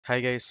Hi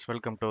guys,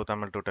 welcome to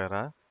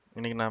Tamil-tutera.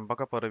 இன்னைக்கு நான்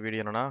பார்க்க போகிற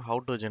வீடியோ என்னன்னா how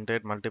to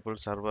generate multiple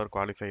server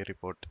qualify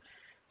report.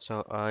 So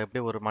எப்படி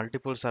ஒரு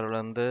மல்டிபிள்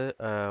சர்வர்லேருந்து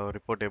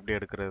ரிப்போர்ட் எப்படி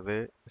எடுக்கிறது.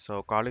 ஸோ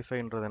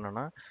குவாலிஃபைன்றது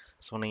என்னென்னா,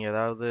 ஸோ நீங்கள்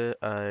ஏதாவது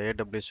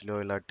ஏடபிள்யூஎஸ்லையோ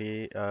இல்லாட்டி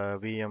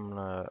விஎம்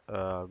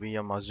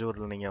விஎம்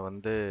அசூரில் நீங்கள்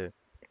வந்து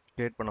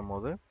கிரியேட்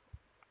பண்ணும்போது,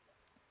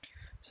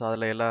 ஸோ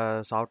அதில் எல்லா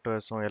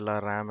சாஃப்ட்வேர்ஸும் எல்லா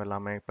ரேம்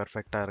எல்லாமே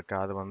பெர்ஃபெக்டாக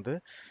இருக்குது. அது வந்து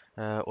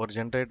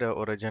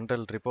ஒரு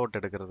ஜென்ரல் ரிப்போர்ட்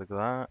எடுக்கிறதுக்கு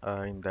தான்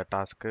இந்த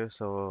டாஸ்க்கு.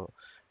 ஸோ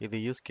இது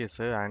யூஸ்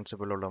கேஸு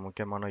ஆன்சிபிள் உள்ள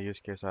முக்கியமான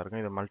யூஸ் கேஸாக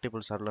இருக்கும். இது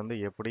மல்டிபிள் சர்வர்லேருந்து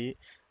எப்படி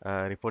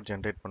ரிப்போர்ட்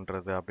ஜென்ரேட்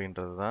பண்ணுறது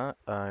அப்படின்றது தான்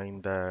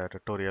இந்த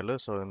டுட்டோரியலு.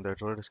 ஸோ இந்த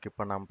டுட்டோரியல் ஸ்கிப்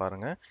பண்ணாமல்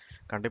பாருங்கள்.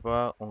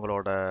 கண்டிப்பாக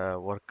உங்களோட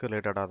ஒர்க்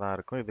ரிலேட்டடாக தான்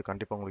இருக்கும். இது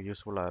கண்டிப்பாக உங்களுக்கு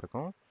யூஸ்ஃபுல்லாக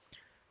இருக்கும்.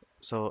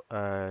 ஸோ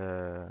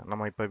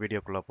நம்ம இப்போ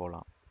வீடியோக்குள்ளே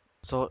போகலாம்.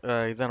 ஸோ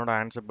இது என்னோட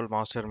ஆன்சிபிள்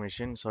மாஸ்டர்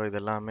மிஷின். ஸோ இது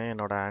எல்லாமே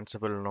என்னோட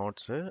ஆன்சிபிள்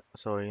நோட்ஸு.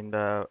 ஸோ இந்த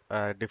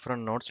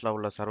டிஃப்ரெண்ட் நோட்ஸில்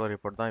உள்ள சர்வர்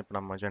ரிப்போர்ட் தான் இப்போ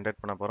நம்ம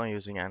ஜென்ரேட் பண்ண போகிறோம்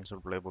யூஸிங்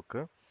ஆன்சிபிள்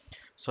ப்ளேபுக்கு.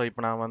 ஸோ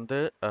இப்போ நான் வந்து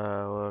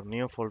ஒரு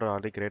நியூ ஃபோல்டர்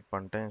ஆல்ரெடி கிரியேட்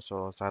பண்ணிட்டேன். So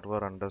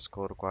server under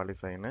score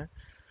குவாலிஃபைன்னு.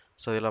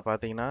 So இதில்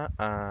பார்த்தீங்கன்னா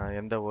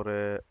எந்த ஒரு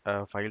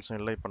ஃபைல்ஸும்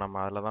இல்லை. இப்போ நம்ம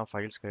அதில் தான்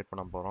ஃபைல்ஸ் கிரியேட்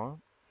பண்ண போகிறோம்.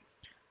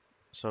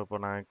 ஸோ இப்போ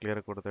நான்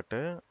கிளியர்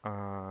கொடுத்துட்டு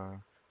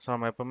ஸோ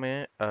நம்ம எப்பவுமே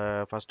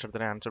ஃபஸ்ட்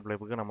எடுத்துகிட்டு ஆன்சிபிள்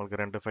ப்ளேபுக்கு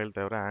நம்மளுக்கு ரெண்டு ஃபைல்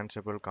தேவை.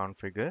 Ansible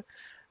கான்ஃபிகு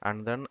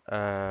and then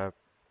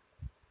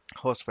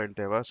host file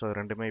தேவை. ஸோ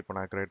ரெண்டுமே இப்போ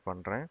நான் கிரியேட்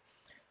பண்ணுறேன்.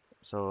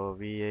 So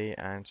vi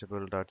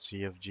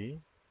ansible.cfg.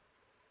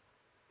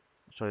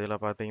 ஸோ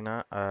இதில் பார்த்தீங்கன்னா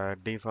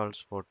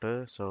டிஃபால்ட்ஸ் போட்டு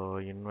so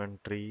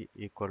inventory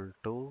equal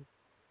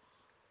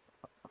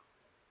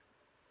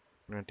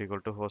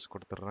to host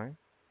கொடுத்துட்றேன்.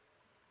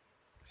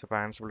 ஸோ இப்போ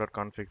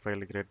ansible.config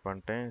ஃபைல் கிரியேட்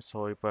பண்ணிட்டேன். ஸோ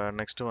இப்போ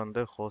நெக்ஸ்ட்டு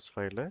வந்து host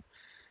file.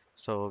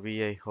 So vi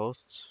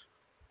hosts.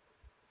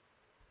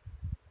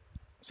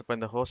 So இப்போ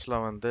இந்த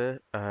ஹோஸ்ட்டில் வந்து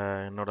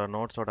என்னோட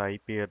நோட்ஸோட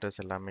ஐபி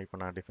அட்ரஸ் எல்லாமே இப்போ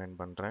நான் டிஃபைன்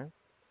பண்ணுறேன்.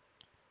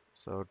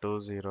 So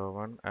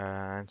 201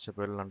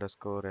 ansible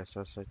underscore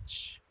ssh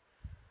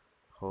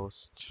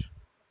host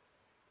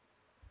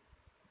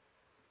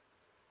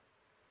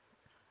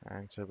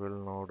ansible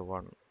node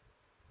 1.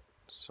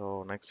 So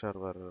next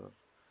server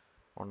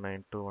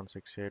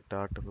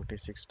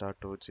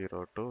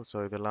 192.168.56.202. So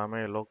இது எல்லாமே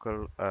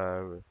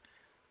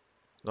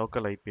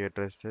லோக்கல் ஐபி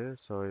அட்ரெஸ்ஸு.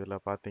 ஸோ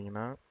இதில்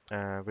பார்த்தீங்கன்னா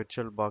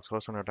விர்ச்சுவல் பாக்ஸ்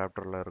ஹோஸ்ட்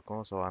அடாப்டரில்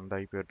இருக்கும். ஸோ அந்த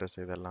ஐபி அட்ரஸ்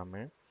இது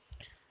எல்லாமே.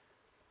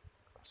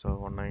 ஸோ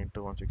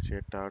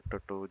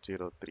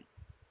 192.168.203.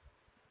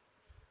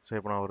 ஸோ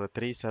இப்போ நான் ஒரு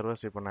 3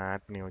 சர்வர்ஸ் இப்போ நான்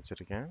ஆட் பண்ணி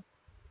வச்சுருக்கேன்.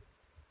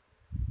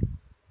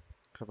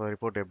 ஸோ இப்போ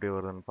ரிப்போர்ட் எப்படி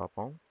வருதுன்னு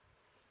பார்ப்போம்.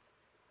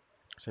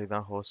 ஸோ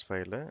இதுதான் ஹோஸ்ட்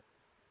ஃபைலு.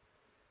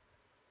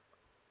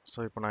 ஸோ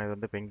இப்போ நான் இது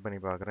வந்து பிங் பண்ணி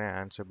பார்க்குறேன்.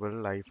 ansible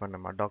 -m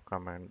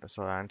command.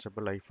 So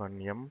ansible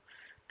 -m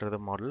to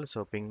the model. So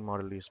ping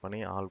model use பண்ணி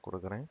ஆல்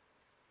கொடுக்குறேன்.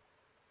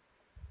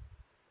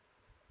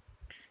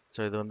 ஸோ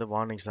இது வந்து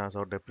வார்னிங்ஸ் தான்.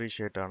 ஸோ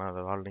டெப்ரிஷியேட் ஆனால்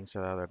அது வார்னிங்ஸ்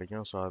ஏதாவது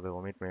அடிக்கும். ஸோ அது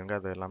ஒமிட் பண்ணிங்க.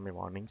 அது எல்லாமே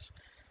வார்னிங்ஸ்.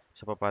 ஸோ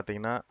இப்போ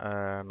பார்த்தீங்கன்னா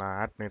நான்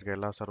ஆட் பண்ணியிருக்க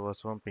எல்லா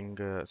சர்வர்ஸும்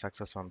பிங்கு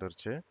சக்ஸஸ்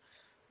வந்துருச்சு.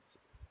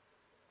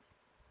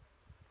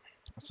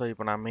 ஸோ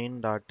இப்போ நான் மெயின்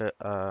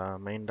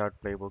டாட்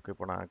ப்ளேபுக்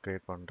இப்போ நான்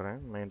க்ரியேட் பண்ணுறேன்.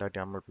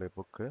 main.yaml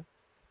ப்ளேபுக்கு.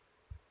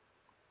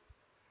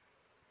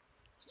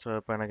 ஸோ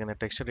இப்போ எனக்கு இந்த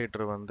டெக்ஸ்ட்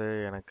எடிட்டர் வந்து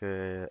எனக்கு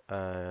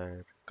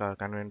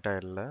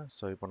கன்வீனியண்ட்டாக இல்லை.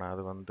 ஸோ இப்போ நான்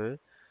அது வந்து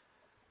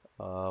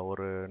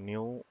ஒரு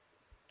நியூ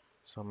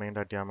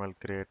main.yaml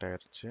கிரியேட்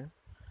ஆயிடுச்சு.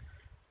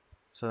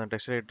 ஸோ அந்த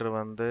டெக்ஸ்ட் எடிட்டர்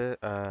வந்து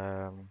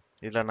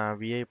இதில் நான்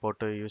விஐ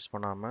போட்டு யூஸ்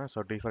பண்ணாமல், ஸோ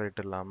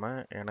டிஃபால்ட் இல்லாமல்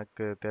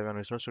எனக்கு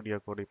தேவையான விசுவல் ஸ்டுடியோ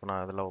கோடு இப்போ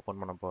நான் அதில்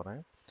ஓப்பன் பண்ண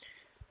போகிறேன்.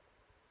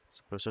 ஸோ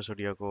விசுவல்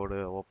ஸ்டுடியோ கோடு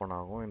ஓப்பன்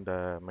ஆகும் இந்த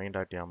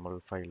main.yaml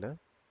file.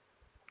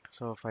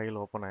 So file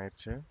open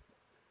ஆயிடுச்சு.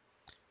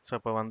 ஸோ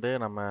இப்போ வந்து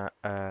நம்ம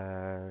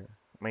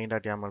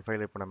main.yaml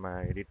ஃபைல் இப்போ நம்ம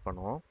எடிட்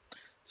பண்ணுவோம்.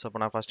 ஸோ இப்போ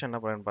நான் ஃபஸ்ட்டு என்ன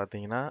பண்ணேன்னு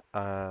பார்த்தீங்கன்னா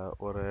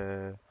ஒரு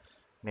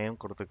நேம்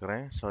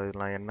கொடுத்துக்கிறேன். ஸோ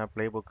இதில் நான் என்ன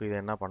ப்ளேபுக் இது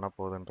என்ன பண்ண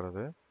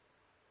போகுதுன்றது.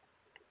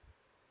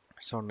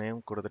 ஸோ நேம்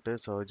கொடுத்துட்டு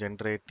so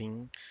generating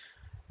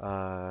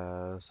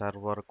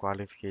server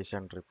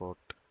qualification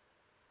report.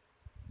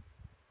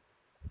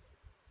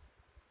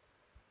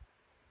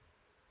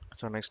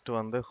 So next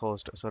வந்து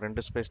ஹோஸ்ட். ஸோ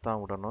 2 ஸ்பேஸ்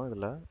தான் விடணும்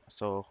இதில்.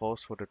 ஸோ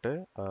ஹோஸ்ட் விட்டுட்டு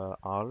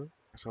ஆல்.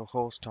 ஸோ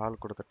ஹோஸ்ட்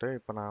ஆல் கொடுத்துட்டு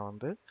இப்போ நான்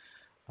வந்து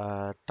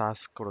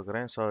டாஸ்க்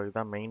கொடுக்குறேன். ஸோ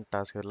இதுதான் மெயின்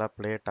டாஸ்க். இதெல்லாம்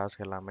ப்ளே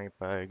டாஸ்க் எல்லாமே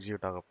இப்போ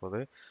எக்ஸிக்யூட் ஆக போகுது.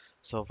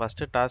 ஸோ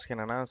ஃபஸ்ட்டு டாஸ்க்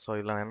என்னென்னா, ஸோ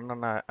இதில்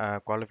என்னென்ன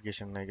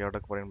குவாலிஃபிகேஷன்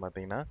எடுக்க போகிறேன்னு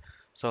பார்த்தீங்கன்னா,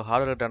 ஸோ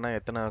ஹார்ட்வேர்னா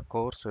எத்தனை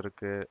கோர்ஸ்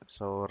இருக்குது,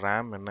 ஸோ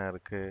ரேம் என்ன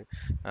இருக்குது,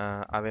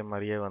 அதே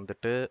மாதிரியே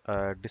வந்துட்டு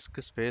டிஸ்க்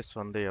ஸ்பேஸ்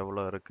வந்து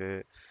எவ்வளோ இருக்குது,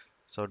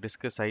 ஸோ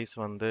டிஸ்க்கு சைஸ்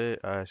வந்து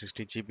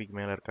 60 ஜிபிக்கு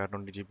மேலே இருக்கா,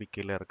 20 ஜிபி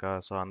கீழே இருக்கா,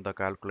 ஸோ அந்த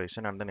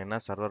கால்குலேஷன். அண்ட் தென் என்ன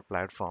server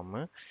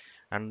platform,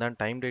 and then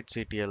time date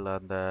CTL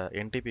அந்த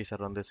என்டிபி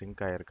சர்வர் வந்து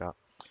சிங்க் ஆகிருக்கா.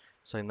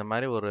 ஸோ இந்த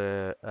மாதிரி ஒரு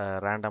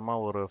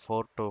ரேண்டமாக ஒரு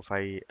 4 to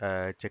 5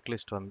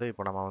 செக்லிஸ்ட் வந்து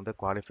இப்போ நம்ம வந்து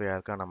குவாலிஃபை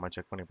ஆயிருக்கா நம்ம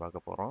செக் பண்ணி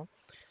பார்க்க போகிறோம்.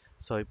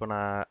 ஸோ இப்போ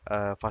நான்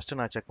ஃபஸ்ட்டு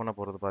நான் செக் பண்ண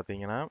போகிறது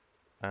பார்த்தீங்கன்னா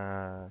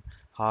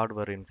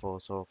ஹார்ட்வேர் இன்ஃபோ.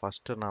 ஸோ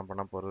ஃபஸ்ட்டு நான்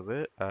பண்ண போகிறது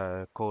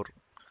core.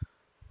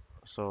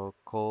 So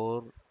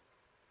core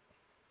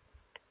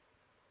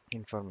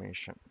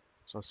information.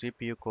 So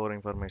CPU core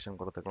information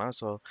கொடுத்துக்கலாம்.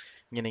 ஸோ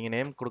இங்கே நீங்கள்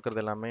நேம்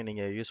கொடுக்குறது எல்லாமே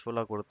நீங்கள்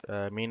யூஸ்ஃபுல்லாக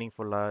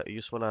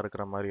யூஸ்ஃபுல்லாக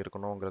இருக்கிற மாதிரி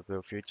இருக்கணும் உங்களுக்கு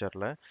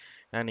ஃப்யூச்சரில்.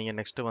 ஏன்னா நீங்கள்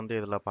நெக்ஸ்ட்டு வந்து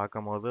இதில்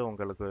பார்க்கும்போது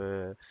உங்களுக்கு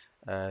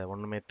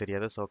ஒன்றுமே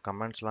தெரியாது. ஸோ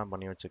கமெண்ட்ஸ்லாம்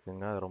பண்ணி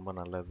வச்சுக்கோங்க, அது ரொம்ப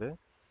நல்லது.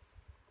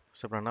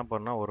 ஸோ இப்போ என்ன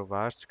பண்ணால் ஒரு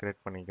வார்ஸ்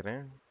கிரியேட்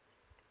பண்ணிக்கிறேன்.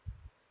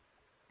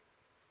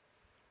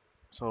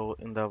 ஸோ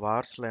இந்த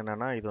வார்ஸில்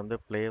என்னென்னா இது வந்து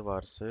ப்ளே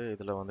வார்ஸு.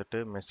 இதில் வந்துட்டு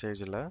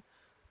மெசேஜில்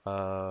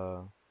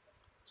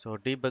ஸோ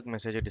டீபக்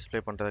மெசேஜை டிஸ்ப்ளே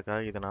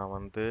பண்ணுறதுக்காக இதை நான்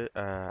வந்து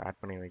ஆட்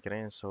பண்ணி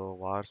வைக்கிறேன். ஸோ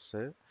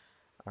வார்ஸு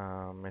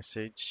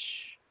மெசேஜ்,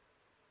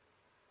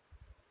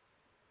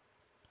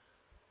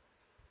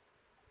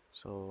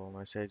 ஸோ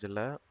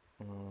மெசேஜில்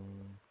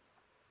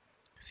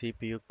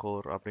சிபியூ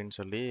கோர் அப்படின்னு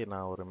சொல்லி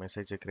நான் ஒரு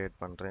மெசேஜை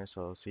க்ரியேட் பண்ணுறேன்.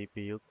 ஸோ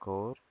சிபியூ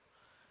கோர்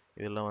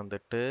இதில்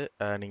வந்துட்டு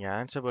நீங்கள்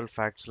ஆன்சபிள்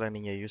ஃபேக்ட்ஸில்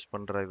நீங்கள் யூஸ்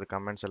பண்ணுற இது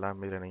கமெண்ட்ஸ்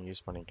எல்லாமே இதில் நீங்கள்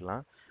யூஸ்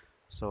பண்ணிக்கலாம்.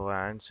 So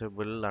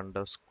Ansible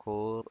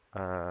underscore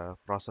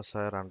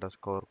processor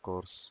underscore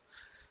course.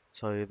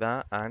 So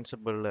இதுதான்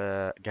ஆன்சிபிள்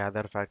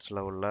கேதர்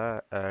ஃபேக்ட்ஸில் உள்ள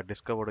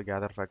டிஸ்கவர்டு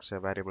கேதர் ஃபேக்ட்ஸ்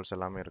வேரியபிள்ஸ்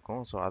எல்லாமே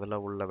இருக்கும். ஸோ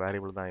அதில் உள்ள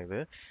வேரியபிள் தான்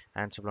இது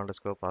Ansible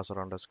underscore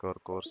processor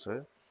underscore course.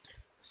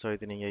 So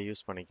இது நீங்கள்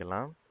யூஸ்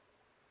பண்ணிக்கலாம்.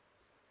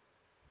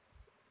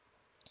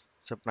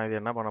 ஸோ இப்போ நான் இது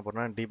என்ன பண்ண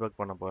போகிறேன்னா டீபக்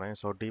பண்ண போகிறேன்.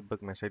 ஸோ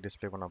டீபக் மெசேஜ்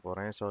டிஸ்ப்ளே பண்ண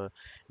போகிறேன். ஸோ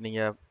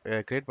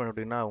நீங்கள் க்ரியேட்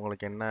பண்ணிட்டீங்கன்னா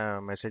உங்களுக்கு என்ன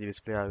மெசேஜ்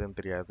டிஸ்ப்ளே ஆகுதுன்னு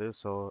தெரியாது.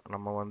 ஸோ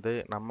நம்ம வந்து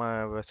நம்ம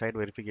சைட்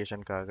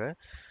வெரிஃபிகேஷனுக்காக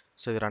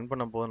ஸோ இது ரன்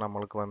பண்ணும்போது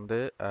நம்மளுக்கு வந்து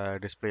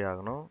டிஸ்ப்ளே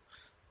ஆகணும்.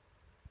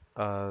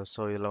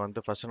 ஸோ இதில்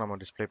வந்து ஃபஸ்ட்டு நம்ம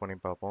டிஸ்ப்ளே பண்ணி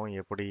பார்ப்போம்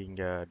எப்படி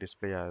இங்கே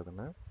டிஸ்ப்ளே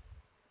ஆகுதுன்னு.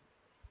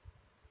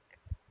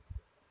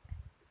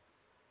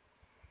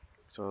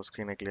 ஸோ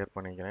ஸ்க்ரீனை கிளியர்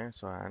பண்ணிக்கிறேன்.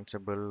 So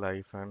Ansible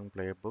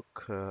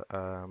Playbook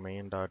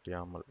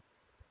main.yaml.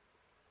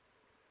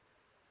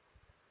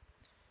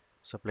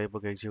 So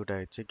Playbook execute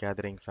ஆகிடுச்சு,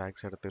 கேதரிங்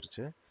ஃபேக்ட்ஸ்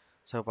எடுத்துருச்சு.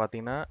 ஸோ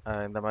பார்த்தீங்கன்னா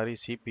இந்த மாதிரி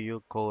சிபியூ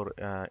கோர்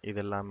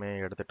இது எல்லாமே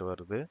எடுத்துகிட்டு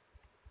வருது.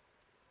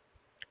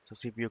 ஸோ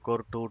சிபியூ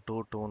கோர்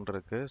 222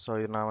 இருக்குது. ஸோ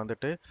இது நான்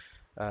வந்துட்டு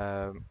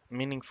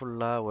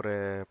மீனிங்ஃபுல்லாக ஒரு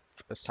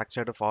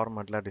ஸ்ட்ரக்சர்டு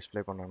ஃபார்மேட்டில்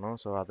டிஸ்ப்ளே பண்ணணும்.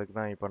 ஸோ அதுக்கு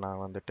தான் இப்போ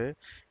நான் வந்துட்டு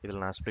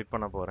இதில் நான் ஸ்ப்ளிட்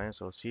பண்ண போகிறேன்.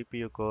 ஸோ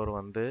சிபியூ கோர்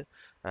வந்து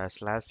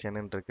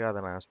 /n இருக்குது,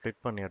 அதை நான்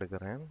ஸ்ப்ளிட் பண்ணி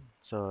எடுக்கிறேன்.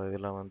 ஸோ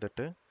இதில்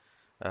வந்துட்டு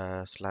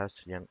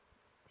 /n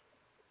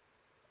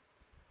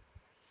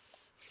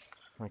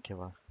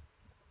ஓகேவா.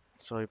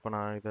 ஸோ இப்போ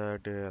நான்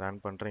இதை ரன்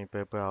பண்ணுறேன். இப்போ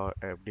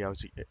எப்படி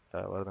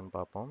வருதுன்னு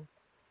பார்ப்போம்.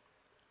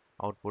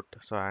 Output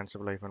so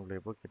Ansible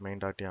Playbook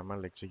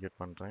main.yaml execute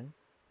பண்ணுறேன்.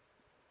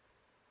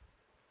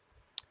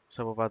 ஸோ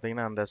இப்போ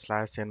பார்த்தீங்கன்னா அந்த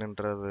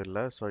 /nன்றது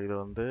இல்லை. ஸோ இது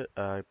வந்து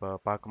இப்போ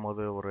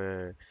பார்க்கும்போது ஒரு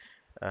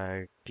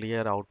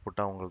கிளியர்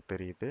அவுட்புட்டாக உங்களுக்கு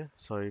தெரியுது.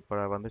 ஸோ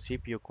இப்போ வந்து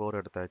சிபியூ கோர்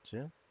எடுத்தாச்சு.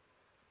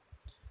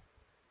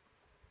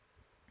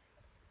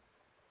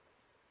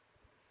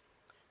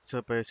 ஸோ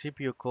இப்போ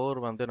சிபியூ கோர்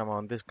வந்து நம்ம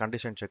வந்து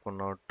கண்டிஷன் செக்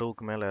பண்ணணும்.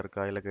 2க்கு மேலே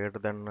இருக்கா இல்லை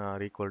greater than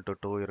R equal to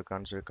 2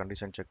 இருக்கான்னு சொல்லி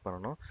கண்டிஷன் செக்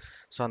பண்ணணும்.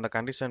 ஸோ அந்த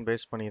கண்டிஷன்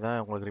பேஸ் பண்ணி தான்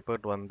உங்களுக்கு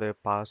ரிப்போர்ட் வந்து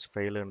பாஸ்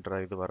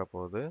ஃபெயிலுன்ற இது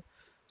வரப்போகுது.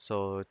 ஸோ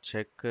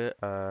செக்கு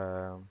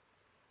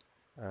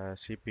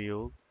சிபியூ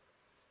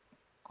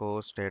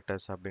கோர்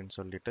ஸ்டேட்டஸ் அப்படின்னு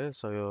சொல்லிட்டு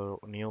ஸோ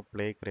நியூ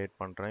ப்ளே க்ரியேட்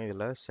பண்ணுறேன்.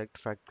 இதில் செட்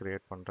ஃபேக்ட்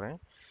க்ரியேட் பண்ணுறேன்.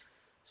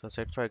 ஸோ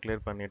செட் ஃபேக்ட்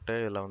க்ளியர் பண்ணிவிட்டு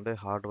இதில் வந்து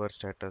ஹார்ட்வேர்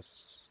ஸ்டேட்டஸ்.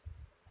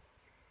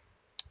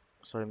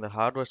 ஸோ இந்த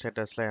ஹார்ட்வேர்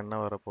ஸ்டேட்டஸில் என்ன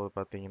வரப்போகுது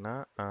பார்த்தீங்கன்னா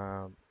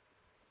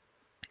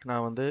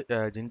நான் வந்து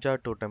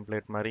ஜிஞ்சா2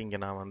 டெம்ப்ளேட் மாதிரி இங்கே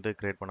நான் வந்து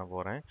க்ரியேட் பண்ண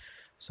போகிறேன்.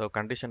 ஸோ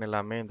கண்டிஷன்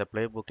எல்லாமே இந்த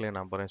ப்ளே புக்லேயே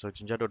நான் போகிறேன். ஸோ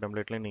ஜிஞ்சா2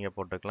 டெம்ப்ளேட்லேயும் நீங்கள்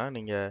போட்டுக்கலாம்,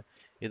 நீங்கள்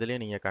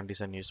இதுலேயும் நீங்கள்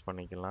கண்டிஷன் யூஸ்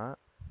பண்ணிக்கலாம்.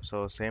 ஸோ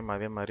சேம்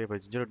அதே மாதிரி இப்போ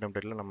ஜிஞ்சா2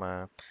 டெம்ப்ளேட்டில் நம்ம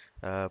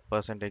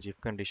பர்சன்டேஜ்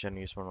இஃப் கண்டிஷன்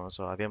யூஸ் பண்ணுவோம்.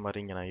 ஸோ அதே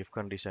மாதிரி இங்கே நான் இஃப்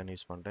கண்டிஷன்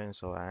யூஸ் பண்ணுறேன்.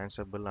 So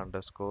Ansible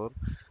underscore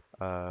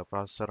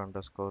processor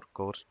underscore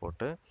course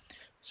போட்டு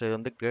ஸோ இது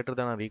வந்து greater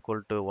than or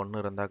equal to 1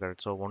 இருந்தால்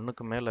கரெக்ட். ஸோ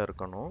 1க்கு மேலே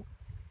இருக்கணும்.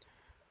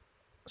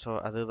 ஸோ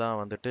அதுதான்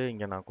வந்துட்டு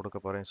இங்கே நான் கொடுக்க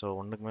போகிறேன். ஸோ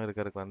 1க்கு மேலே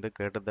இருக்கிறதுக்கு வந்து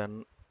கிரேட்டர் தென்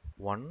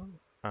 1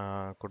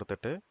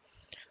 கொடுத்துட்டு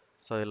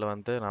ஸோ இதில்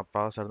வந்து நான்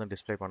ப்ராசஸர் வந்து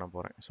டிஸ்ப்ளே பண்ண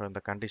போகிறேன். ஸோ இந்த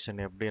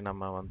கண்டிஷன் எப்படி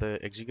நம்ம வந்து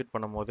எக்ஸிக்யூட்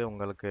பண்ணும் போதே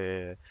உங்களுக்கு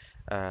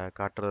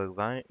காட்டுறதுக்கு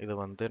தான் இது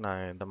வந்து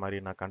நான் இந்த மாதிரி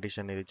நான்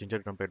கண்டிஷன் இது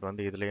ஜிஞ்சர் டெம்ப்ளேட்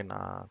வந்து இதுலேயே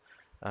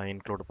நான்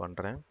இன்க்ளூட்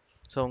பண்ணுறேன்.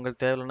 ஸோ உங்களுக்கு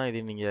தேவைன்னா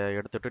இது நீங்கள்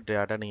எடுத்துகிட்டு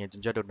டேரெக்டாக நீங்கள்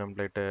ஜிஞ்சர்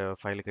டெம்ப்ளேட்டு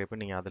ஃபைல் கிரியேட்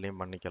பண்ணி நீங்கள்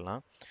அதுலேயும்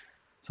பண்ணிக்கலாம்.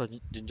 ஸோ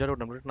ஜிஞ்சர்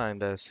டெம்ப்ளேட் நான்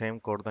இந்த சேம்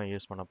கோட் தான்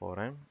யூஸ் பண்ண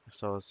போகிறேன்.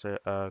 ஸோ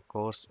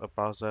கோர்ஸ்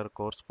ப்ராசஸர்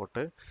கோர்ஸ்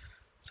போட்டு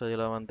ஸோ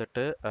இதில்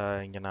வந்துட்டு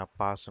இங்கே நான்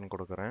பாஸ்ன்னு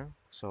கொடுக்குறேன்.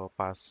 So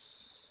pass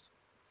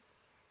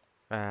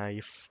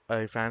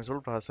if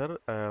Ansible processor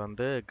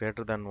வந்து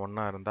கிரேட்டர் தென்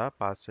 1 இருந்தால்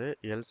பாஸு,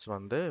 எல்ஸ்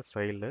வந்து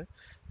ஃபெயிலு.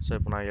 ஸோ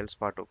இப்போ நான் எல்ஸ்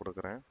பாட்டு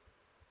கொடுக்குறேன்.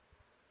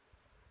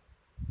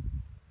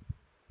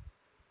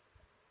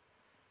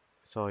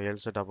 So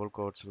else double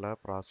கோட்ஸில்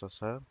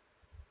processor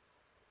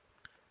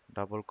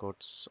double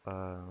quotes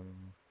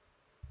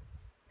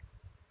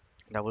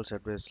double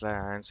set பேஸில்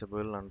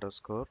Ansible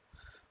underscore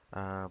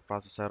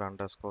processor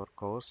underscore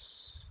course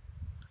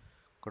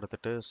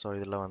கொடுத்துட்டு ஸோ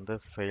இதில் வந்து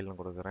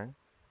ஃபெயில்னு கொடுக்குறேன்.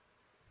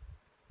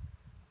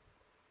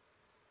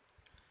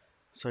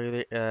 ஸோ இது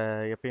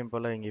எப்பயும்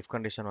போல் இங்கே இஃப்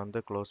கண்டிஷன் வந்து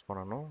க்ளோஸ்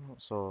பண்ணணும்.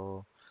 ஸோ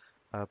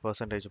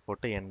பர்சன்டேஜ்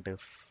போட்டு எண்ட்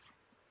இஃப்.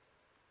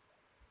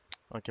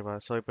 ஓகேவா?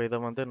 ஸோ இப்போ இதை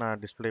வந்து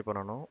நான் டிஸ்ப்ளே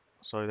பண்ணணும்.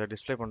 ஸோ இதை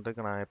டிஸ்ப்ளே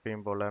பண்ணுறதுக்கு நான்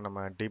எப்பயும் போல்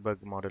நம்ம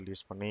டீபக் மாடல்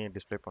யூஸ் பண்ணி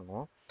டிஸ்ப்ளே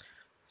பண்ணுவோம்.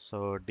 ஸோ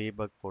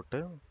டீபக் போட்டு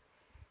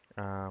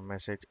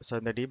மெசேஜ். ஸோ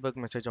இந்த டீபக்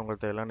மெசேஜ்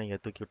உங்களுக்கு எல்லாம்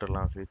நீங்கள் தூக்கி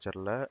விட்டுடலாம்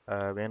ஃபியூச்சரில்.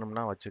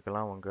 வேணும்னா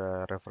வச்சுக்கலாம்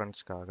உங்கள்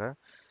ரெஃபரன்ஸ்க்காக.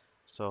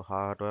 So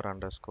hardware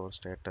under score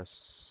status.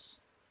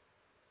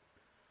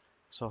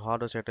 So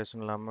hardware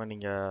ஸ்டேட்டஸ்ன்னு இல்லாமல்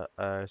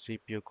நீங்கள்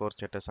சிபியூ கோர்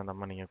ஸ்டேட்டஸ் அந்த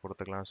மாதிரி நீங்கள்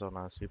கொடுத்துக்கலாம். ஸோ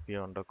நான் சிபியூ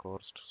அண்டர்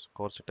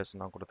கோர் ஸ்டேட்டஸ்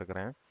நான்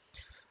கொடுத்துக்கிறேன்.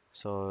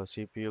 ஸோ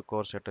சிபியூ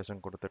கோர்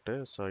ஸ்டேட்டஸ்ன்னு கொடுத்துட்டு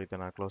ஸோ இதை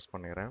நான் க்ளோஸ்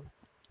பண்ணிடுறேன்.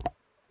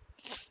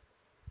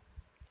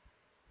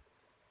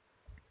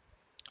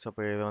 ஸோ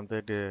இப்போ இதை வந்து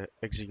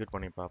எக்ஸிக்யூட்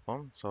பண்ணி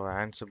பார்ப்போம். So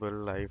Ansible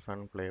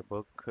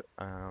Playbook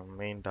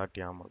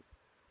main.yaml.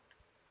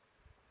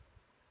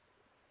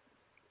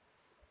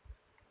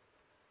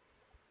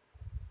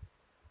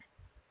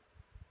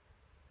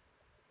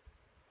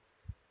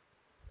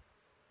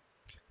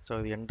 So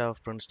இது எண்ட் ஆஃப்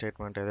பிரிண்ட்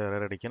ஸ்டேட்மெண்ட் எது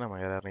எரர் அடிக்க நம்ம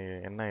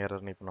என்ன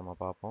எரர்னு இப்போ நம்ம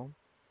பார்ப்போம்.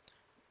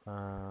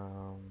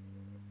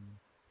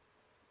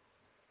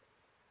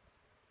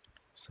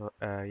 ஸோ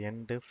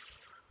end if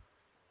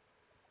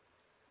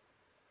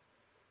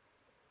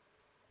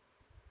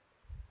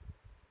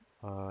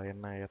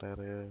என்ன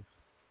எரரு.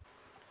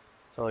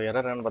 ஸோ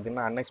எரர் என்னன்னு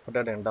பார்த்தீங்கன்னா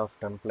unexpected end of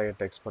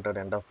template expected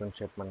end of print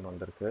statement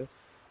வந்திருக்கு.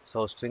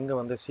 ஸோ ஸ்ட்ரிங்கை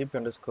வந்து CP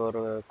under score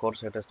core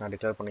status நான்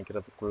டிக்ளேர்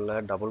பண்ணிக்கிறதுக்குள்ள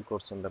டபுள்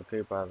கோர்ஸ்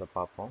வந்திருக்கு. இப்போ அதை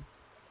பார்ப்போம்.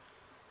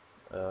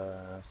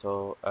 So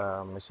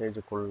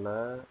மெசேஜுக்குள்ள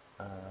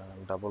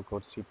double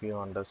code CPU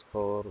under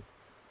score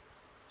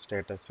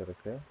status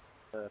இருக்குது.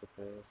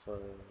 ஸோ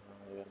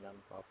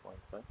என்னன்னு பார்ப்போம்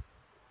இப்போ.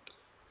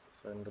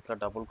 ஸோ இந்த இடத்துல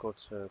டபுள்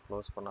கோட்ஸ்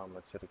க்ளோஸ் பண்ணாமல்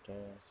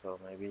வச்சுருக்கேன். ஸோ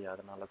மேபி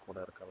அதனால கூட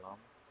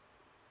இருக்கலாம்.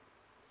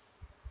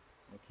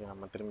 ஓகே,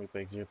 நம்ம திரும்பி இப்போ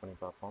எக்ஸிக்யூட் பண்ணி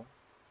பார்ப்போம்.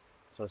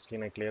 ஸோ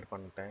ஸ்க்ரீனை கிளியர்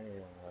பண்ணிட்டேன்.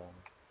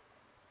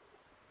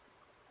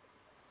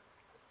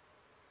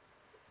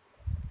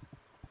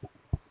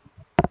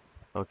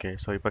 ஓகே,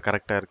 ஸோ இப்போ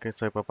கரெக்டாக இருக்குது.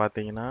 ஸோ இப்போ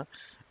பார்த்தீங்கன்னா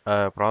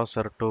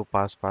ப்ராசஸர் டு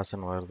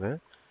பாஸ்ன்னு வருது.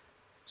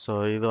 ஸோ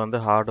இது வந்து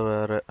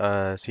ஹார்ட்வேர்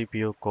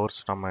சிபியூ கோர்ஸ்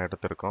நம்ம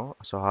எடுத்திருக்கோம்.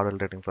 So hardware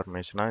related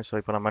இன்ஃபர்மேஷனாக. ஸோ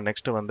இப்போ நம்ம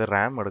நெக்ஸ்ட்டு வந்து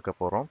ரேம் எடுக்க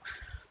போகிறோம்.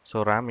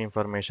 ஸோ ரேம்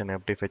இன்ஃபர்மேஷன்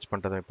எப்படி ஃபெச்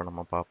பண்ணுறதை இப்போ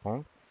நம்ம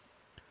பார்ப்போம்.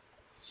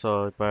 ஸோ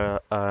இப்போ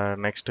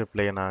நெக்ஸ்ட்டு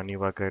ப்ளே நான்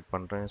நியூவாக க்ரியேட்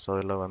பண்ணுறேன். ஸோ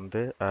இதில்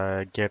வந்து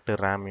கெட்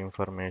ரேம்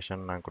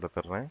இன்ஃபர்மேஷன் நான்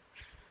கொடுத்துட்றேன்.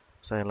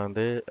 ஸோ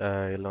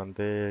இதில்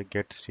வந்து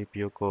get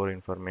CPU core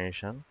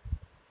information.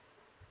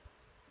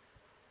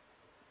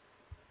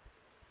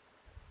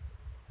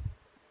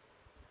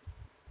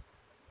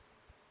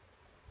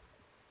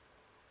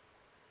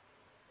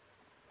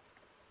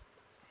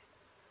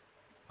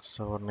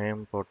 So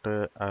name போட்டு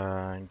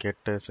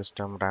get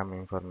system RAM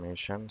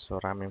information. So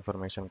RAM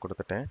information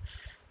கொடுத்துட்டேன்.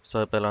 ஸோ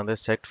இப்போ இதில் வந்து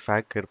செட்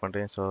ஃபேக்ட் க்ரியேட்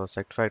பண்ணுறேன். ஸோ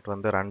செட் ஃபேக்ட்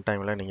வந்து ரன்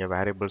டைமில் நீங்கள்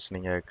வேரியபிள்ஸ்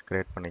நீங்கள்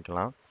க்ரியேட்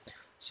பண்ணிக்கலாம்.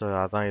 ஸோ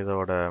அதான்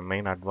இதோட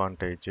மெயின்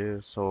அட்வான்டேஜ்.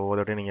 ஸோ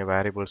ஒவ்வொரு நீங்கள்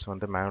வேரியபிள்ஸ்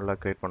வந்து மேனுவலாக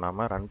க்ரியேட்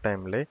பண்ணாமல் ரன்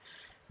டைம்லேயே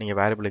நீங்கள்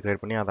வேரியபிள்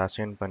க்ரியேட் பண்ணி அதை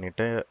அசைன்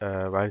பண்ணிவிட்டு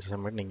வேல்யூ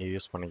சப்மிட் நீங்கள்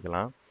யூஸ்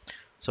பண்ணிக்கலாம்.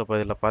 ஸோ இப்போ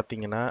இதில்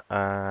பார்த்தீங்கன்னா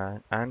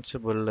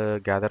Ansible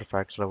கேதர்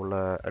ஃபேக்ட்ஸில் உள்ள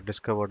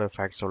டிஸ்கவர்டு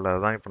ஃபேக்ட்ஸ்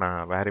உள்ளது தான் இப்போ நான்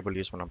வேரியபிள்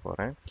யூஸ் பண்ண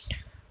போகிறேன்.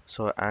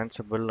 So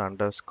Ansible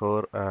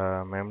underscore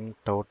மெம்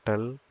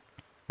total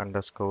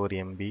underscore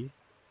MP.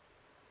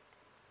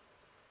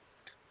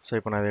 So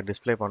இப்போ நான் இதை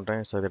டிஸ்ப்ளே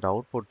பண்ணுறேன். ஸோ இதோட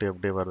அவுட்புட்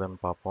எப்படி வருதுன்னு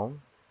பார்ப்போம்.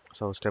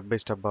 ஸோ ஸ்டெப் பை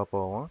ஸ்டெப்பாக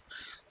போவோம்.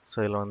 ஸோ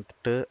இதில்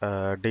வந்துட்டு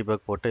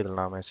டீபக் போட்டு இதில்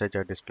நான்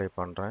மெசேஜை டிஸ்ப்ளே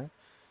பண்ணுறேன்.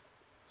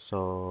 ஸோ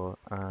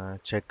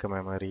செக்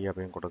மெமரி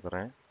அப்படின்னு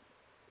கொடுக்குறேன்.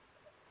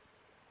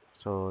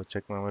 ஸோ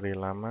செக் மெமரி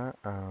இல்லாமல்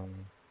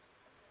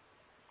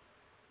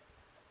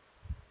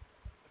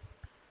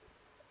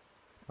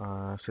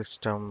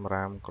சிஸ்டம்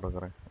ரேம்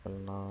கொடுக்குறேன்.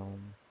 எல்லாம்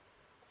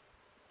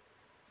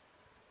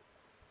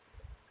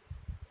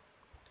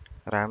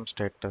RAM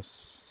status.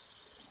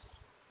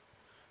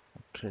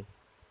 Okay,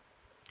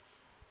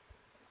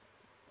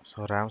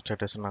 so RAM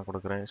status நான்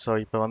கொடுக்குறேன். ஸோ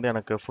இப்போ வந்து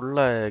எனக்கு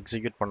ஃபுல்லாக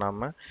எக்ஸிக்யூட்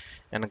பண்ணாமல்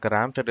எனக்கு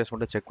ரேம் ஸ்டேட்டஸ்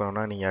மட்டும் செக்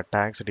பண்ணணும்னா நீங்கள்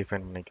டேக்ஸ்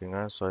டிஃபைன்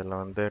பண்ணிக்கோங்க. ஸோ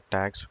இதில் வந்து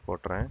டேக்ஸ்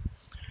போட்டுறேன்.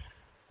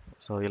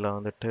 ஸோ இதில்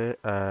வந்துட்டு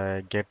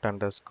get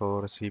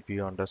underscore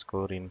CPU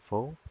underscore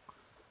info.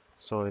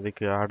 So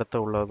இதுக்கு அடுத்து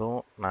உள்ளதும்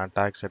நான்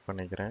டேக்ஸ் செட்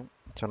பண்ணிக்கிறேன்.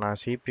 ஸோ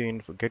நான்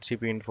கெட்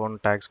சிபியூ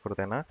இன்ஃபோன்னு டேக்ஸ்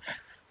கொடுத்தேன்னா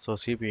ஸோ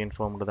சிபியூ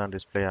இன்ஃபோ மட்டும் தான்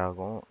டிஸ்ப்ளே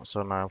ஆகும். ஸோ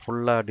நான்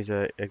ஃபுல்லாக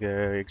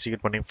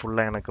எக்ஸிக்யூட் பண்ணி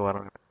ஃபுல்லாக எனக்கு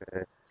வர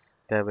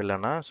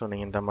தேவையில்லைன்னா ஸோ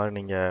நீங்கள் இந்த மாதிரி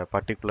நீங்கள்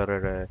பர்டிகுலர்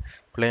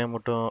ப்ளே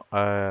மட்டும்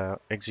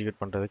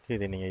எக்ஸிக்யூட் பண்ணுறதுக்கு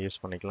இதை நீங்கள்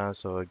யூஸ் பண்ணிக்கலாம்.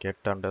 So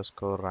get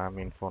underscore RAM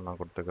info நான்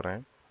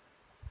கொடுத்துக்கிறேன்.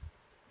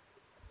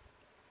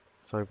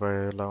 ஸோ இப்போ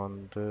இதில்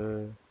வந்து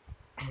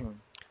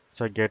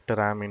ஸோ கெட்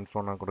ரேம் இன்ஃபோ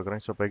நான் கொடுக்குறேன்.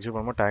 ஸோ இப்போ எக்ஸிக்யூட்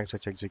பண்ணும்போது டேக்ஸ்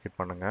வச்சு எக்ஸிக்யூட்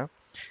பண்ணுங்கள்.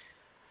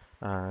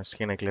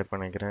 ஸ்க்ரீனை கிளியர்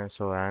பண்ணிக்கிறேன்.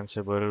 ஸோ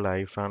Ansible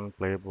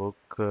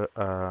Playbook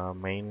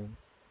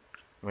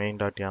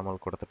main.yaml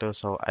கொடுத்துட்டு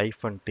so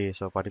 -t.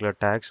 So particular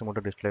tax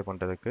மட்டும் டிஸ்ப்ளே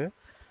பண்ணுறதுக்கு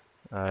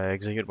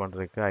எக்ஸிக்யூட்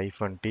பண்ணுறதுக்கு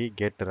 -t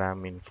get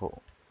RAM info.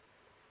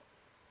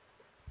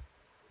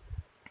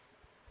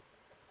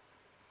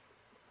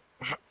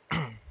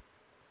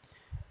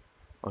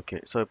 Okay,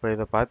 so இப்போ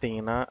இதை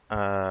பார்த்தீங்கன்னா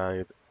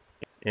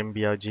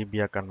எம்பியா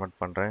ஜிபியா கன்வெர்ட்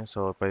பண்ணுறேன். ஸோ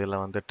இப்போ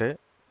இதில் வந்துட்டு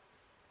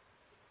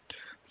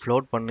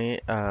ஃப்ளோட் பண்ணி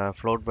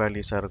ஃப்ளோட்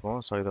வேல்யூஸாக இருக்கும்.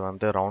 ஸோ இதை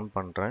வந்து ரவுண்ட்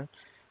பண்ணுறேன்.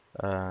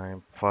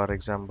 ஃபார்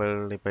எக்ஸாம்பிள்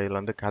இப்போ இதில்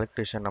வந்து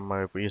கால்குலேஷன் நம்ம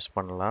இப்போ யூஸ்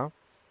பண்ணலாம்.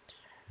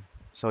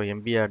 ஸோ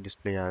எம்பிஆர்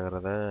டிஸ்பிளே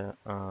ஆகிறத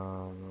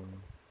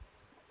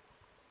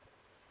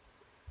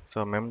ஸோ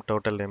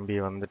டோட்டல் எம்பி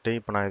வந்துட்டு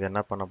இப்போ நான் இது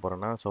என்ன பண்ண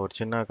போகிறேன்னா, ஸோ ஒரு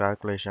சின்ன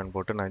கால்குலேஷன்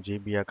போட்டு நான்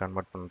ஜிபியாக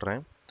கன்வெர்ட்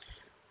பண்ணுறேன்.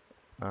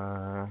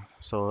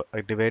 ஸோ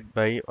டிவைட்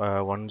பை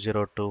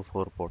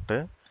 1024 போட்டு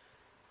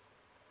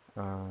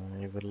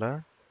இதில்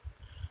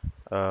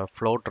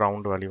ஃப்ளோட்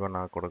ரவுண்ட் வேல்யூவை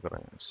நான்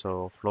கொடுக்குறேன். ஸோ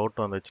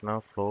ஃப்ளோட் வந்துச்சுன்னா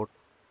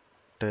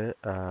float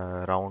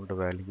round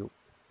value.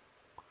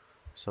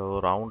 So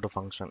round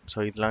function. So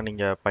இதெல்லாம்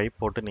நீங்கள் பைப்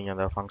போட்டு நீங்கள்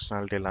அந்த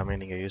ஃபங்க்ஷனாலிட்டி எல்லாமே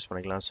நீங்கள் யூஸ்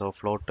பண்ணிக்கலாம். So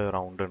float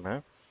ரவுண்டுன்னு.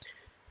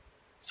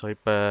 ஸோ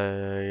இப்போ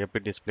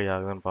எப்படி டிஸ்பிளே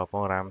ஆகுதுன்னு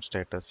பார்ப்போம். RAM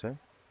status.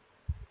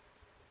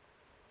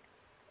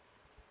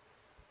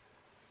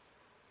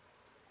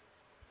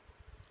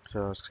 ஸோ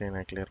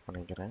ஸ்க்ரீனை கிளியர்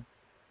பண்ணிக்கிறேன்.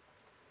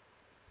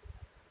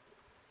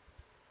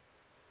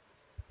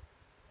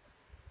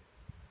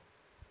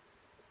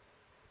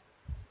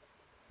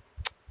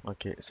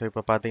 ஓகே. ஸோ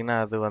இப்போ பார்த்தீங்கன்னா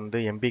அது வந்து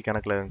எம்பி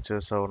கணக்கில் இருந்துச்சு.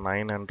 ஸோ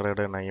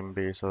 900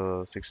 எம்பி, ஸோ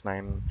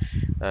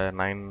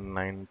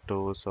 69992,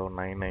 ஸோ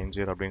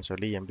 990 அப்படின்னு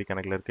சொல்லி எம்பி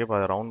கணக்கில் இருக்குது. இப்போ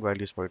அது round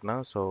values போயிட்டுனா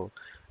so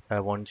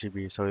 1 GB.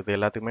 So இது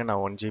எல்லாத்துக்குமே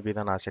நான் 1 GB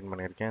தான் நான் சென்ட்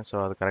பண்ணியிருக்கேன். ஸோ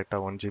அது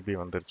கரெக்டாக 1 GB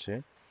வந்துருச்சு.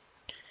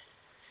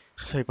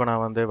 ஸோ இப்போ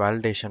நான் வந்து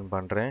வேலிடேஷன்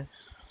பண்ணுறேன்.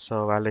 ஸோ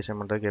வேலிடேஷன்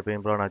பண்ணுறதுக்கு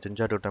எப்பயும் போல நான்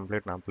ஜிஞ்சர்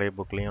டெம்ப்ளேட் நான்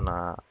ப்ளேபுக்லேயும்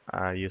நான்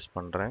யூஸ்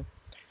பண்ணுறேன்.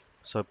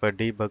 ஸோ இப்போ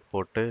டீபக்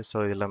போட்டு ஸோ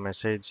இதில்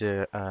மெசேஜ்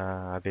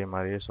அதே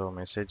மாதிரியே ஸோ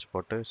மெசேஜ்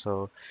போட்டு ஸோ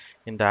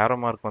இந்த ஆரோ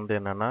மார்க் வந்து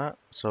என்னென்னா,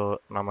 ஸோ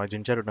நம்ம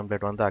ஜிஞ்சர்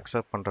டெம்ப்ளேட் வந்து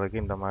அக்செப்ட்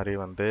பண்ணுறதுக்கு இந்த மாதிரி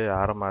வந்து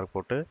ஆரோ மார்க்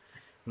போட்டு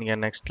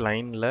நீங்கள் நெக்ஸ்ட்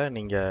லைனில்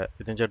நீங்கள்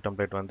ஜிஞ்சர்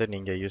டெம்ப்ளேட் வந்து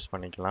நீங்கள் யூஸ்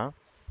பண்ணிக்கலாம்.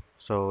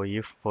 ஸோ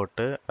இஃப்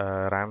போட்டு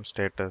RAM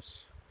status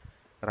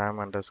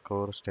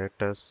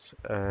RAM_status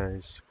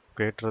is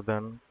greater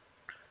than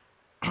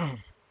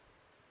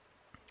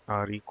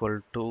or equal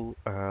to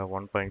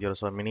 1.0.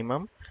 So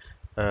minimum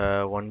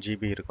 1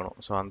 GB இருக்கணும்.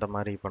 ஸோ அந்த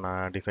மாதிரி இப்போ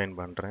நான் டிஃபைன்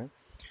பண்ணுறேன்.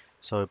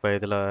 ஸோ இப்போ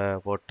இதில்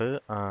போட்டு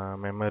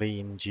மெமரி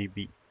இன்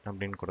ஜிபி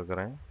அப்படின்னு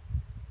கொடுக்குறேன்.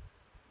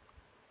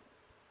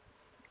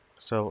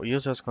 ஸோ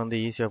யூசர்ஸ்க்கு வந்து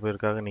ஈஸியாக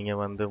போயிருக்காக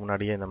நீங்கள் வந்து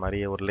முன்னாடியே இந்த மாதிரி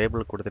ஒரு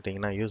லேபிள்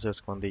கொடுத்துட்டிங்கன்னா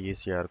யூசர்ஸ்க்கு வந்து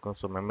ஈஸியாக இருக்கும்.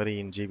 ஸோ மெமரி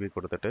இன் ஜிபி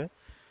கொடுத்துட்டு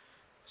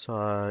ஸோ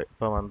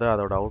இப்போ வந்து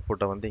அதோட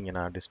அவுட்புட்டை வந்து இங்கே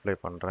நான் டிஸ்பிளே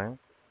பண்ணுறேன்.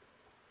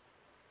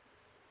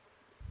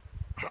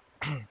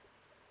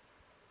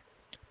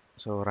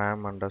 ஸோ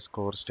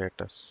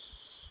RAM_status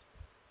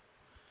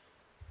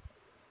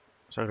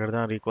ஸோ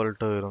இதுதான் ஈக்குவல்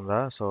டு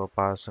இருந்தால் ஸோ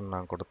பாஸ்ன்னு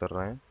நான்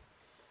கொடுத்துட்றேன்.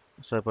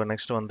 ஸோ இப்போ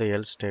நெக்ஸ்ட் வந்து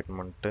எல்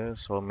ஸ்டேட்மெண்ட்டு.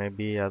 ஸோ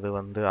மேபி அது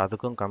வந்து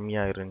அதுக்கும்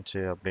கம்மியாக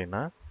இருந்துச்சு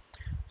அப்படின்னா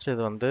ஸோ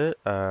இது வந்து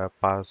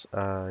பாஸ்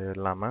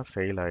இல்லாமல்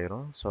ஃபெயில்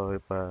ஆயிரும். ஸோ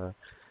இப்போ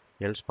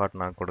எல் ஸ்பாட்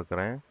நான்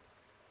கொடுக்குறேன்.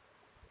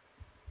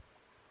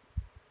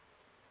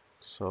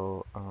 ஸோ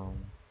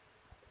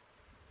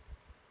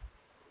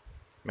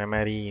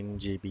மெமரி இன்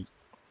ஜிபி.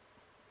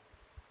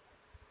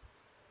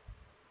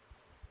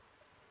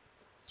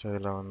 ஸோ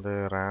இதில் வந்து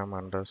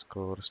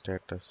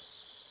RAM_status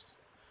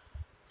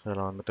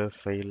இதில் வந்துட்டு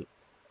ஃபெயில்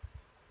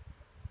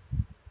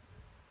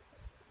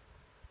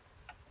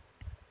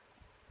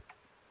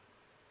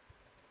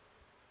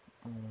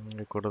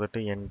கொடுத்துட்டு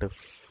எண்டு.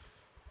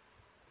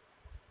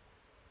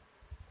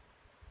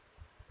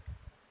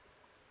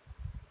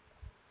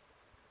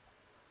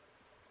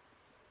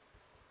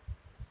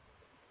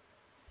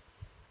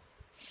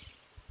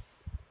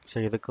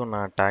 ஸோ இதுக்கும்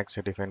நான் டேக்ஸ்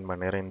டிஃபைன்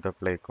பண்ணிடுறேன் இந்த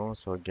பிளேக்கும்.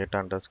 So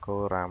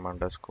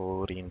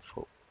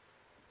get_RAM_info.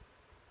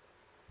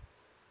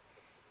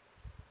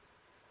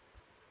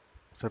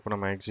 ஸோ இப்போ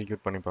நம்ம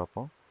எக்ஸிக்யூட் பண்ணி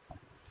பார்ப்போம்.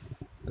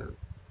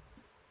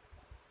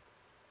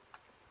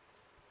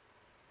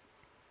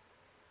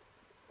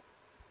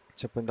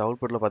 ஸோ இப்போ இந்த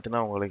அவுட்புட்டில்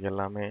பார்த்தீங்கன்னா உங்களுக்கு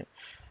எல்லாமே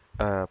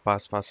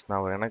பாஸ்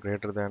நான் ஏன்னா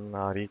கிரேட்டர் தென்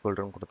ஆர்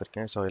ஈக்குவல்டுன்னு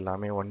கொடுத்துருக்கேன். ஸோ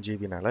எல்லாமே 1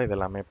 GBனால இது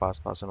எல்லாமே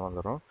பாஸ்ன்னு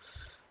வந்துடும்.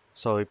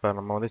 ஸோ இப்போ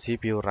நம்ம வந்து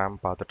CPU RAM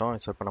பார்த்துட்டோம்.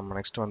 ஸோ இப்போ நம்ம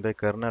நெக்ஸ்ட் வந்து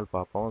கெர்னல்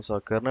பார்ப்போம். So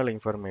kernel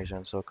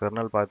information. So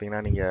kernel பார்த்தீங்கன்னா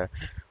நீங்கள்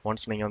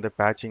ஒன்ஸ் நீங்கள் வந்து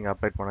patching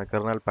update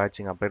kernel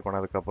patching update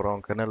பண்ணதுக்கப்புறம்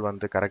கெர்னல்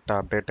வந்து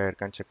கரெக்டாக அப்டேட்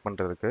ஆகிருக்கான்னு செக்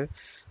பண்ணுறதுக்கு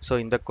ஸோ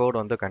இந்த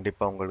கோட் வந்து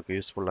கண்டிப்பாக உங்களுக்கு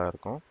யூஸ்ஃபுல்லாக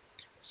இருக்கும்.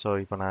 ஸோ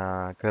இப்போ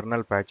நான்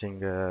கெர்னல்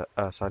பேட்சிங்கு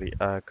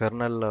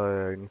கெர்னல்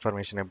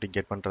இன்ஃபர்மேஷன் எப்படி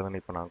கெட்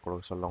பண்ணுறதுன்னு இப்போ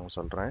நான்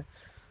சொல்கிறேன்.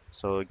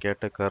 So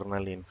get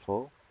kernel info.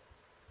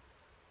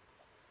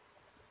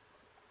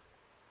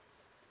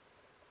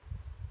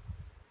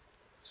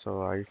 So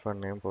ஐஃபன்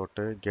நேம்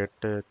போட்டு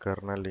கெட்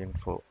கெர்னல்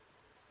இன்ஃபோ.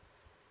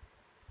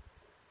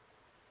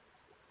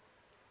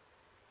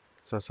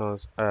 ஸோ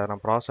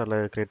நான்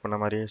ப்ராசரில் க்ரியேட் பண்ண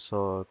மாதிரி so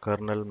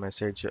kernel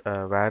message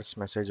verse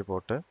message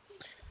போட்டு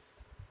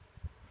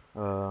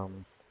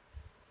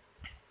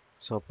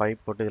ஸோ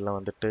பைப் போட்டு இதில்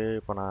வந்துட்டு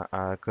இப்போ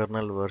நான்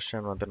கெர்னல்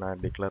வெர்ஷன் வந்து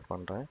நான் டிக்ளேர்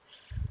பண்ணுறேன்.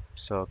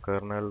 So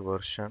kernel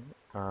version.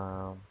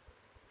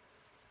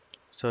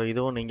 ஸோ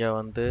இதுவும் நீங்கள்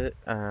வந்து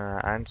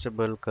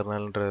ஆன்சிபிள்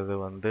கெர்னல்ன்றது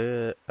வந்து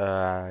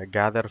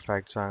கேதர்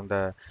ஃபேக்ட்ஸ் அந்த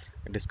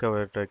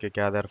டிஸ்கவர்க்கு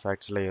கேதர்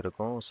ஃபேக்ட்ஸில்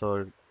இருக்கும். ஸோ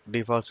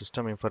டிஃபால்ட்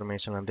சிஸ்டம்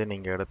இன்ஃபர்மேஷன் வந்து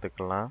நீங்கள்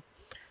எடுத்துக்கலாம்.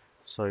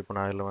 ஸோ இப்போ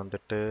நான் இதில்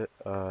வந்துட்டு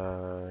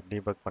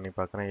டீபக் பண்ணி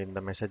பார்க்குறேன். இந்த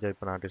மெசேஜை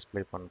இப்போ நான்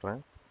டிஸ்ப்ளே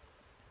பண்ணுறேன்.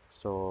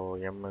 So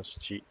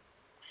MSG.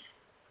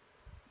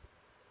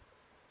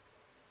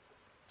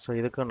 ஸோ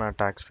இதுக்கு நான்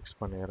டேக்ஸ் ஃபிக்ஸ்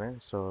பண்ணிடுறேன்.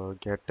 ஸோ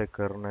கெட்டு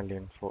கெர்னல்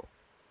இன்ஃபோ,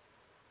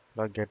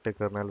 கெட்டு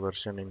கெர்னல்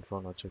வெர்ஷன்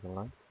இன்ஃபோன்னு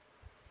வச்சுக்கலாம்.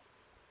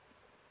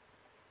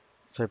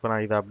 ஸோ இப்போ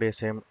நான் இதை அப்படியே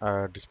சேம்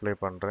டிஸ்ப்ளே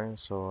பண்ணுறேன்.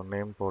 ஸோ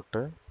நேம்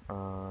போட்டு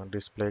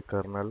display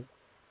kernel.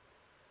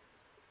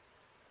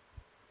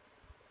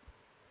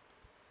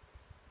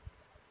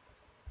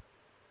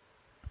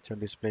 So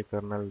display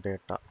kernel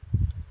data.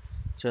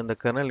 So இந்த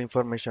கெர்னல்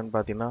இன்ஃபர்மேஷன்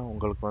பார்த்தீங்கன்னா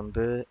உங்களுக்கு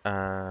வந்து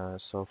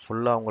ஸோ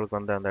ஃபுல்லாக உங்களுக்கு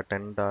வந்து அந்த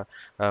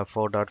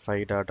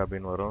 4.5 டாட்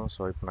அப்படின்னு வரும்.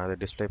 ஸோ இப்போ நான் அதை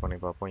டிஸ்ப்ளே பண்ணி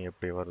பார்ப்போம்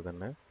எப்படி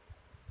வருதுன்னு.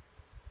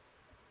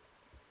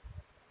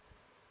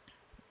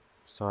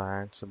 So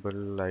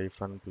Ansible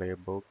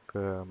Playbook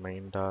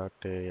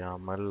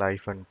main.yaml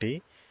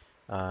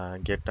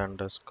get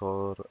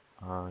underscore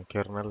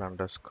kernel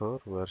underscore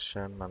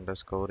version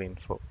underscore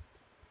info.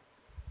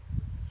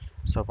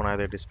 So இப்போ நான்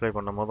இதை டிஸ்ப்ளே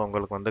பண்ணும்போது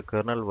உங்களுக்கு வந்து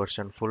கெர்னல்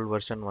வெர்ஷன் ஃபுல்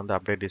வெர்ஷன் வந்து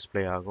அப்படியே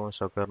டிஸ்ப்ளே ஆகும்.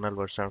 ஸோ கெர்னல்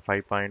வெர்ஷன்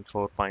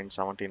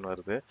 5.4.17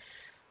 வருது.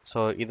 ஸோ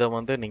இதை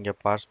வந்து நீங்கள்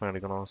பார்ஸ் பண்ணி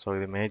எடுக்கணும். ஸோ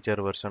இது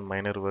major version,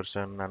 minor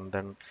version, and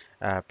then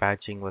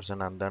patching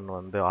version, and then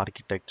வந்து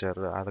ஆர்கிடெக்சர்,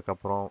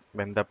 அதுக்கப்புறம்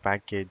எந்த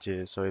பேக்கேஜ்,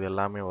 ஸோ இது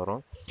எல்லாமே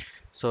வரும்.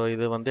 ஸோ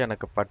இது வந்து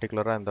எனக்கு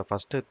பர்டிகுலராக இந்த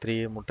ஃபஸ்ட்டு 3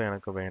 மட்டும்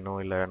எனக்கு வேணும்.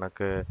 இல்லை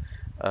எனக்கு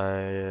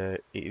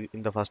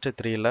இந்த ஃபஸ்ட்டு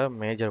 3ல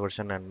மேஜர்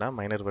வெர்ஷன் என்ன,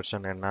 மைனர்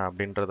வெர்ஷன் என்ன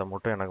அப்படின்றத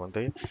மட்டும் எனக்கு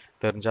வந்து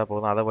தெரிஞ்சால்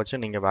போதும். அதை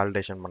வச்சு நீங்கள்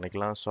வேலிடேஷன்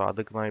பண்ணிக்கலாம். ஸோ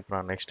அதுக்கு தான் இப்போ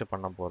நான் நெக்ஸ்ட்டு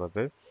பண்ண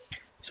போகிறது.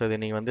 ஸோ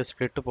இது நீங்கள் வந்து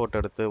ஸ்ப்ளிட்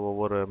போட்டு எடுத்து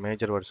ஒவ்வொரு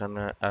major version,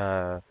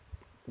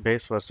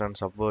 base version,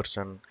 sub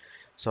version,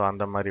 so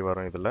அந்த மாதிரி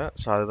வரும் இதில்.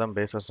 ஸோ அதுதான்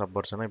பேஸ் வெர்ஷன், சப்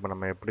வெர்ஷனை இப்போ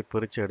நம்ம எப்படி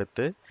பிரித்து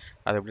எடுத்து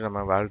அதை எப்படி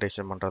நம்ம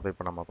வேலிடேஷன் பண்ணுறது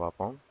இப்போ நம்ம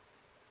பார்ப்போம்.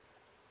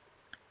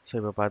 ஸோ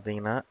இப்போ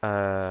பார்த்தீங்கன்னா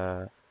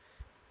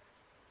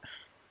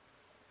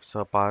ஸோ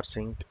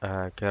பார்சிங்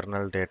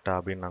கெர்னல் டேட்டா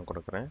அப்படின்னு நான்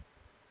கொடுக்குறேன்.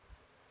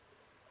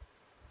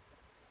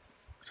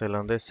 ஸோ இதில்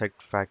வந்து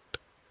செட் ஃபேக்ட்.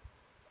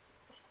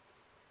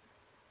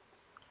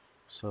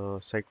 ஸோ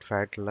செட்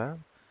ஃபேக்டில்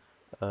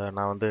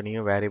நான் வந்து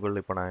நியூ வேரியபிள்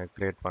இப்போ நான்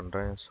க்ரியேட்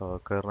பண்ணுறேன். So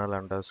kernel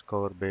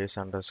underscore base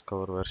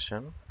underscore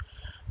version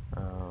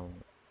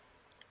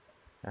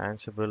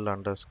Ansible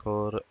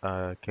underscore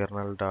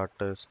kernel dot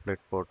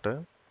split போட்டு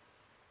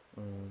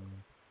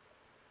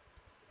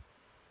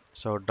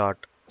ஸோ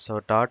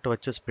டாட்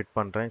வச்சு ஸ்ப்ளிட்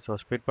பண்ணுறேன். ஸோ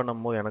ஸ்ப்ளிட்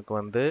பண்ணும்போது எனக்கு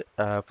வந்து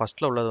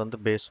ஃபஸ்ட்டில் உள்ளது வந்து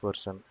பேஸ்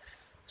வெர்ஷன்.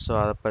 ஸோ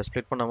அதை இப்போ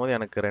ஸ்ப்ளிட் பண்ணும்போது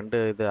எனக்கு 2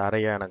 இது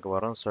அறையாக எனக்கு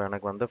வரும். ஸோ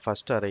எனக்கு வந்து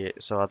ஃபஸ்ட் அறையே,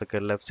 ஸோ அதுக்கு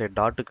லெஃப்ட் சைடு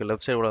டாட்டுக்கு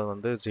லெஃப்ட் சைடு உள்ளது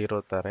வந்து 0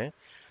 தரேன்.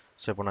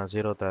 ஸோ இப்போ நான்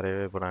 0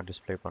 தரையவே இப்போ நான்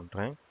டிஸ்ப்ளே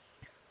பண்ணுறேன்.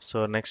 ஸோ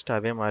நெக்ஸ்ட்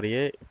அதே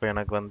மாதிரியே இப்போ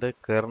எனக்கு வந்து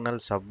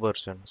கெர்னல்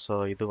சப்வர்ஷன். ஸோ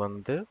இது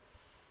வந்து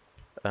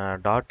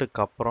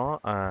டாட்டுக்கு அப்புறம்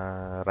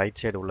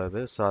ரைட் சைடு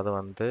உள்ளது. ஸோ அது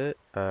வந்து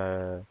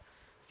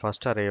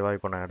ஃபஸ்ட் அரேவாக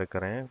இப்போ நான்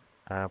எடுக்கிறேன்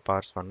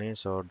பார்ஸ் பண்ணி.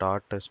 ஸோ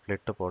டாட்டு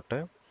ஸ்ப்ளிட்டு போட்டு,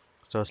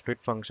 ஸோ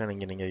ஸ்ப்ளிட் ஃபங்க்ஷன்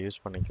இங்கே நீங்கள்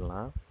யூஸ்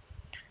பண்ணிக்கலாம்.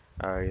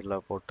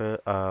 இதில் போட்டு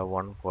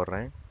 1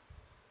 போடுறேன்.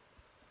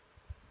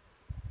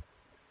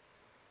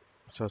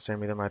 ஸோ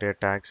சேம் இது மாதிரியே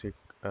டேக்ஸி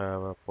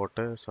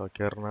போட்டு, so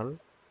kernel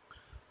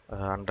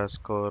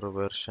underscore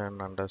version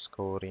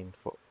underscore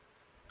info.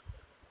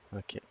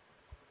 Okay.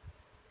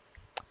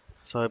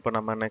 So இப்போ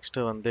நம்ம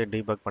நெக்ஸ்ட்டு வந்து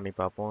டீபக் பண்ணி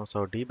பார்ப்போம். ஸோ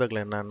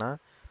டீபக்கில் என்னென்னா,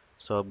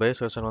 ஸோ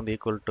பேஸ் வெர்ஷன் வந்து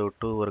ஈக்குவல் டு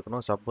 2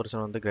 இருக்கணும், சப்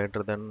வெர்ஷன் வந்து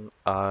greater than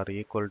R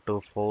equal to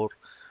 4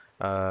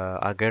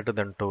 greater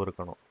than 2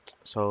 இருக்கணும்.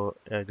 So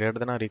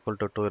greater than R equal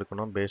to 2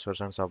 இருக்கணும் base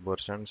version, sub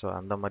version. So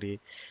அந்த மாதிரி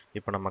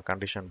இப்போ நம்ம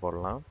கண்டிஷன்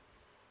போடலாம்.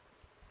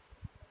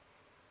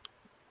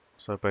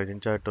 ஸோ இப்போ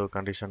ஜிஞ்சா 2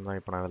 கண்டிஷன் தான்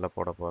இப்போ நான் இதில்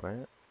போட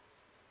போகிறேன்.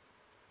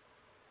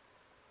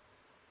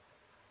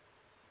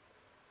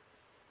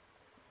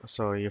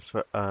 So if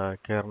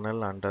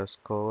kernel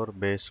underscore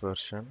base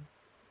version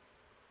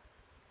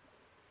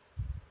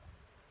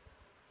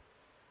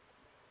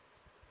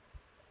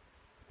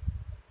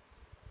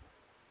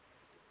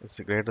is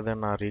greater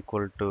than or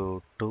equal to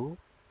 2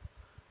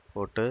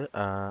 போட்டு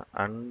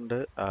and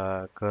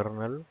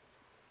kernel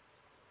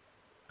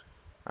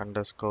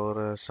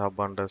underscore sub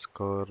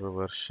underscore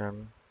version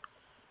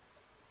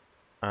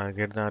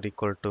greater than or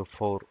equal to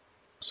 4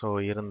 so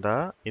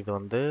இருந்தால் இது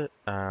வந்து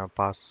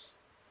பாஸ்.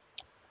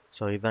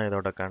 ஸோ இதுதான்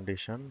இதோட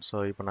கண்டிஷன். ஸோ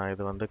இப்போ நான்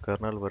இது வந்து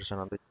கெர்னல்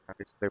வெர்ஷன் வந்து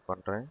டிஸ்பிளே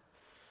பண்ணுறேன்.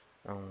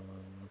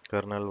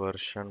 கெர்னல்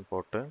வெர்ஷன்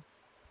போட்டு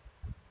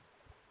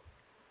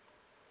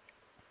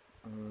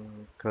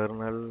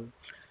கெர்னல்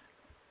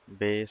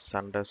பேஸ்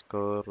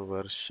அண்டர்ஸ்கோர்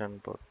வெர்ஷன்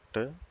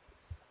போட்டு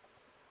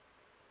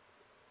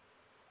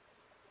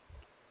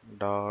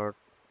dot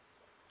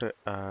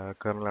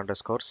kernel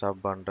underscore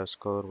sub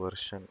underscore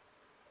version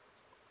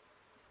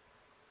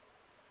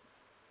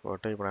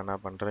போட்டு இப்போ நான் என்ன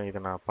பண்ணுறேன், இதை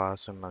நான்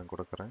பாஸ்ன்னு நான்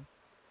கொடுக்குறேன்.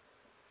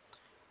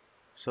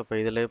 ஸோ இப்போ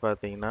இதிலே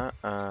பார்த்தீங்கன்னா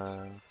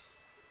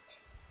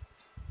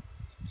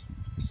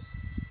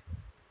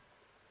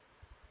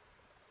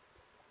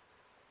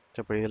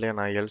இப்போ இதிலே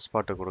நான் எல்ஸ்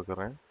பாட்டு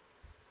கொடுக்குறேன்.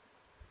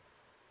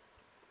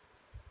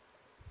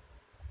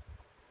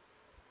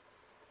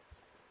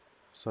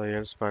 ஸோ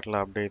எல்ஸ்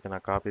பாட்டில் அப்படியே இதை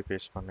நான் காப்பி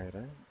பேஸ்ட்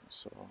பண்ணிடுறேன்.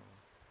 ஸோ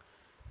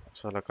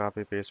ஸோ அதில்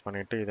காப்பி பேஸ்ட்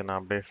பண்ணிவிட்டு இதை நான்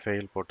அப்படியே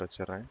ஃபெயில் போட்டு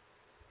வச்சிடுறேன்.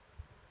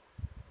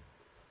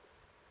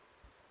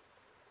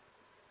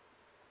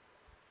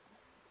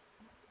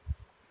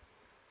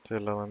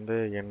 இதில் வந்து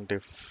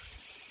என்டிஃப்.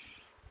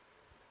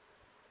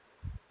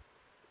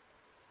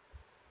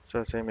 ஸோ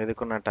சேம்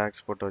இதுக்கும் நான்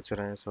டேக்ஸ் போட்டு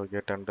வச்சுறேன். So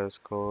get under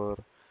score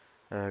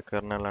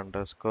kernel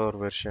under score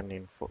version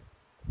info.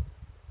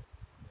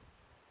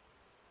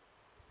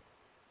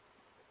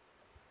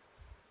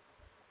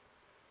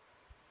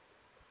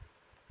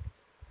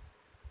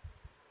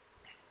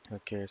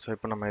 Okay, so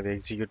இப்போ நம்ம இதை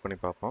எக்ஸிக்யூட் பண்ணி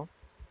பார்ப்போம்.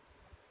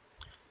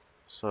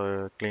 ஸோ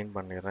க்ளீன்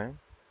பண்ணிடுறேன்.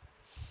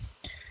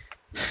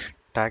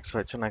 டேக்ஸ்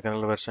வச்சு நான்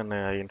கர்னல் வெர்ஷன்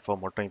இன்ஃபோ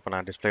மட்டும் இப்போ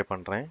நான் டிஸ்ப்ளே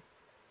பண்ணுறேன்.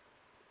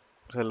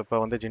 ஸோ இதில் இப்போ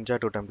வந்து ஜிஞ்சா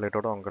 2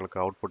 டெம்ப்ளேட்டோட உங்களுக்கு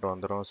அவுட்புட்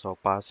வந்துடும். ஸோ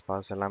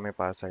பாஸ் எல்லாமே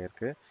பாஸ்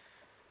ஆகிருக்கு.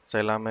 ஸோ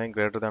எல்லாமே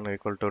கிரேட்டர் தேன்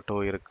ஈக்குவல் டு 2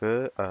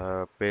 இருக்குது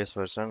base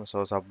version. So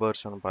sub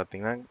version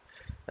பார்த்தீங்கன்னா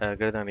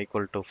கிரேட்டர் தேன்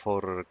ஈக்குவல் டு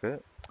 4 இருக்குது.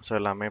 ஸோ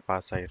எல்லாமே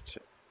பாஸ்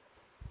ஆயிடுச்சு.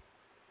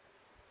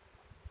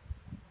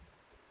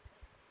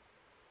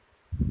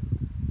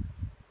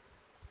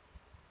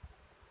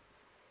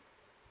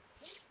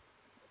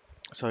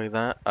 ஸோ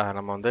இதான்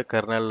நம்ம வந்து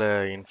கர்னல்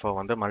இன்ஃபோ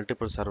வந்து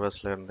மல்டிபிள்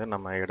சர்வர்ஸ்லேருந்து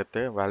நம்ம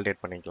எடுத்து வேலிடேட்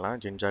பண்ணிக்கலாம்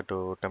ஜிஞ்சா 2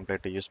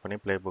 டெம்ப்ளேட்டை யூஸ் பண்ணி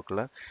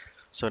ப்ளேபுக்கில்.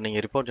 ஸோ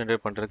நீங்கள் ரிப்போர்ட்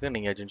ஜென்ரேட் பண்ணுறதுக்கு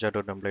நீங்கள் ஜிஞ்சா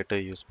 2 டெம்ப்ளேட்டை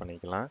யூஸ்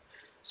பண்ணிக்கலாம்.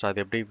 ஸோ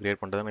அது எப்படி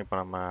கிரியேட் பண்ணுறதுன்னு இப்போ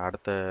நம்ம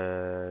அடுத்த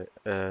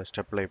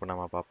ஸ்டெப்பில் இப்போ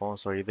நம்ம பார்ப்போம்.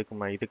 ஸோ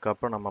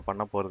இதுக்கப்புறம் நம்ம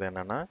பண்ண போகிறது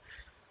என்னென்னா,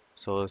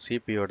 ஸோ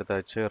சிபியூ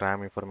எடுத்தாச்சு,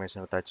 ரேம்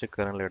இன்ஃபர்மேஷன் எடுத்தாச்சு,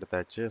 கர்னல்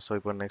எடுத்தாச்சு. ஸோ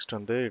இப்போ நெக்ஸ்ட்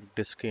வந்து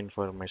டிஸ்க்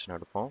இன்ஃபர்மேஷன்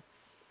எடுப்போம்.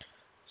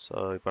 ஸோ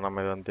இப்போ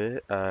நம்ம இது வந்து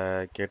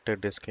கெட்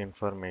டிஸ்க்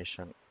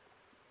இன்ஃபர்மேஷன்.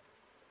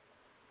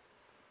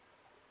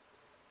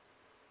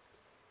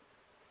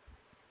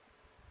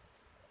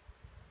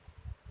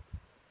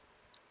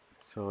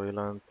 ஸோ இதில்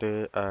வந்துட்டு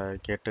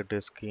கெட்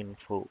டிஸ்க்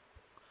இன்ஃபோ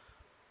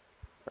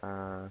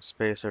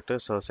ஸ்பேஸ் விட்டு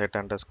so set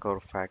under score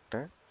fact.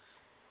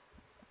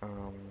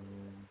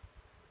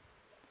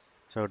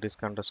 So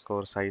disk under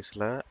score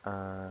சைஸில்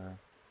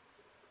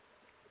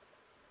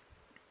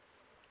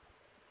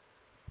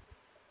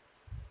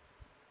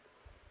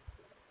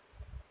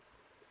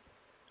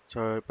ஸோ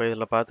இப்போ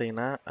இதில்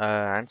பார்த்தீங்கன்னா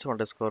ஆன்சர்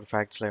அண்டர் ஸ்கோர்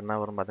ஃபேக்ட்ஸில் என்ன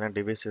வரும் பார்த்தீங்கன்னா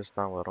டிவைசஸ்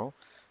தான் வரும்.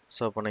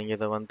 ஸோ இப்போ நீங்கள்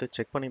இதை வந்து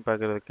செக் பண்ணி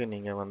பார்க்குறதுக்கு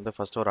நீங்கள் வந்து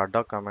ஃபஸ்ட்டு ஒரு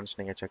அடாக் கமெண்ட்ஸ்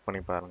நீங்கள் செக்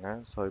பண்ணி பாருங்கள்.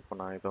 ஸோ இப்போ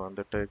நான் இதை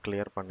வந்துட்டு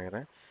கிளியர்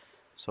பண்ணிடுறேன்.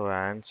 So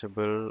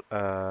Ansible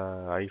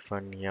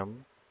 -m.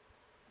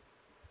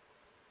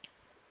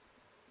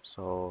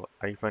 So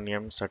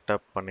 -m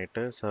setup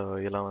பண்ணிவிட்டு ஸோ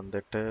இதில்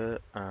வந்துட்டு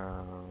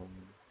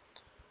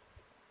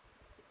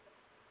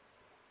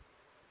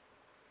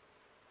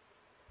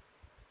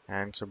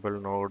Ansible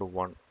node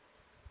 1.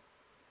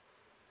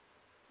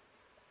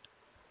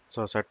 So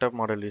setup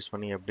model use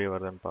பண்ணி எப்படி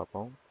வருதுன்னு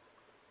பார்ப்போம்.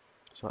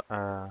 So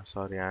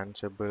sorry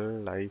Ansible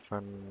 -i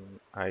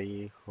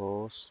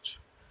host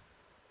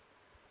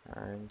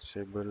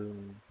Ansible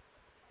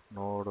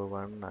node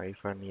 1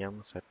 -m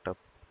setup.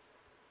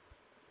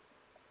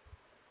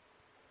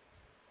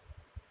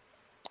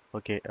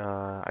 Okay,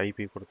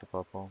 IP கொடுத்து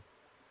பார்ப்போம்.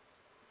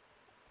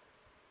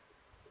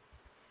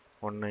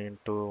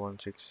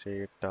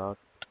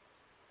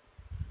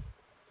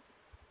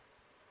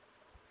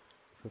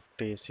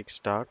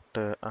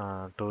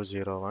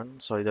 192.168.56.201.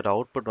 ஸோ இதோட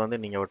அவுட்புட் வந்து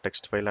நீங்கள் ஒரு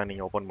டெக்ஸ்ட் ஃபைலாக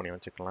நீங்கள் ஓப்பன் பண்ணி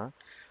வச்சுக்கலாம்.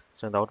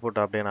 ஸோ இந்த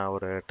அவுட்புட் அப்படியே நான்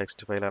ஒரு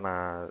டெக்ஸ்ட் ஃபைலாக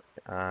நான்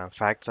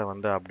ஃபேக்ட்ஸை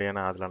வந்து அப்படியே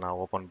நான் அதில் நான்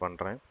ஓப்பன்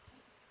பண்ணுறேன்.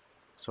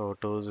 ஸோ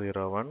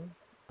 201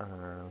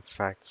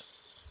 ஃபேக்ட்ஸ்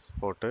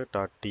போட்டு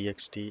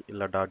 .txt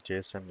இல்லை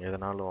 .json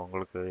எதனாலும்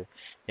உங்களுக்கு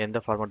எந்த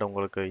ஃபார்மேட்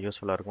உங்களுக்கு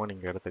யூஸ்ஃபுல்லாக இருக்குமோ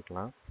நீங்கள்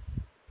எடுத்துக்கலாம்.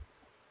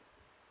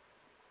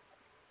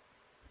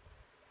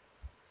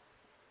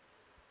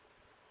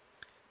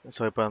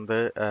 ஸோ இப்போ வந்து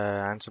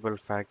Ansible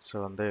ஃபேக்ட்ஸ்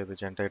வந்து இது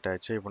ஜென்ரேட்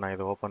ஆயிடுச்சு. இப்போ நான்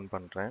இதை ஓப்பன்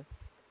பண்ணுறேன்.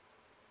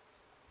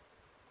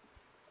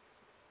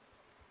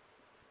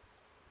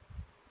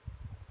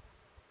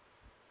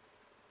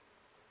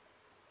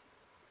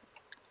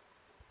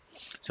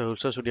 ஸோ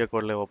விசுவல் ஸ்டுடியோ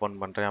கோடில் ஓப்பன்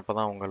பண்ணுறேன். அப்போ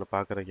தான் உங்களுக்கு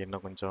பார்க்குறதுக்கு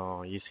இன்னும் கொஞ்சம்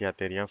ஈஸியாக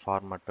தெரியும்.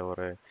 ஃபார்மேட்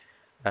ஒரு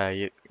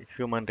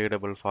ஹியூமன்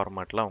ரீடபிள்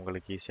ஃபார்மேட்டில்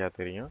உங்களுக்கு ஈஸியாக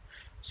தெரியும்.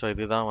 ஸோ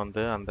இதுதான்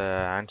வந்து அந்த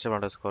Ansible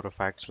அண்டர்ஸ்கோர்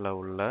ஃபேக்ட்ஸில்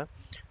உள்ள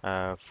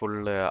ஃபுல்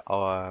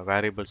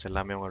வேரியபிள்ஸ்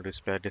எல்லாமே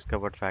உங்களுக்கு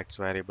டிஸ்கவர்ட் ஃபேக்ட்ஸ்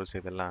வேரியபிள்ஸ்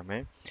இது எல்லாமே.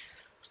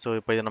 ஸோ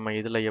இப்போ இது நம்ம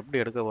இதில் எப்படி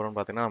எடுக்க போகிறோம்னு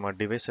பார்த்தீங்கன்னா, நம்ம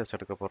டிவைசஸ்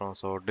எடுக்க போகிறோம்.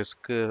 ஸோ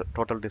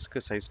டோட்டல்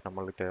டிஸ்க்கு சைஸ்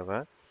நம்மளுக்கு தேவை.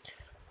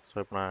 ஸோ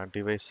இப்போ நான்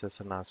டிவைசஸ்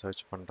நான்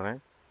சர்ச் பண்ணுறேன்.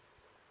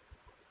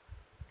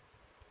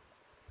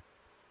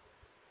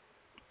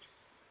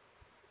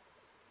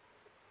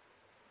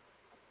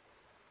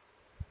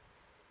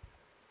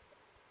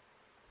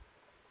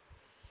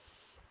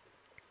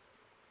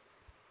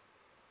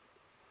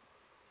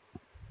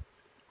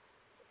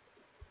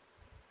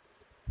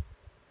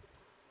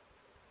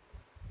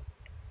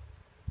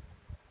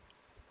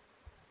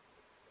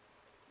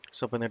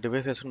 ஸோ இப்போ இந்த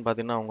டிவைசஸ்ன்னு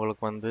பார்த்தீங்கன்னா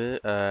உங்களுக்கு வந்து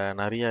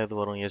நிறைய இது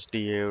வரும்.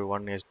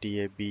 SDA1,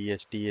 SDA-B,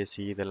 SDA-C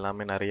இது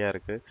எல்லாமே நிறையா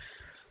இருக்குது.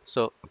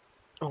 ஸோ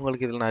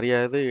உங்களுக்கு இதில் நிறையா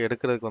இது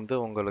எடுக்கிறதுக்கு வந்து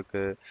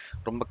உங்களுக்கு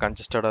ரொம்ப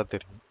கன்ஜஸ்டடாக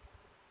தெரியும்.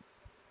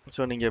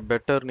 ஸோ நீங்கள்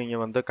பெட்டர்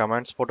நீங்கள் வந்து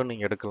கமெண்ட்ஸ் போட்டு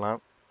நீங்கள்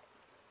எடுக்கலாம்.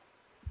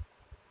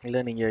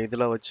 இல்லை நீங்கள்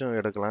இதில் வச்சும்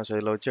எடுக்கலாம். ஸோ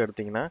இதில் வச்சு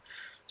எடுத்தீங்கன்னா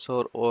ஸோ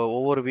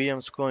ஒவ்வொரு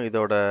விஎம்ஸ்க்கும்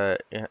இதோட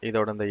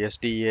இந்த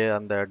எஸ்டிஏ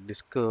அந்த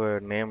டிஸ்க்கு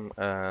நேம்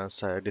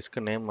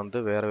டிஸ்க்கு நேம் வந்து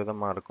வேறு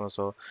விதமாக இருக்கும்.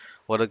 ஸோ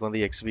ஒருக்கு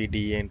வந்து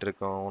எக்ஸ்விடிஏன்ட்டு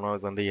இருக்கும்,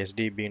 இன்னொருக்கு வந்து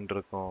எஸ்டிபின்னு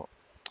இருக்கும்.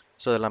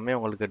 ஸோ எல்லாமே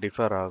உங்களுக்கு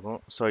டிஃபர் ஆகும்.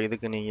 ஸோ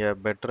இதுக்கு நீங்கள்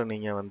பெட்ரு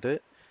நீங்கள் வந்து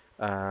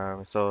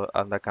ஸோ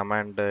அந்த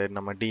கமாண்டு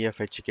நம்ம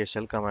டிஎஃப்ஹெச்கே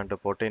ஷெல் கமாண்டு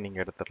போட்டு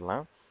நீங்கள்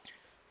எடுத்துடலாம்.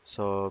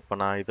 ஸோ இப்போ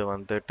நான் இது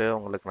வந்துட்டு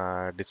உங்களுக்கு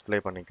நான் டிஸ்ப்ளே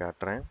பண்ணி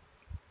காட்டுறேன்.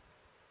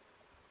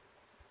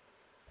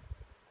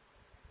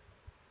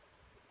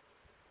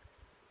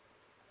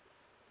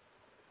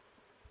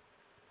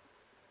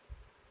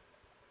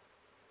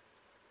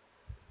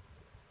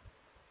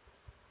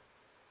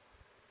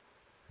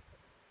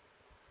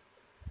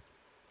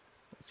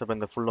 ஸோ இப்போ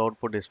இந்த ஃபுல்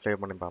அவுட்புட் டிஸ்ப்ளே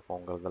பண்ணி பார்ப்போம்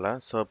உங்கள் இதில்.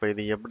 ஸோ இப்போ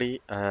இது எப்படி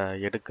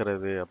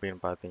எடுக்கிறது அப்படின்னு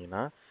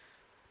பார்த்தீங்கன்னா,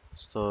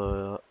 so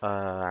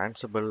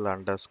Ansible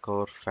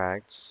underscore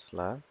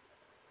ஃபேக்ட்ஸில்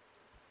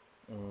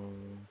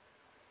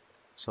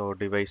so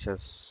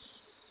devices,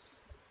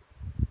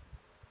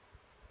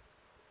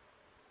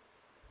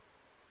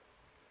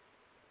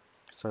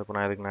 so இப்போ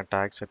நான் இதுக்கு நான்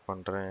டேக் செட்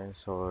பண்ணுறேன்.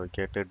 So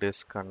get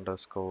disk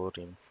underscore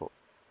info.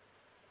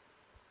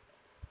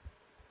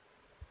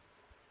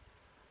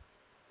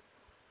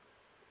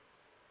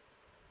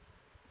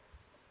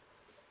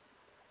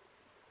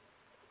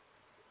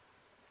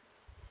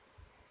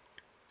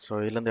 So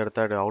இதுலேருந்து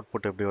எடுத்தால்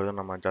அவுட்புட் எப்படி வருதுன்னு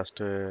நம்ம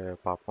ஜஸ்ட்டு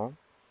பார்ப்போம்.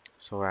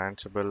 So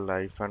Ansible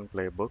hyphen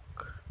playbook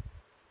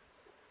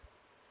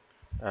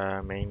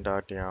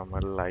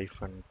main.yaml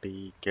hyphen t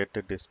get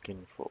disk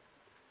info.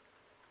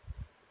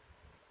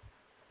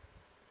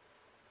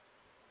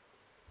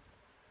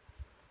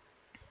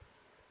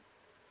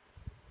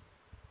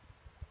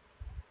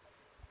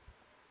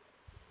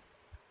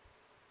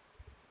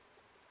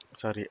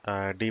 Sorry,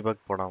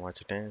 debug போடாமல்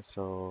வச்சுட்டேன்.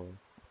 ஸோ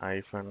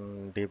hyphen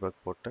debug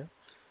போட்டு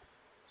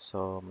so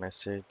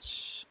message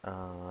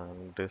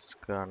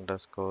disk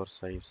underscore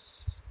size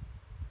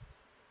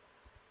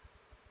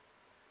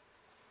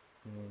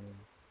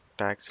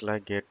tagsல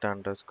get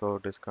underscore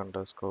disk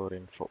underscore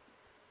info.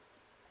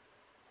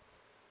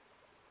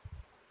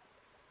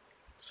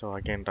 So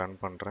again run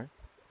பண்ணுறேன்.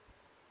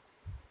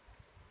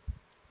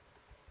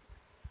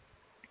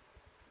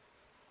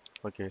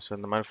 ஓகே, ஸோ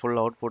இந்த மாதிரி full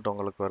output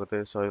உங்களுக்கு வருது.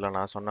 So இதில்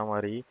நான் சொன்ன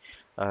மாதிரி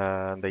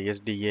இந்த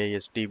எஸ்டிஏ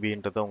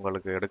எஸ்டிபின்றது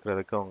உங்களுக்கு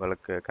எடுக்கிறதுக்கு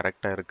உங்களுக்கு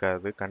கரெக்டாக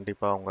இருக்காது.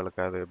 கண்டிப்பாக உங்களுக்கு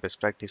அது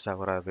பெஸ்ட்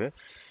ப்ராக்டிஸாக வராது.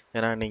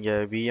 ஏன்னா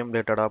நீங்கள் விஎம்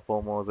ரிலேட்டடாக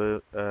போகும்போது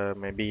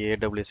மேபி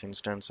ஏடபிள்யூஎஸ்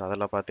இன்ஸ்டன்ஸ்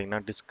அதெல்லாம் பார்த்தீங்கன்னா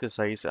டிஸ்க்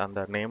சைஸ் அந்த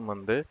நேம்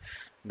வந்து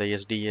இந்த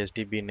எஸ்டிஏ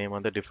எஸ்டிபி நேம்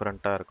வந்து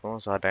டிஃப்ரெண்ட்டாக இருக்கும்.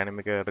 ஸோ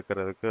டைனமிக்காக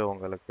எடுக்கிறதுக்கு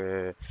உங்களுக்கு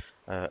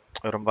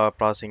ரொம்ப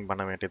ப்ராசஸிங்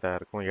பண்ண வேண்டியதாக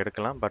இருக்கும்.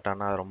 எடுக்கலாம், பட்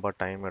ஆனால் அது ரொம்ப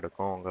டைம்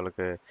எடுக்கும்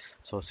உங்களுக்கு.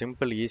 ஸோ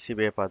சிம்பிள் ஈஸி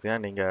வே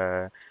பார்த்தீங்கன்னா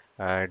நீங்கள்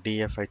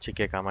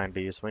டிஎஃப்ஹெச்கே கமாண்ட்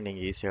யூஸ் பண்ணி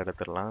நீங்கள் ஈஸியாக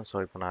எடுத்துடலாம். ஸோ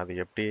இப்போ நான் அது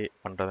எப்படி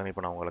பண்ணுறதுன்னு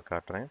இப்போ நான் உங்களுக்கு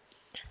காட்டுறேன்.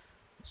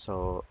 ஸோ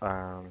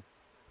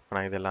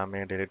நான் இது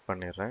எல்லாமே டெலிட்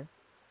பண்ணிடுறேன்.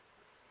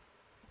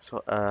 ஸோ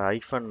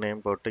ஐஃபன் நேம்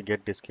போட்டு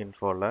get disk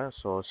இன்ஃபோவில்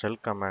so shell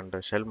command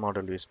shell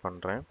model use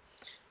பண்ணுறேன்.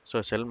 ஸோ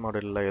ஷெல்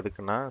மாடலில்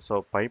எதுக்குன்னா ஸோ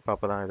பைப்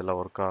அப்போ தான் இதில்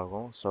ஒர்க்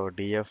ஆகும். ஸோ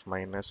டிஎஃப்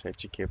மைனஸ்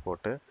ஹெச்கே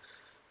போட்டு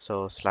so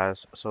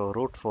slash so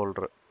root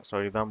folder, so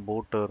இதுதான்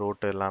பூட்டு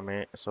ரூட் எல்லாமே.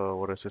 ஸோ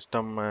ஒரு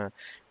சிஸ்டம்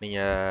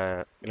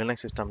நீங்கள்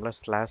லினக்ஸ் சிஸ்டமில்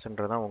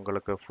ஸ்லாஷ்ன்றது தான்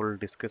உங்களுக்கு ஃபுல்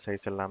டிஸ்க்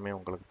சைஸ் எல்லாமே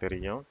உங்களுக்கு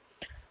தெரியும்.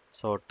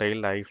 ஸோ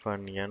டெய்ல்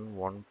ஐஃபன் என்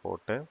 1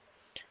 போட்டு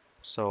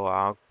ஸோ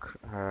ஆக்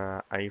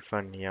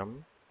ஐஃபன் எம்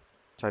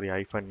சாரி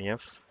ஐஃபன்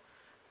எஃப்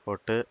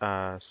போட்டு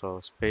ஸோ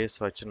ஸ்பேஸ்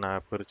வச்சு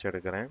நான் பிரித்து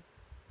எடுக்கிறேன்.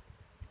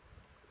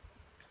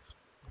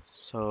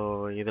 ஸோ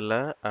இதில்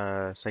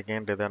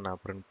செகண்ட் இதை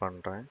நான் பிரிண்ட்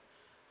பண்ணுறேன்.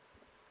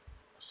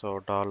 ஸோ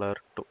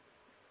 $2.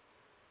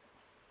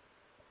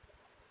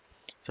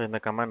 ஸோ இந்த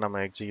கமாண்ட் நம்ம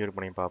எக்ஸிக்யூட்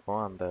பண்ணி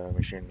பார்ப்போம் அந்த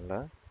மிஷினில்.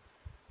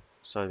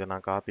 ஸோ இதை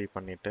நான் காப்பி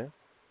பண்ணிவிட்டு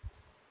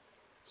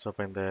ஸோ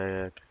இப்போ இந்த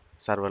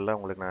சர்வரில்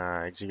உங்களுக்கு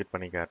நான் எக்ஸிக்யூட்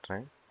பண்ணி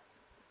காட்டுறேன்.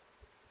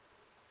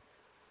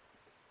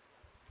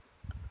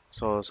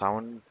 ஸோ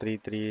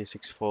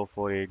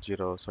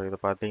 7336448 ஸோ இது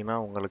பார்த்தீங்கன்னா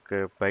உங்களுக்கு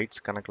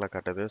பைட்ஸ் கணக்கில்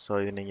காட்டுது. ஸோ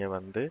இது நீங்கள்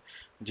வந்து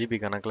ஜிபி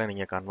கணக்கில்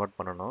நீங்கள் கன்வெர்ட்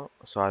பண்ணணும்.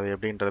 ஸோ அது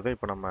எப்படின்றது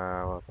இப்போ நம்ம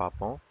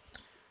பார்ப்போம்.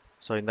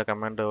 ஸோ இந்த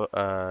கமாண்டு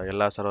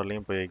எல்லா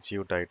சர்வர்லேயும் போய்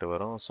எக்ஸிக்யூட் ஆகிட்டு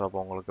வரும். ஸோ அப்போ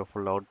உங்களுக்கு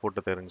ஃபுல்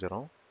அவுட்புட்டு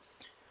தெரிஞ்சிடும்.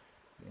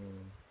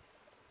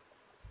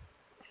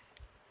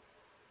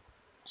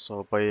 ஸோ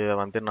இப்போ இதை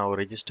வந்து நான் ஒரு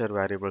ரெஜிஸ்டர்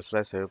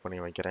வேரியபிள்ஸில் சேவ் பண்ணி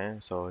வைக்கிறேன்.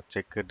 So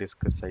check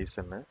disk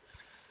சைஸ்ன்னு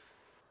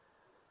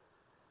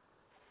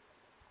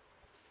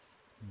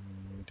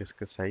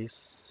disk size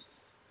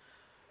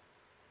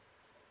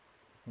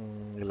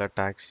இல்லை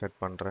டேக்ஸ் செட்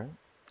பண்ணுறேன்.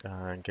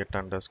 Get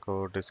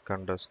underscore disk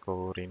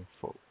underscore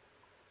info.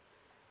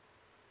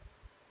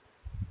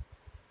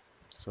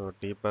 So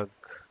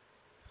debug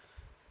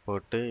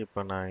போட்டு இப்போ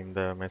நான்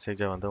இந்த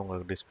மெசேஜை வந்து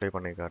உங்களுக்கு டிஸ்ப்ளே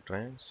பண்ணி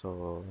காட்டுறேன். So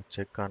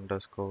check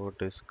underscore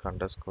disk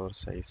underscore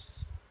size.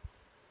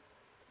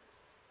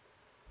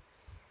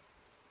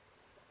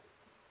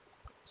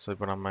 So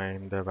இப்போ நம்ம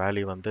இந்த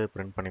வேல்யூ வந்து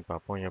பிரிண்ட் பண்ணி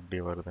பார்ப்போம் எப்படி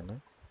வருதுன்னு.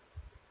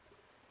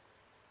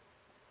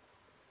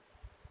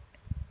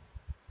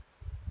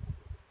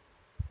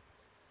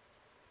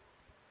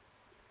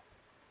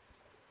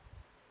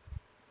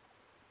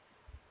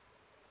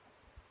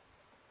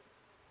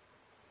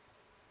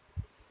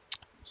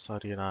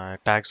 சாரி, நான்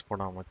டேக்ஸ்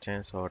போடாம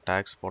வச்சேன். ஸோ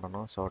டேக்ஸ்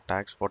போடணும். ஸோ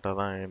டேக்ஸ் போட்டால்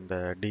தான் இந்த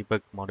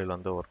டீபக் மாடியூல்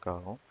வந்து ஒர்க்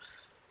ஆகும்.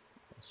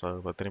 ஸோ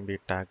இப்போ திரும்பி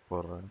டேக்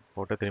போடுறேன்,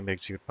 போட்டு திரும்பி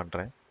எக்ஸிக்யூட்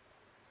பண்ணுறேன்.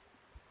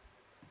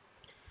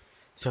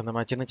 ஸோ இந்த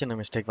மாதிரி சின்ன சின்ன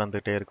மிஸ்டேக்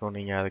வந்துகிட்டே இருக்கும்.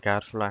 நீங்கள் அதை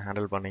கேர்ஃபுல்லாக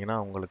ஹேண்டில் பண்ணிங்கன்னா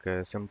உங்களுக்கு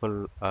சிம்பிள்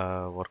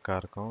ஒர்க்காக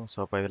இருக்கும். ஸோ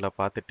இப்போ இதில்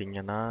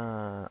பார்த்துட்டிங்கன்னா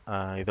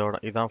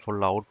இதான்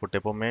ஃபுல் அவுட்புட்.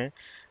 எப்போவுமே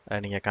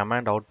நீங்கள்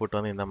கமாண்ட் அவுட்புட்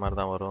வந்து இந்த மாதிரி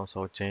தான் வரும்.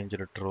 ஸோ சேஞ்ச்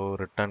ட்ரூ,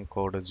 ரிட்டர்ன்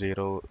கோடு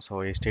 0, so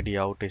STD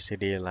out,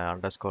 STD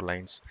underscore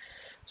lines.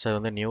 So இது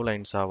வந்து நியூ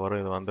லைன்ஸாக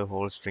வரும், இது வந்து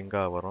ஹோல்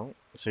ஸ்ட்ரிங்காக வரும்.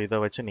 ஸோ இதை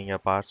வச்சு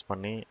நீங்கள் பாஸ்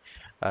பண்ணி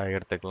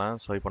எடுத்துக்கலாம்.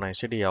 ஸோ இப்போ நான்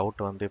எஸ்டிடி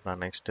அவுட் வந்து இப்போ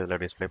நான் நெக்ஸ்ட்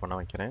இதில் டிஸ்ப்ளே பண்ண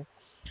வைக்கிறேன்.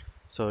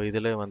 ஸோ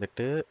இதில்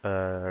வந்துட்டு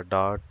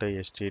டாட்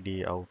எஸ்டிடி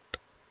அவுட்.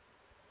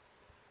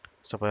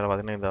 ஸோ இப்போ இதில்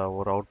பார்த்தீங்கன்னா இந்த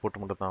ஒரு அவுட்புட்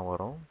மட்டும் தான்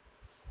வரும்.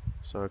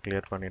 ஸோ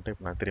கிளியர் பண்ணிவிட்டு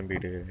இப்போ நான் திரும்பி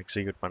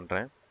எக்ஸிக்யூட்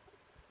பண்ணுறேன்.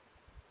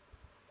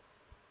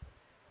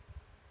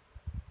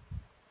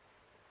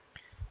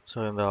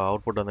 ஸோ இந்த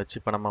அவுட்புட் வந்துச்சு.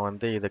 இப்போ நம்ம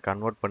வந்து இதை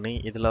கன்வெர்ட் பண்ணி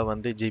இதில்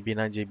வந்து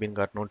ஜிபினா ஜிபின்னு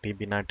காட்டணும்,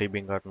 டிபினா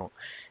டிபின்னு காட்டணும்.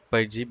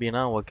 இப்போ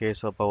ஜிபினா ஓகே.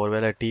 ஸோ இப்போ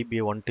ஒருவேளை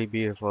டிபி 1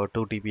 டிபி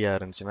 2 டிபியாக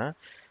இருந்துச்சுன்னா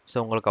ஸோ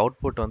உங்களுக்கு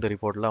அவுட்புட் வந்து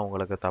ரிப்போர்ட்டில்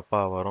உங்களுக்கு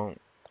தப்பாக வரும்.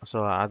 ஸோ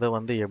அதை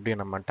வந்து எப்படி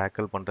நம்ம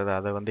டேக்கிள் பண்ணுறது,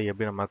 அதை வந்து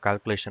எப்படி நம்ம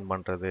கால்குலேஷன்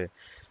பண்ணுறது,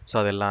 ஸோ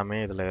அது எல்லாமே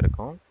இதில்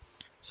இருக்கும்.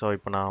 ஸோ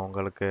இப்போ நான்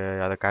உங்களுக்கு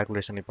அதை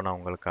கால்குலேஷன் இப்போ நான்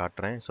உங்களுக்கு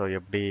காட்டுறேன். ஸோ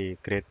எப்படி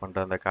கிரியேட்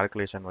பண்ணுற அந்த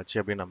கால்குலேஷன் வச்சு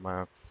எப்படி நம்ம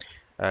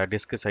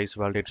டிஸ்க் சைஸ்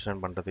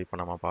வேலிடேஷன் பண்ணுறது இப்போ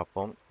நம்ம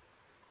பார்ப்போம்.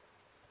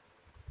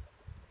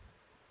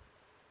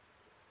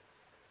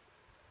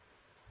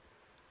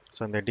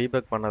 ஸோ இந்த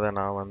டீபக் பண்ணதை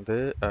நான் வந்து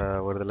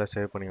ஒரு இதில்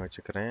சேவ் பண்ணி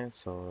வச்சுக்கிறேன்.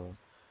 ஸோ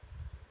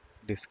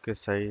டிஸ்க்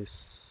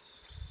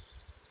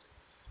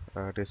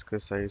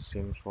சைஸ்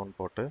இன்ஃபோன்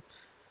போட்டு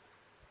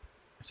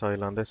ஸோ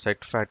இதில் வந்து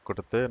செட் ஃபேட்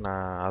கொடுத்து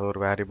நான் அது ஒரு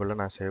வேரியபிளில்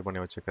நான் சேவ்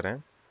பண்ணி வச்சுக்கிறேன்.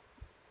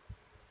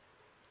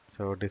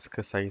 ஸோ டிஸ்க்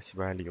சைஸ்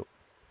வேல்யூ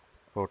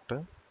போட்டு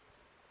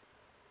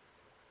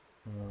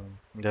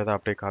இந்த இதை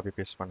அப்படியே காப்பி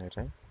பேஸ்ட்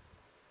பண்ணிடுறேன்.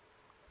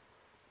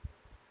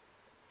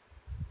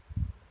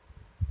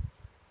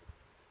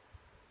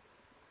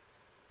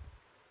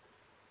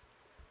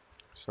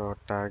 So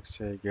tax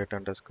get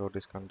underscore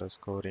disk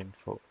underscore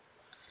info.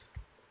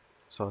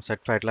 So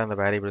set ஃபைட்டில் அந்த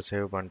வேரியபிள்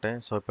சேவ் பண்ணிட்டேன்.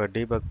 ஸோ இப்போ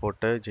டீபக்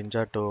போட்டு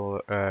ஜிஞ்சா டூ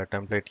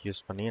டெம்ப்ளேட் யூஸ்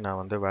பண்ணி நான்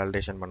வந்து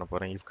வேலிடேஷன் பண்ண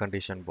போகிறேன், இஃப்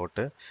கண்டிஷன்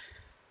போட்டு.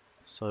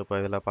 ஸோ இப்போ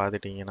இதில்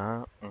பார்த்துட்டிங்கன்னா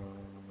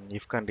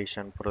இஃப்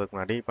கண்டிஷன் போகிறதுக்கு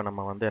முன்னாடி இப்போ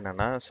நம்ம வந்து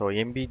என்னென்னா ஸோ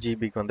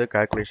எம்பிஜிபிக்கு வந்து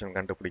கால்குலேஷன்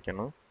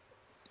கண்டுபிடிக்கணும்.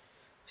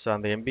 ஸோ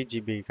அந்த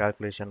எம்பிஜிபி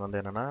கால்குலேஷன் வந்து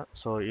என்னென்னா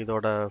ஸோ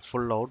இதோட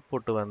ஃபுல்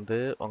அவுட்புட் வந்து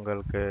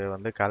உங்களுக்கு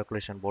வந்து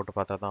கால்குலேஷன் போட்டு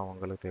பார்த்தா தான்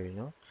உங்களுக்கு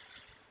தெரியும்.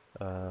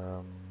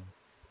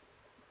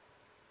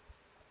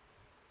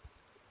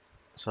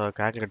 ஸோ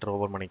கால்குலேட்டர்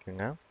ஓப்பன்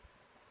பண்ணிக்கோங்க.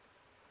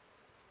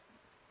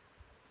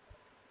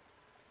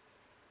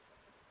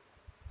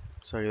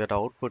 ஸோ இதோட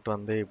அவுட்புட்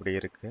வந்து இப்படி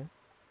இருக்குது.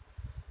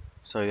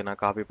 ஸோ இதை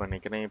நான் காப்பி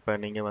பண்ணிக்கிறேன். இப்போ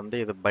நீங்கள் வந்து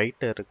இது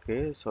பைட்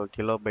இருக்குது, ஸோ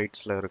கிலோ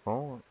பைட்ஸில்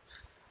இருக்கும்.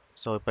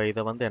 ஸோ இப்போ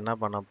இதை வந்து என்ன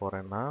பண்ண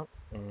போகிறேன்னா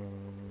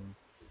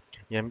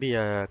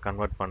எம்பியை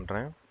கன்வெர்ட்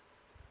பண்ணுறேன்.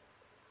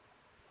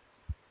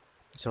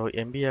 ஸோ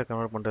எம்பியை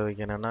கன்வெர்ட்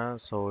பண்ணுறதுக்கு என்னென்னா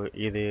ஸோ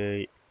இது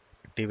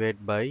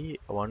டிவைட் பை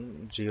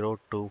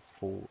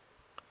 1024.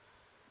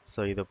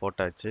 ஸோ இது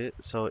போட்டாச்சு.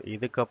 ஸோ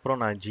இதுக்கப்புறம்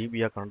நான்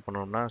ஜிபியாக கன்வெர்ட்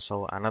பண்ணணும்னா ஸோ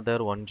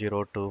அனதர்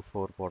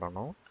 1024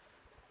 போடணும்.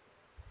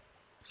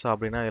 ஸோ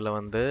அப்படின்னா இதில்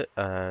வந்து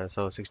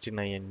so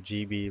 69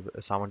 GB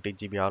 70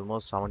 GB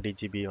almost 70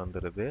 GB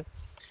வந்துடுது.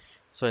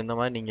 ஸோ இந்த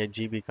மாதிரி நீங்கள்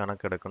ஜிபி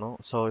கணக்கு எடுக்கணும்.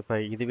 ஸோ இப்போ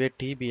இதுவே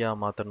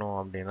டிபியாக மாற்றணும்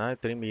அப்படின்னா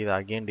திரும்பி இது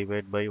அகெயின்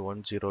டிவைட் பை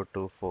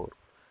 1024.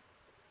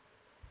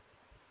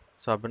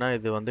 ஸோ அப்படின்னா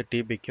இது வந்து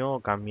டிபிக்கும்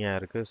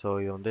கம்மியாக இருக்குது. ஸோ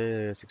இது வந்து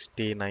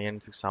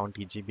 69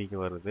 70 GBக்கு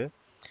வருது.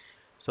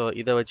 ஸோ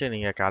இதை வச்சு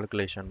நீங்கள்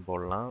கால்குலேஷன்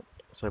போடலாம்.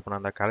 ஸோ இப்போ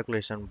நான் அந்த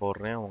கால்குலேஷன்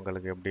போடுறேன்,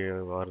 உங்களுக்கு எப்படி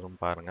வருதுன்னு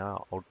பாருங்கள்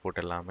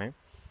அவுட்புட் எல்லாமே.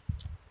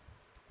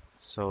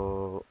 ஸோ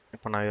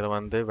இப்போ நான் இதில்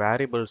வந்து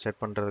வேரியபிள்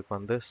செட் பண்ணுறதுக்கு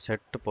வந்து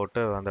செட்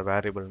போட்டு அந்த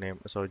வேரியபிள் நேம்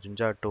ஸோ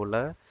ஜிஞ்சா டூவில்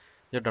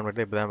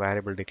ஜியோடெம்ப்ளேட்டில் இப்படி தான்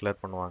வேரியபிள்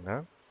டிக்ளேர்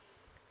பண்ணுவாங்க.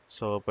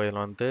 ஸோ இப்போ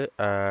இதில் வந்து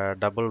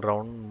டபுள்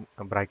ரவுண்ட்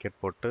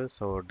ப்ராக்கெட் போட்டு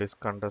so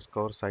disk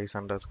underscore size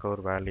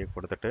underscore value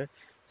கொடுத்துட்டு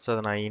ஸோ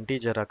அதை நான்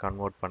இன்டீஜராக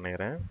கன்வெர்ட்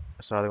பண்ணிடுறேன்.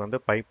 ஸோ அது வந்து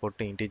பை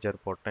போட்டு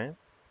இன்டீஜர் போட்டேன்.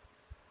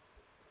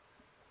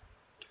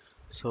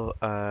 ஸோ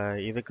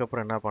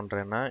இதுக்கப்புறம் என்ன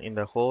பண்ணுறேன்னா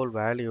இந்த ஹோல்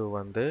வேல்யூ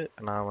வந்து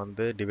நான்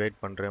வந்து டிவைட்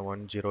பண்ணுறேன்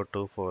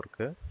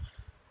 1024க்கு.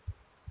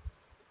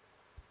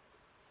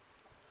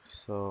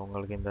 ஸோ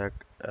உங்களுக்கு இந்த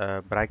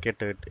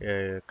ப்ராக்கெட்டு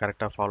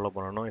கரெக்டாக ஃபாலோ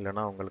பண்ணணும்,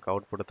 இல்லைனா உங்களுக்கு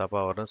அவுட்புட்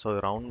தப்பாக வரும். ஸோ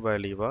ரவுண்ட்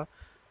வேல்யூவாக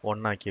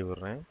 1 ஆக்கி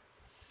விட்றேன்.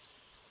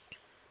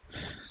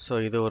 ஸோ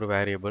இது ஒரு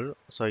வேரியபிள்.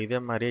 ஸோ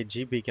இதே மாதிரியே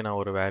ஜிபிக்கு நான்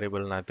ஒரு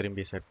வேரியபிள் நான்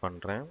திரும்பி செட்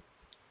பண்ணுறேன்.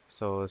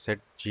 So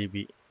set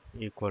GB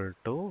equal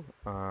to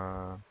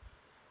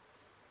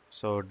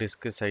so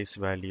disk size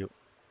value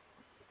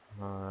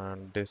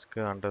disk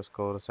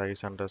underscore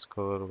size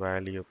underscore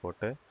value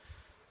போட்டு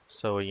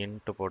ஸோ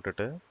இன்ட்டு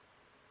போட்டுட்டு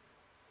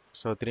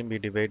ஸோ திரும்பி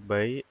டிவைட்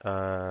பை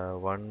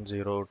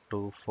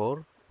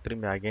 1024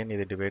 திரும்பி அகெயின்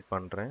இது டிவைட்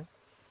பண்ணுறேன்.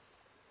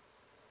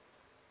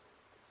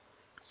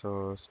 ஸோ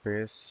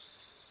ஸ்பேஸ்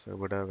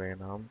விட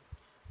வேணாம்.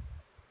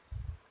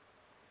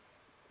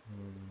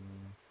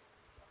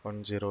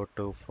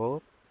 1024.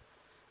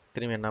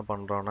 திரும்பி என்ன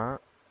பண்ணுறோன்னா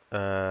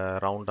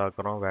ரவுண்ட்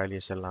ஆக்குறோம்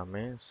வேல்யூஸ்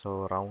எல்லாமே. ஸோ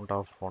ரவுண்ட்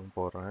ஆஃப் 1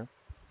 போடுறேன்.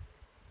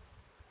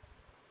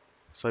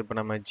 ஸோ இப்போ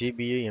நம்ம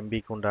ஜிபி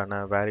எம்பிக்கு உண்டான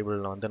வேரியபிள்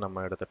வந்து நம்ம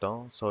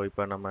எடுத்துட்டோம். ஸோ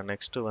இப்போ நம்ம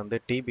நெக்ஸ்ட்டு வந்து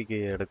டிபிக்கு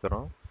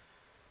எடுக்கிறோம்.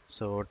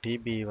 ஸோ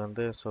டிபி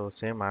வந்து ஸோ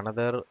சேம்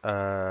அனதர்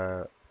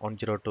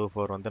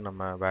 1024 வந்து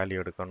நம்ம வேல்யூ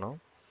எடுக்கணும்.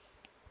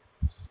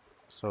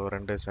 ஸோ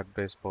 2 செட்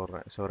பேஸ்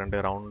போடுறேன். ஸோ 2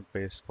 ரவுண்ட்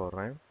பேஸ்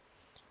போடுறேன்.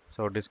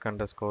 So disk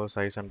under score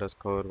size under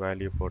score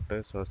value போட்டு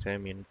ஸோ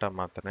சேம் இன்ட்டாக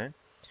மாற்றினேன்.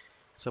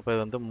 ஸோ இப்போ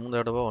இது வந்து 3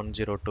 தடவை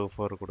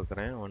 1024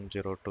 கொடுக்குறேன்.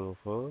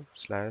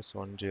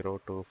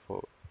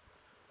 1024/1024.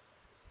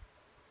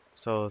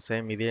 ஸோ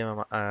சேம் இதே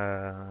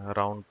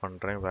ரவுண்ட்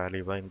பண்ணுறேன்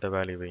வேல்யூவை, இந்த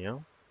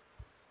வேல்யூவையும்.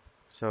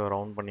 ஸோ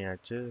ரவுண்ட்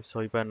பண்ணியாச்சு. ஸோ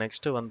இப்போ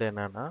நெக்ஸ்ட்டு வந்து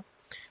என்னென்னா,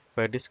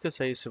 இப்போ டிஸ்க்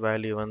சைஸ்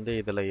வேல்யூ வந்து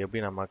இதில்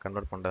எப்படி நம்ம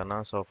கன்வெர்ட் பண்ணுறதுன்னா,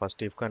 ஸோ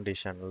ஃபஸ்ட் இஃப்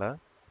கண்டிஷனில்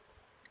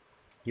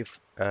இஃப்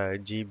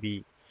ஜிபி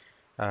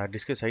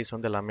டிஸ்க் சைஸ்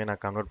வந்து எல்லாமே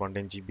நான் கன்வெர்ட்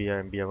பண்ணிட்டேன்,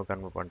 ஜிபியாக எம்பியாவும்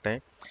கன்வெர்ட் பண்ணிட்டேன்.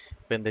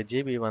 இப்போ இந்த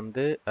ஜிபி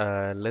வந்து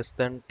லெஸ்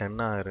தென்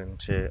 10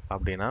 இருந்துச்சு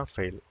அப்படின்னா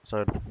ஃபெயில். ஸோ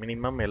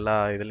மினிமம் எல்லா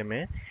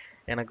இதுலையுமே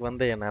எனக்கு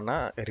வந்து என்னென்னா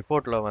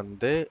ரிப்போர்ட்டில்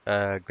வந்து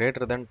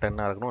கிரேட்டர் தென்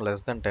 10 இருக்கணும்,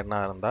 லெஸ் தென் 10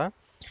 இருந்தால்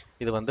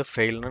இது வந்து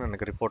ஃபெயில்னு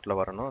எனக்கு ரிப்போர்ட்டில்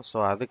வரணும். ஸோ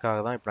அதுக்காக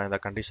தான் இப்போ நான் இந்த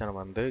கண்டிஷன்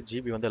வந்து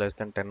ஜிபி வந்து லெஸ்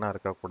தென் 10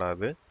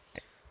 இருக்கக்கூடாது.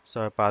 ஸோ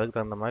இப்போ அதுக்கு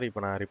தகுந்த மாதிரி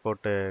இப்போ நான்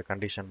ரிப்போர்ட்டு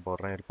கண்டிஷன்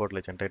போடுறேன்,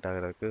 ரிப்போர்ட்டில் ஜென்ரேட்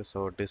ஆகிறதுக்கு.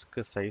 ஸோ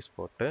டிஸ்க்கு சைஸ்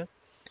போட்டு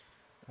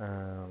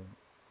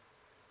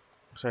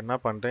ஸோ என்ன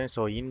பண்ணுறேன்,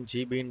 ஸோ இன்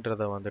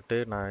ஜிபின்றதை வந்துட்டு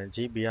நான்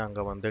ஜிபியாக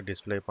அங்கே வந்து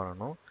டிஸ்பிளே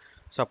பண்ணணும்.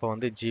 ஸோ அப்போ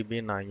வந்து ஜிபி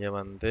நான் இங்கே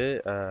வந்து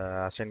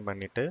அசைன்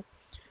பண்ணிவிட்டு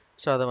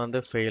ஸோ அதை வந்து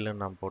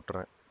ஃபெயிலுன்னு நான்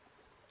போட்டுறேன்.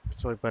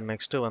 ஸோ இப்போ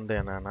நெக்ஸ்ட்டு வந்து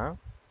என்னென்னா,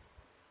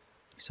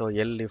 so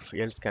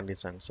else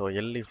condition. So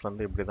elif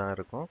வந்து இப்படி தான்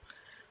இருக்கும்.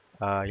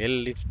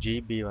 எல்இஃப்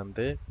ஜிபி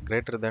வந்து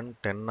கிரேட்டர் தென்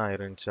 10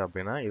 இருந்துச்சு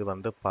அப்படின்னா இது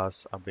வந்து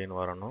பாஸ் அப்படின்னு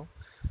வரணும்.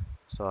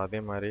 ஸோ அதே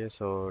மாதிரி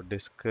so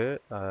disc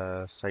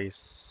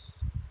size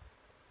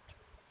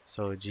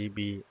so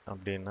GB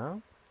அப்படின்னா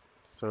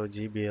ஸோ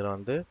ஜிபியில்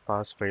வந்து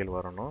பாஸ் ஃபெயில்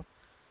வரணும்.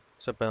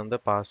 ஸோ இப்போ வந்து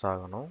பாஸ்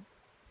ஆகணும்.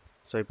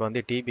 ஸோ இப்போ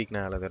வந்து டிபிக்கு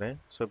நான் எழுதுறேன்.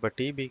 ஸோ இப்போ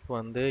டிபிக்கு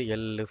வந்து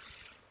எல்இஃப்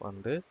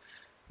வந்து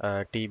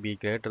DP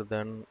greater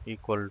then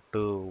equal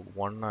to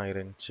 1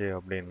 இருந்துச்சு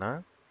அப்படின்னா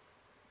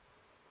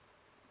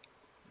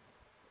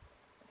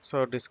ஸோ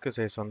டிஸ்க்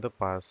சைஸ் வந்து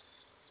pass.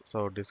 So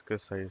disk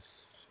size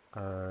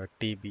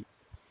DP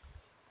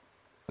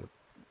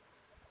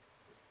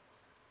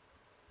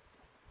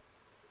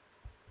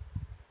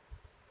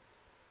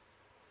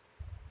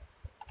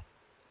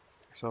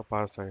so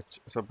pass ஆயிடுச்சு.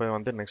 ஸோ இப்போ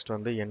வந்து நெக்ஸ்ட்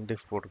வந்து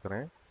என்டிஃப்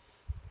போட்டுக்கிறேன்.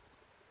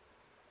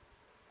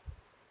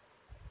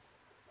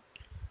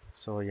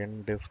 ஸோ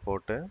என்டிஃப்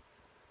போட்டு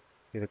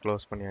இது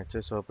க்ளோஸ் பண்ணியாச்சு.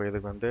 ஸோ இப்போ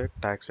இதுக்கு வந்து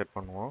டேக் செட்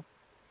பண்ணுவோம்.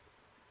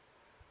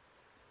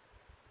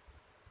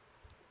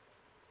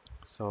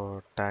 ஸோ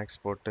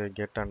டேக்ஸ் போட்டு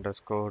get under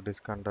score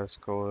disk under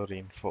score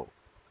info.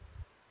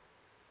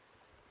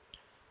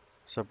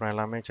 So இப்போ நான்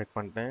எல்லாமே செக்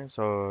பண்ணிட்டேன்.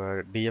 ஸோ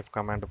டிஎஃப்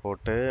கமாண்ட்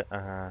போட்டு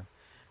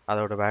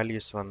அதோட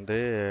வேல்யூஸ் வந்து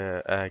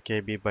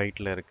கேபி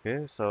பைட்டில்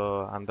இருக்குது. ஸோ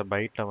அந்த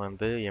பைட்டில்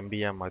வந்து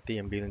எம்பியாக மாற்றி,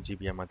 எம்பிலேருந்து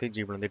ஜிபியாக மாற்றி,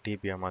 ஜிபிலேருந்து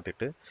டிபியாக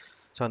மாற்றிட்டு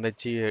ஸோ அந்த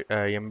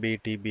எம்பி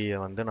டிபியை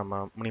வந்து நம்ம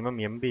மினிமம்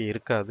எம்பி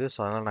இருக்காது. ஸோ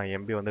அதனால் நான்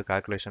எம்பி வந்து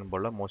கால்குலேஷன்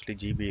போடல, மோஸ்ட்லி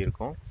ஜிபி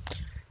இருக்கும்.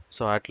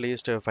 ஸோ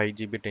அட்லீஸ்ட் 5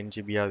 GB 10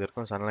 GB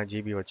இருக்கும். ஸோ அதனால்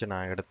ஜிபி வச்சு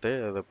நான் எடுத்து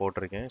அதை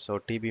போட்டிருக்கேன். ஸோ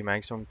டிபி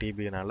மேக்ஸிமம்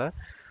டிபினால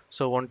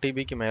ஸோ 1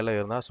 TBக்கு மேலே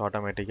இருந்தால் ஸோ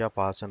ஆட்டோமேட்டிக்காக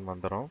பாஸ்ன்னு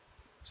வந்துடும்.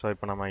 ஸோ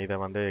இப்போ நம்ம இதை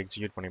வந்து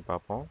எக்ஸிக்யூட் பண்ணி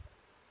பார்ப்போம்.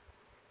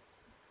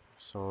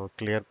 ஸோ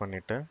கிளியர்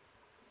பண்ணிவிட்டு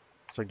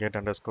so get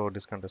under score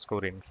disk under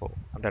score info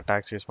அந்த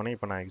டேக்ஸ் யூஸ் பண்ணி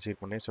இப்போ நான்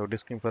எக்ஸிக்யூட் பண்ணி ஸோ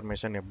டிஸ்க்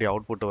இன்ஃபர்மேஷன் எப்படி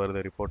அவுட்புட்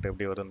வருது, ரிப்போர்ட்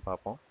எப்படி வருதுன்னு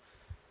பார்ப்போம்.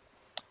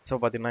 ஸோ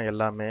பார்த்தீங்கன்னா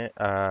எல்லாமே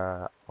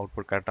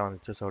அவுட்புட் கரெக்டாக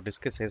வந்துச்சு. ஸோ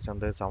டிஸ்க் சைஸ்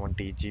வந்து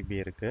 70 GB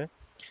இருக்குது,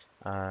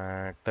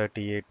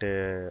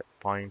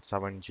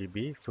 38.7 GB,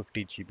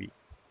 50 GB.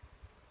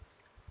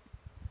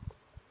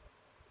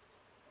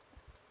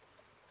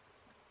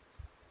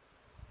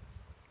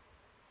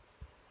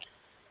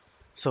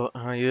 ஸோ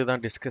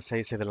இதுதான் டிஸ்க்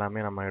சைஸ். இது எல்லாமே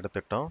நம்ம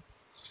எடுத்துட்டோம்.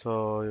 ஸோ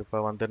இப்போ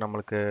வந்து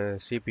நம்மளுக்கு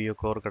CPU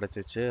கோர்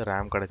கிடச்சிச்சு,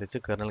 ரேம் கிடச்சிச்சு,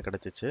 கர்னல்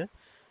கிடச்சிச்சு.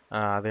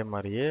 அதே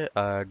மாதிரியே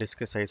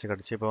டிஸ்க் சைஸ்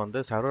கிடச்சி. இப்போ வந்து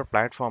சர்வர்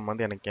பிளாட்ஃபார்ம்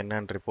வந்து எனக்கு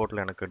என்னென்னு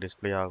ரிப்போர்ட்டில் எனக்கு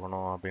டிஸ்பிளே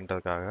ஆகணும்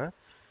அப்படின்றதுக்காக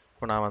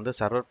இப்போ நான் வந்து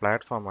சர்வர்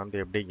பிளாட்ஃபார்ம்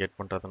வந்து எப்படி கெட்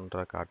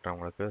பண்ணுறதுன்ற காட்டுறேன்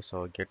உங்களுக்கு. So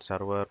get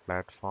server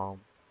platform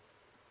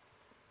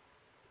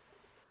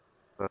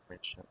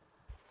permission.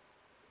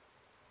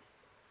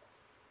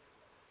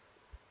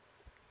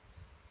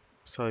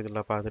 So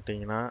இதில்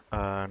பார்த்துட்டிங்கன்னா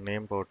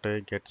நேம் போட்டு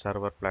கெட்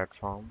சர்வர்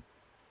பிளாட்ஃபார்ம்.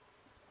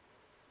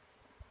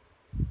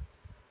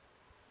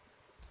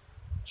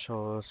 ஸோ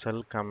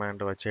செல்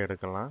கமாண்ட் வச்சு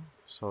எடுக்கலாம்.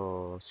 ஸோ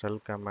செல்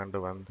கமாண்டு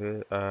வந்து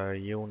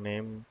யூ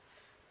நேம்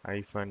 -a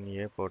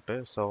போட்டு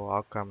ஸோ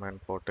ஆக்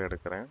கமாண்ட் போட்டு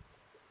எடுக்கிறேன்.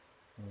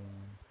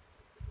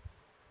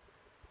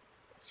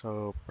 ஸோ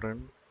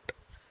print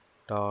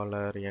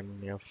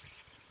 $nf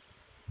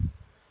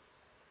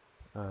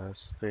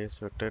ஸ்பேஸ்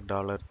விட்டு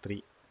 $3.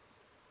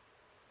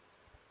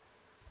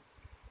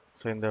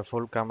 ஸோ இந்த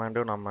ஃபுல்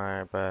கமாண்டும் நம்ம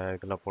இப்போ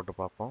இதில் போட்டு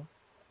பார்ப்போம்.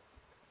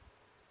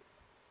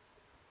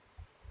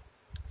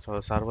 ஸோ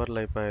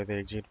சர்வரில் இப்போ இதை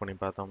எக்ஸிக்யூட் பண்ணி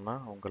பார்த்தோம்னா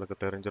உங்களுக்கு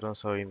தெரிஞ்சிடும்.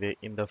 ஸோ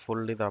இந்த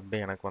ஃபுல் இது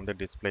அப்படியே எனக்கு வந்து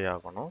டிஸ்ப்ளே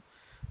ஆகணும்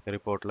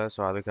ரிப்போர்ட்டில். ஸோ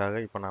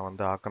அதுக்காக இப்போ நான்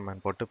வந்து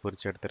ஆக்கமேன் போட்டு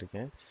பிரித்து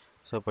எடுத்திருக்கேன்.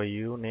 ஸோ இப்போ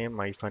யூநேம்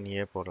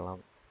 -a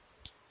போடலாம்.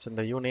 ஸோ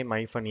இந்த யூநேம்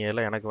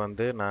 -aல எனக்கு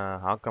வந்து நான்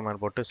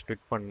ஆக்கமேன் போட்டு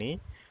ஸ்ப்ளிட் பண்ணி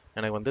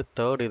எனக்கு வந்து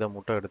தேர்ட் இதை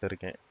மட்டும்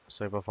எடுத்திருக்கேன். ஸோ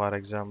இப்போ ஃபார்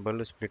எக்ஸாம்பிள்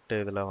ஸ்ப்ளிட்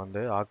இதில்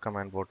வந்து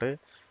ஆக்கமேன் போட்டு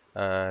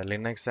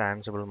லினக்ஸ்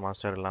ஆன்சிபிள்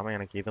மாஸ்டர் இல்லாமல்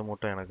எனக்கு இது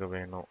மட்டும் எனக்கு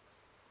வேணும்.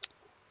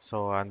 ஸோ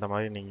அந்த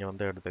மாதிரி நீங்கள்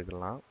வந்து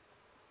எடுத்துக்கலாம்.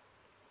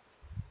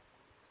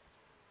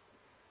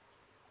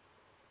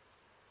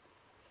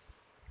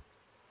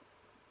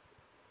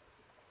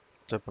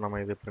 ஸோ இப்போ நம்ம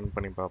இது பிரிண்ட்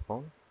பண்ணி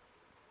பார்ப்போம்.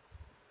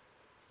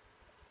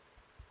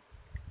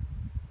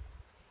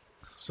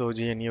 ஸோ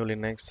GNU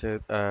லினக்ஸ்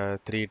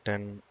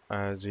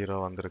 3.10.0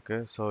 வந்திருக்கு.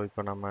 ஸோ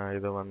இப்போ நம்ம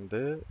இதை வந்து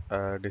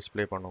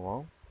டிஸ்ப்ளே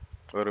பண்ணுவோம்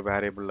ஒரு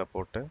வேரியபிளில்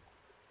போட்டு.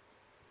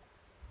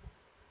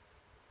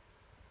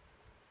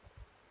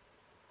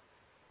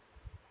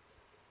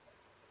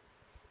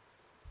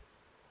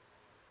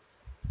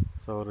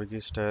 So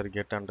register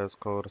get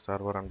underscore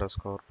server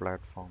underscore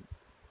platform.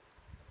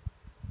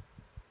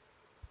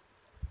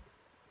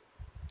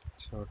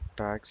 So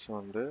tax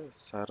வந்து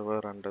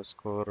server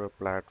underscore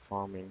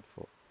platform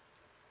info.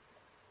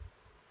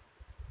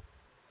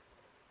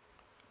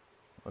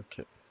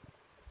 Okay.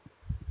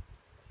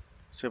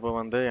 So இப்போ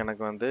வந்து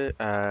எனக்கு வந்து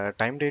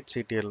டைம் டேட்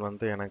சிடிஎல்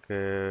வந்து எனக்கு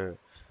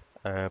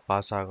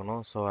பாஸ்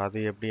ஆகணும். ஸோ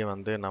அது எப்படி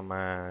வந்து நம்ம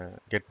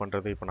கெட்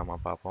பண்ணுறது இப்போ நம்ம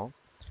பார்ப்போம்.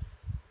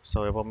 ஸோ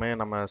எப்போவுமே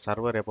நம்ம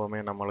சர்வர் எப்போவுமே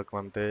நம்மளுக்கு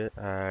வந்து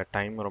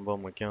டைம் ரொம்ப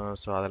முக்கியம்.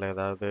 ஸோ அதில்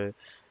ஏதாவது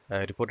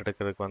ரிப்போர்ட்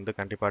எடுக்கிறதுக்கு வந்து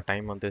கண்டிப்பாக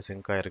டைம் வந்து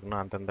சிங்க்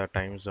ஆகிருக்கணும் அந்தந்த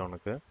டைம்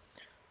ஜோனுக்கு.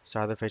 ஸோ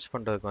அதை ஃபெச்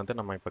பண்ணுறதுக்கு வந்து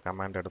நம்ம இப்போ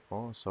கமாண்ட்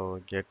எடுப்போம். ஸோ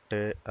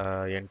கெட்டு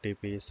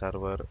என்டிபி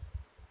சர்வர்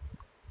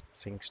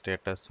சிங்க்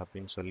ஸ்டேட்டஸ்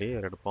அப்படின்னு சொல்லி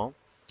எடுப்போம்.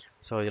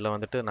 ஸோ இதில்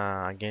வந்துட்டு நான்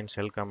அகெயின்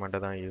ஷெல் கமாண்டை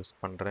தான் யூஸ்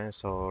பண்ணுறேன்.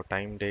 ஸோ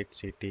டைம் டேட்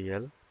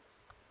சிடிஎல்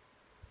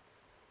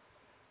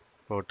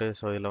போட்டு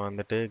ஸோ இதில்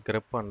வந்துட்டு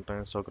grep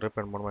பண்ணுறேன். ஸோ grep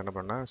பண்ணும்போது என்ன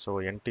பண்ணேன், ஸோ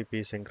என்டிபி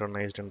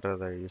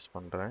சிங்க்ரனைஸ்டுன்றதை யூஸ்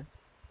பண்ணுறேன்.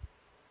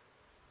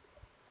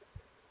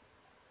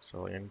 So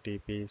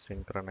NDB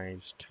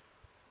synchronised.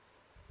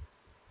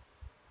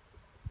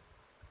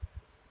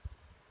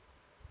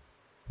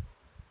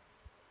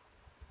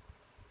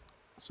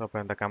 ஸோ அப்போ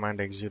இந்த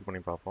கமாண்ட் எக்ஸிக்யூட்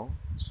பண்ணி பார்ப்போம்.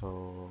 ஸோ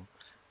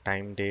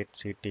டைம் டேட்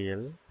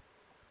சிடிஎல்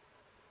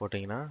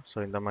போட்டிங்கன்னா ஸோ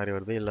இந்த மாதிரி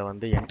வருது. இல்லை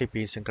வந்து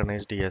என்டிபி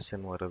சிங்க்ரனைஸ்டு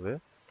எஸ்ன்னு வருது.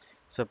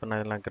 ஸோ இப்போ நான்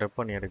இதெல்லாம் grep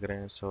பண்ணி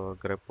எடுக்கிறேன். ஸோ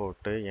grep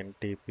போட்டு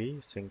என்டிபி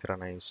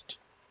சிங்க்ரனைஸ்ட்.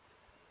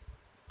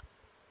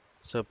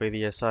 ஸோ இப்போ இது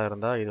எஸ்ஸாக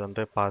இருந்தால் இது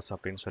வந்து பாஸ்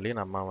அப்படின்னு சொல்லி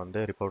நம்ம வந்து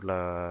ரிப்போர்ட்டில்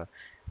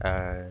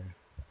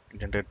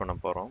ஜென்ரேட் பண்ண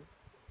போகிறோம்.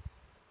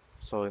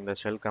 ஸோ இந்த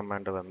ஷெல்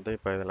கமாண்ட் வந்து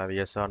இப்போ இதில் அது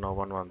எஸ்ஆ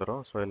நோவன்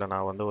வந்துடும். ஸோ இதில்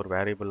நான் வந்து ஒரு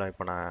வேரியபிளாக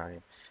இப்போ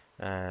நான்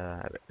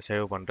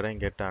சேவ் பண்ணுறேன்.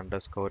 கெட்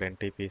அண்டர்ஸ்கோர்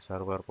என்டிபி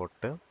சர்வர்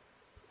போட்டு.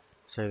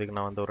 ஸோ இதுக்கு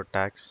நான் வந்து ஒரு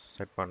டேக்ஸ்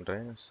செட்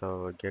பண்ணுறேன். So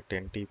get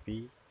NDB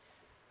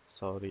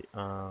sorry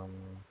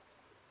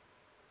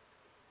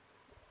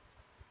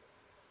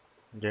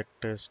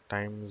get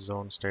time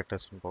zone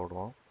ஸ்டேட்டஸ்ன்னு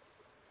போடுவோம்.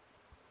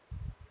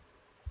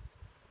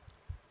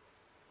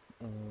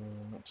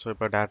 ஸோ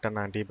இப்போ டேட்டா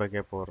நான்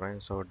டீபக்கே போடுறேன்.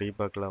 ஸோ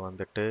டீபக்கில்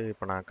வந்துட்டு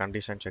இப்போ நான்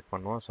கண்டிஷன் செக்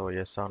பண்ணுவோம். ஸோ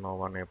எஸ்ஆ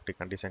நோவான்னு எப்படி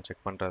கண்டிஷன்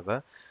செக் பண்ணுறத.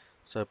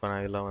 ஸோ இப்போ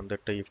நான் இதில்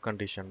வந்துட்டு இஃப்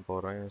கண்டிஷன்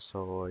போடுறேன். So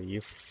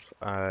if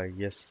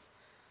S.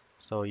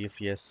 So if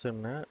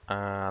எஸ்ன்னு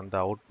அந்த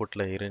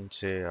அவுட்புட்டில்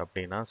இருந்துச்சு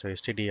அப்படின்னா ஸோ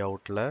எஸ்டிடி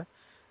அவுட்டில்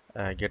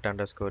get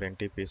underscore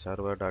NDB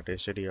server dot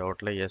STD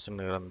அவுட்டில்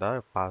எஸ்ன்னு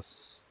இருந்தால் pass.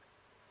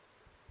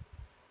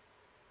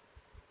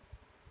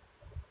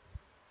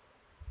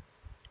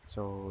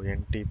 So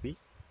NDB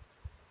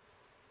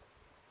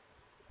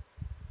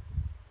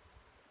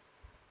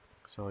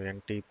so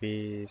NDB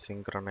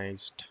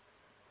synchronised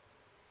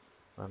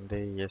வந்து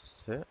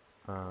எஸ்ஸு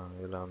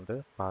இதில் வந்து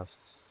பாஸ்.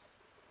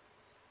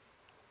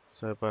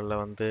 ஸோ இப்போ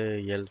இதில் வந்து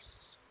எல்ஸ்.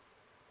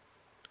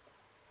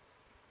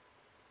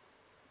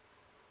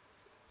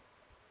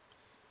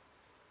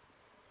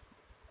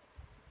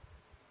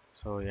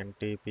 ஸோ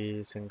என்டிபி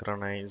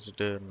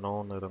சிங்க்ரனைஸ்டு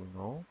நோன்னு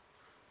இருந்தோம்.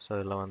 ஸோ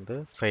இதில் வந்து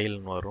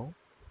ஃபெயில்னு வரும்.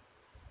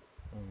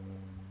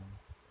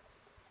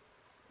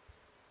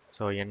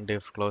 ஸோ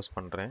என்டிஃப் க்ளோஸ்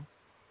பண்ணுறேன்.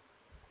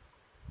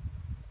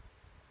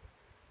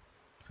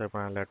 ஸோ இப்போ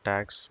அதில்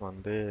டேக்ஸ்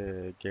வந்து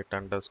get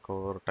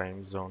underscore time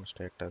zone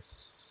status.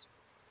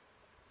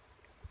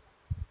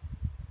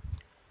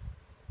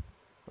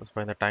 இப்போ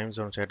இந்த டைம்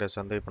ஜோன் ஸ்டேட்டஸ்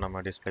வந்து இப்போ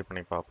நம்ம டிஸ்ப்ளே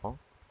பண்ணி பார்ப்போம்.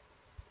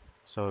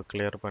 ஸோ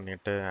கிளியர்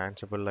பண்ணிவிட்டு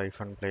Ansible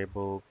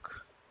Playbook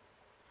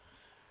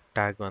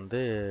டேக் வந்து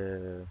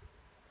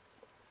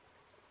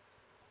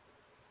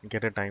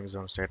get time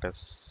zone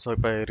status. So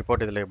இப்போ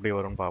ரிப்போர்ட் இதில் எப்படி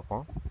வரும்னு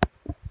பார்ப்போம்.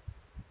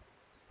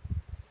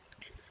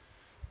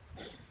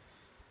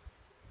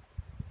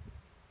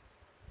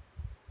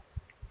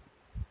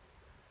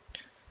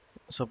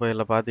 ஸோ இப்போ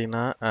இதில்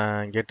பார்த்தீங்கன்னா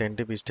கெட்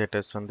என்டிபி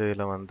ஸ்டேட்டஸ் வந்து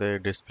இதில் வந்து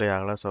டிஸ்ப்ளே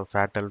ஆகலை. ஸோ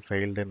ஃபேட்டல்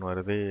ஃபெயில்டுன்னு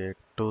வருது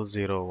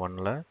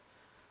 201ல்.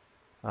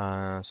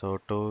 ஸோ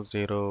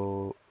 20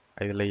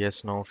 இதில் எஸ்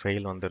நோ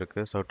ஃபெயில்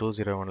வந்திருக்கு. ஸோ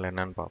 201ல்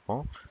என்னன்னு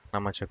பார்ப்போம்,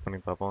 நம்ம செக் பண்ணி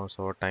பார்ப்போம்.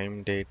 So time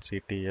date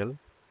CTL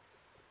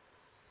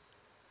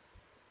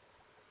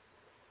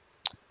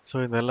so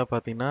இதெல்லாம்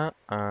பார்த்தீங்கன்னா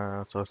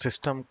ஸோ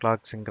சிஸ்டம்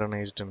கிளாக்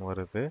சிங்க்ரனைஸ்டுன்னு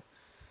வருது.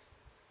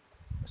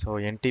 ஸோ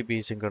என்டிபி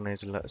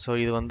சிங்க்ரனைஸ்டில் ஸோ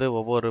இது வந்து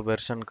ஒவ்வொரு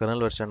வெர்ஷன்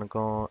கர்னல்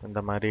வெர்ஷனுக்கும் இந்த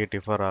மாதிரி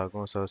டிஃபர்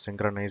ஆகும். So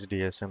synchronised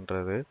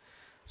எஸ்ன்றது.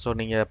 ஸோ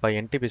நீங்கள் இப்போ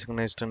என்டிபி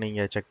சிங்க்ரனைஸ்டு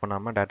நீங்கள் செக்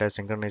பண்ணாமல் டேட்டா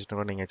சிங்க்ரனைஸ்டு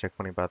கூட நீங்கள் செக்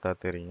பண்ணி பார்த்தா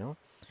தெரியும்.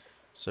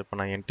 ஸோ இப்போ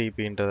நான்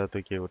என்டிபின்றதை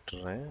தூக்கி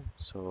விட்டுறேன்.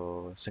 ஸோ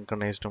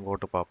சிங்க்ரனைஸ்டும்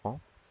போட்டு பார்ப்போம்.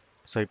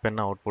 ஸோ இப்போ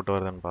என்ன அவுட்புட்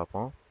வருதுன்னு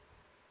பார்ப்போம்.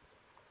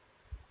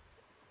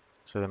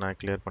 ஸோ இதை நான்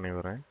கிளியர் பண்ணி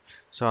வரேன்.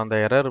 ஸோ அந்த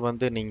எரர்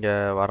வந்து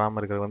நீங்கள் வராமல்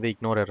இருக்கிறது வந்து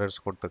இக்னோர்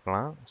எரர்ஸ்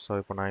கொடுத்துக்கலாம். ஸோ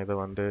இப்போ நான் இதை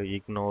வந்து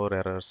இக்னோர்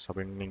எரர்ஸ்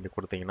அப்படின்னு நீங்கள்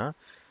கொடுத்தீங்கன்னா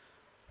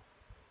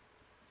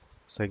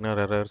ஸோ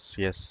இக்னோர் எரர்ஸ்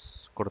எஸ்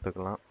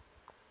கொடுத்துக்கலாம்.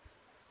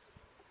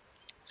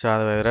 ஸோ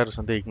அந்த எரர்ஸ்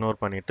வந்து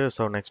இக்னோர் பண்ணிவிட்டு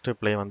ஸோ நெக்ஸ்ட்டு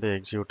ப்ளே வந்து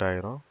எக்ஸிக்யூட்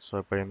ஆயிரும். ஸோ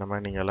இப்போ இந்த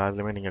மாதிரி நீங்கள்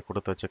எல்லாத்துலேயுமே நீங்கள்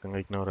கொடுத்து வச்சுக்கோங்க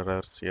இக்னோர்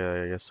எரர்ஸ்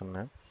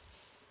எஸ்ன்னு.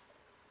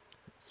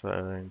 ஸோ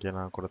இங்கே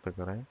நான்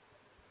கொடுத்துக்கிறேன்.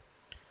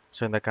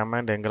 ஸோ இந்த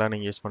கமாண்ட் எங்கெல்லாம்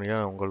நீங்கள் யூஸ் பண்ணீங்க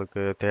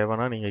உங்களுக்கு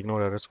தேவைன்னா நீங்கள்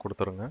இக்னோர் எரர்ஸ்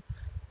கொடுத்துருங்க.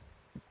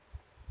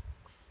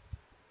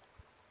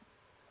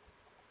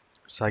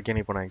 ஸோ அகைன்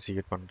இப்போ நான்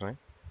எக்ஸிக்யூட் பண்ணுறேன்.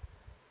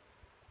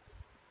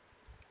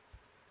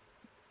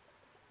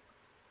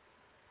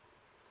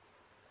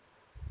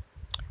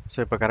 ஸோ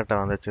இப்போ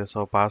கரெக்டாக வந்துச்சு. So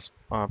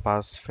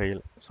pass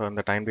fail. ஸோ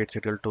இந்த டைம் டேட்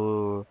சீரியல்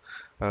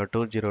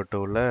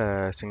 202ல்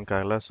சிங்க்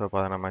ஆகலை. ஸோ இப்போ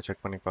அதை நம்ம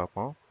செக் பண்ணி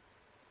பார்ப்போம்.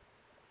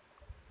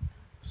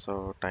 So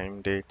time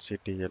date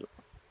CTL.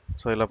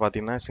 So இதில்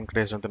பார்த்தீங்கன்னா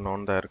சிங்க்ரனைஸ் வந்து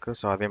நோன் தான் இருக்குது.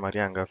 ஸோ அதே மாதிரி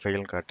அங்கே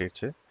ஃபெயில்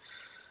காட்டிடுச்சு.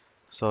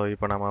 ஸோ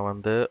இப்போ நம்ம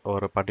வந்து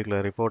ஒரு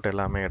பர்டிகுலர் ரிப்போர்ட்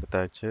எல்லாமே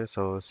எடுத்தாச்சு.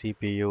 So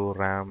CPU,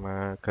 RAM,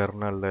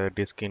 kernel,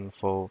 disk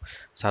info,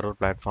 server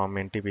platform,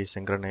 NDB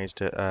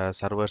synchronised,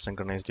 server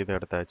synchronised இது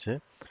எடுத்தாச்சு.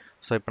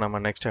 ஸோ இப்போ நம்ம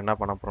நெக்ஸ்ட் என்ன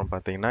பண்ண போகிறோம்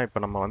பார்த்தீங்கன்னா இப்போ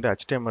நம்ம வந்து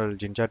HTML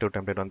ஜின்ஜா2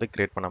 டெம்ப்ளேட் வந்து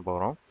கிரியேட் பண்ண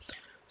போகிறோம்.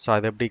 ஸோ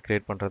அதை எப்படி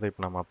கிரியேட் பண்ணுறது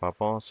இப்போ நம்ம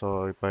பார்ப்போம். ஸோ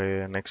இப்போ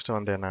நெக்ஸ்ட்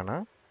வந்து என்னென்னா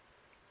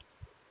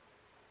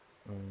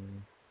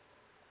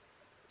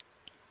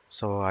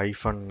ஸோ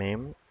ஐஃபன்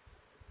நேம்.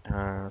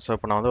 ஸோ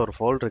இப்போ நான் வந்து ஒரு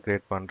ஃபோல்டர்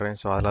கிரியேட் பண்ணுறேன்.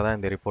 ஸோ அதில் தான்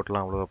இந்த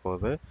ரிப்போர்ட்லாம் விழுக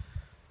போகுது.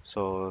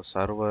 So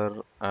server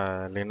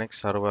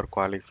Linux server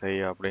qualify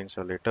அப்படின்னு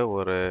சொல்லிட்டு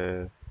ஒரு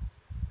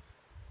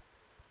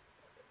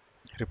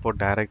ரிப்போர்ட்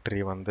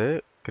டைரக்டரி வந்து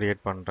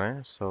கிரியேட் பண்ணுறேன்.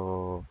 So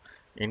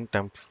in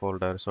temp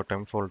folder. So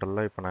temp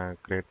ஃபோல்டரில் இப்போ நான்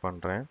கிரியேட்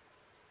பண்ணுறேன்.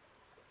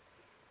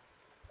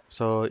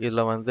 ஸோ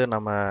இதில் வந்து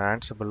நம்ம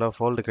ஆன்சிபிளில்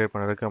ஃபோல்டு கிரியேட்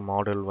பண்ணுறதுக்கு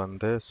மாடல்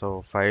வந்து ஸோ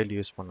ஃபைல்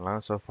யூஸ்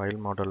பண்ணலாம். ஸோ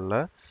ஃபைல் மாடலில்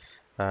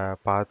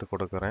பார்த்து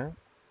கொடுக்குறேன்.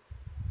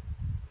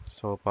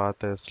 ஸோ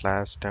பார்த்து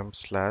 /temp/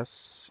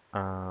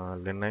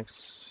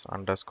 Linux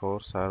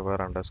underscore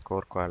server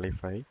underscore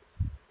qualify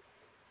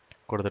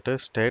கொடுத்துட்டு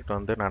ஸ்டேட்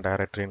வந்து நான்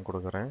டைரக்டரின்னு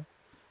கொடுக்குறேன்.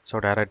 ஸோ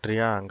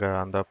டைரக்டரியாக அங்கே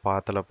அந்த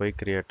பாத்தில் போய்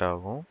கிரியேட்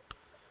ஆகும்.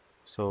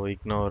 So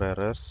ignore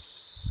errors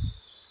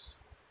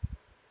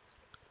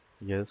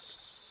S.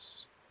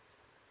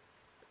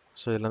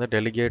 So இதில் வந்து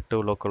டெலிகேட் டு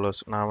லோக்கல்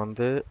ஹோஸ்ட். நான்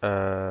வந்து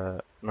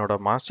என்னோட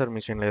மாஸ்டர்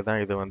மிஷின்லேயே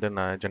தான் இது வந்து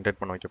நான்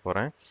ஜென்ரேட் பண்ண வைக்க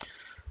போகிறேன்.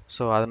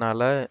 ஸோ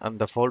அதனால்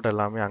அந்த ஃபோல்டர்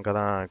எல்லாமே அங்கே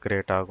தான்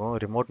கிரியேட் ஆகும்.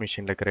 ரிமோட்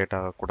மிஷினில் கிரியேட்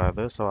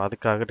ஆகக்கூடாது. ஸோ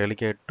அதுக்காக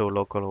டெலிகேட் டு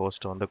லோக்கல்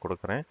ஹோஸ்ட் வந்து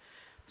கொடுக்குறேன்.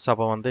 ஸோ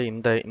அப்போ வந்து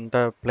இந்த இந்த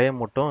ப்ளே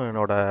மட்டும்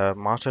என்னோட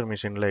மாஸ்டர்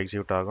மிஷினில்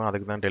எக்ஸிக்யூட் ஆகும்.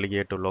 அதுக்கு தான்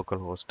delicate to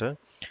local host.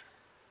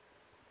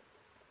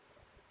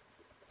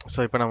 So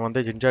இப்போ நம்ம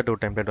வந்து ஜின்ஜா2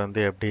 டெம்ப்ளேட்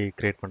வந்து எப்படி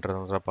கிரியேட்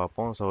பண்ணுறதுன்றத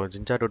பார்ப்போம். ஸோ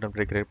ஜின்ஜா2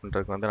 டெம்ப்ளேட் கிரியேட்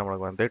பண்ணுறதுக்கு வந்து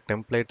நம்மளுக்கு வந்து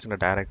டெம்ப்ளேட்ஸ்ன்ற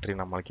டைரக்டரி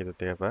நம்மளுக்கு இது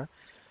தேவை.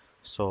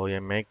 So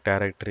make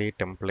directory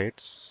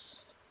templates.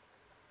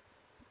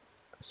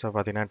 So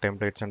பார்த்தீங்கன்னா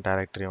டெம்ப்ளேட்ஸ் அண்ட்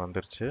டைரக்டரி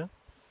வந்துருச்சு.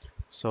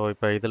 ஸோ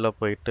இப்போ இதில்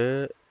போயிட்டு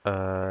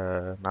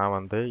நான்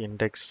வந்து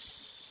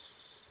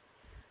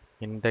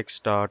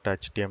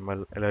index.html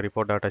இல்லை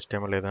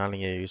report.html எதுனாலும்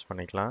நீங்கள் யூஸ்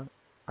பண்ணிக்கலாம்.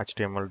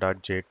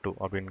 html.j2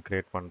 அப்படின்னு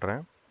கிரியேட்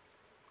பண்ணுறேன்.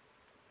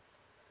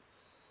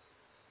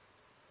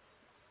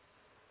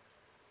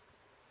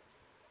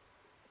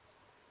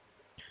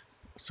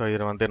 ஸோ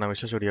இதில் வந்து நான்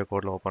விஷுவல் ஸ்டுடியோ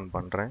கோடில் ஓப்பன்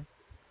பண்ணுறேன்.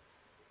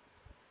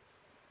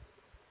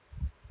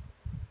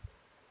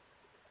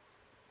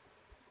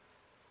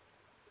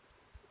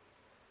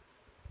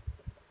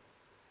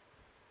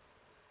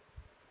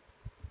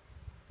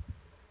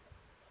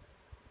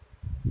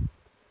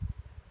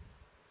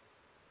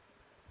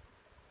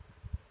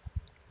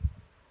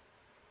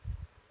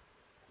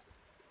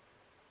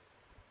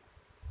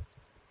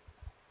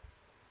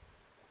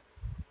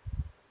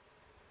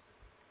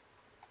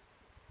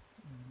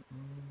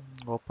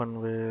 Open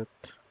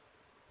with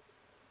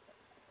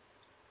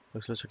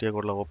visual studio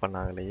கோடில் open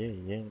ஆகலையே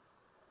ஏன்?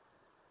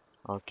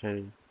 ஓகே.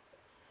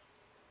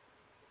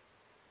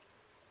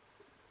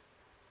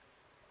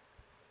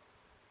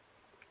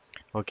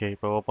 ஓகே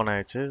இப்போ ஓப்பன்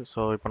ஆயிடுச்சு. ஸோ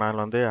இப்போ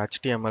நான் வந்து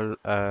HTML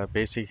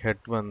பேசிக்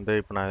ஹெட் வந்து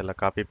இப்போ நான் இதில்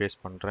காப்பி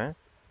பேஸ்ட் பண்ணுறேன்.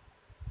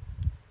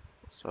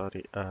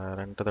 சாரி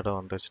 2 தடவை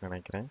வந்துருச்சுன்னு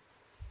நினைக்கிறேன்.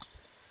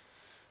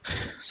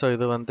 ஸோ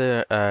இது வந்து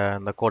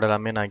இந்த கோட்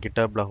எல்லாமே நான்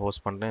கிட்டப்பில்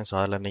ஹோஸ்ட் பண்ணுறேன். ஸோ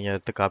அதில் நீங்கள்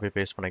எடுத்து காப்பி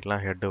பேஸ்ட்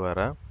பண்ணிக்கலாம் ஹெட்டு வர.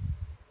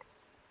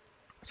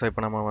 ஸோ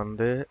இப்போ நம்ம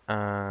வந்து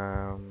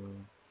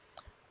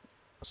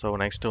ஸோ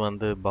நெக்ஸ்ட்டு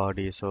வந்து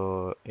பாடி. ஸோ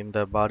இந்த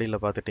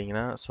பாடியில்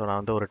பார்த்துட்டிங்கன்னா ஸோ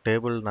நான் வந்து ஒரு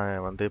டேபிள்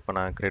நான் வந்து இப்போ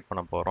நான் க்ரியேட்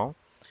பண்ண போகிறோம்.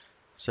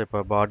 ஸோ இப்போ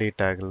பாடி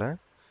tackle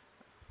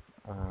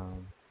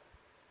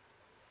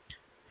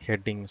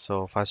heading. So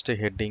first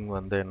heading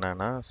வந்து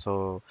என்னன்னா, ஸோ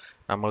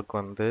நம்மளுக்கு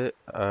வந்து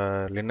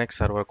லினக்ஸ்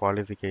சர்வர்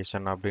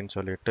குவாலிஃபிகேஷன் அப்படின்னு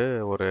சொல்லிட்டு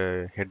ஒரு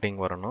ஹெட்டிங்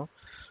வரணும்.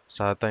 ஸோ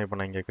அதான் இப்போ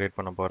நான் இங்கே க்ரியேட்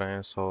பண்ண போகிறேன்.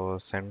 ஸோ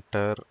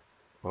சென்டர்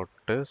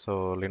போட்டு so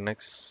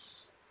Linux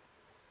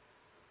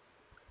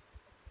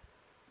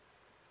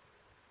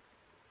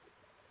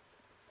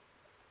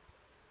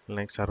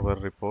Linux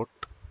server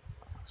report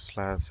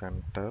slash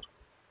centre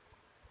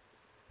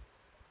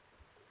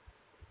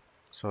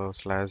so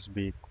slash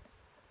B.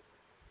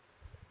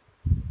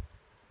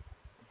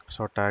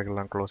 So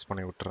டேக்லாம் close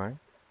பண்ணி விட்டுறேன்.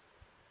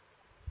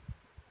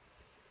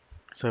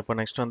 ஸோ இப்போ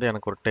நெக்ஸ்ட் வந்து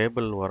எனக்கு ஒரு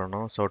டேபிள்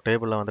வரணும். ஸோ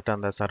டேபிளில் வந்துட்டு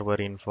அந்த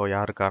சர்வர் இன்ஃபோ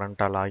யார்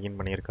கரண்ட்டாக லாகின்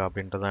பண்ணியிருக்கா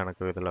அப்படின்றது தான்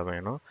எனக்கு இதில்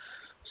வேணும்.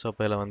 ஸோ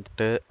இப்போ இதில்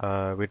வந்துட்டு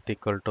with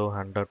equal to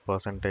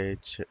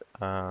 100%,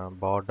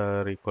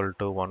 border equal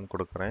to 1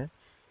 கொடுக்குறேன்.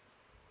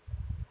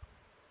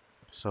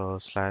 So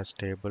slash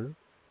table.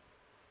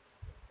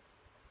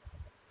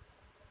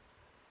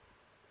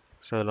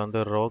 ஸோ இதில்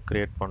வந்து ரோ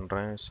க்ரியேட்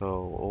பண்ணுறேன். ஸோ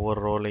ஒவ்வொரு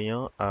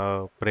ரோலையும்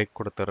பிரேக்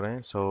கொடுத்துட்றேன்.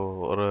 ஸோ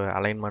ஒரு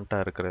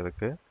அலைன்மெண்ட்டாக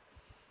இருக்கிறதுக்கு.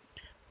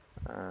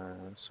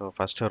 ஸோ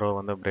ஃபஸ்ட்டு ரோ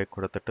வந்து பிரேக்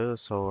கொடுத்துட்டு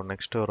ஸோ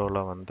நெக்ஸ்ட்டு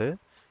ரோவில் வந்து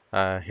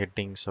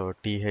ஹெட்டிங் ஸோ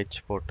டிஹெச்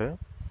போட்டு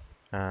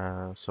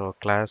ஸோ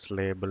கிளாஸ்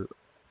லேபிள்.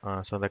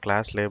 ஸோ இந்த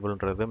கிளாஸ்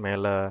லேபிள்ன்றது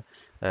மேலே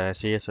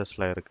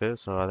சிஎஸ்எஸில் இருக்குது.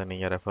 ஸோ அதை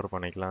நீங்கள் ரெஃபர்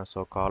பண்ணிக்கலாம். ஸோ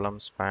காலம்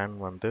ஸ்பேன்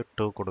வந்து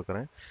 2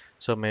 கொடுக்குறேன்.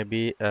 ஸோ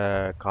மேபி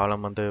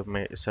காலம் வந்து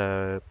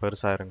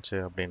பெருசாக இருந்துச்சு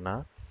அப்படின்னா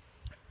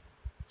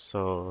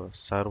ஸோ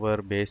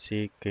சர்வர்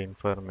பேசிக்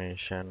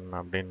இன்ஃபர்மேஷன்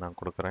அப்படின்னு நான்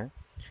கொடுக்குறேன்.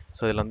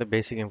 ஸோ இதில் வந்து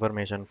பேசிக்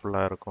இன்ஃபர்மேஷன்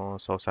ஃபுல்லாக இருக்கும்.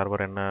 ஸோ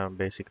சர்வர் என்ன,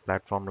 பேசிக்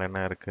பிளாட்ஃபார்மில்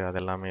என்ன இருக்குது, அது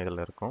எல்லாமே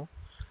இதில் இருக்கும்.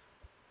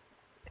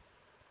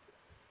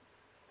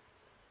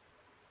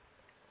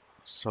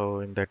 ஸோ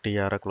இந்த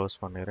டிஆரை க்ளோஸ்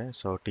பண்ணிடுறேன்.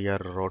 So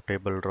TR row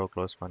table row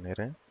close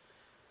பண்ணிடுறேன்.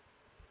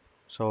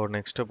 ஸோ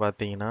நெக்ஸ்ட்டு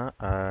பார்த்தீங்கன்னா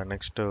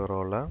நெக்ஸ்ட்டு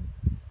ரோவில்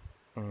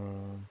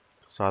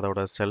ஸோ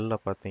அதோட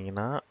செல்லில்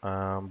பார்த்தீங்கன்னா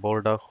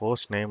போல்டாக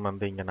ஹோஸ்ட் நேம்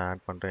வந்து இங்கே நான்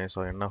ஆட் பண்ணுறேன். ஸோ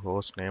என்ன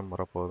host name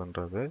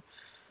வரப்போகுதுன்றது.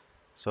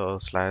 So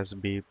slash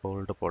B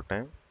bolt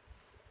போட்டேன்.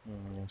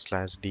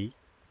 Slash D.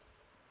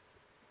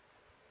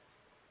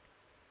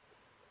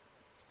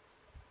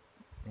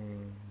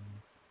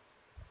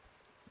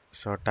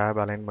 So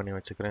tape align பண்ணி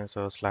வச்சுக்கிறேன்.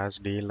 ஸோ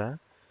ஸ்லாஷ் டியில்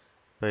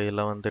இப்போ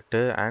இதில் வந்துட்டு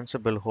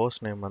ஆன்சிபிள்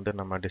ஹோஸ்ட் நேம் வந்து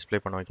நம்ம டிஸ்ப்ளே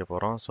பண்ண வைக்க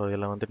போகிறோம். ஸோ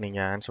இதில் வந்து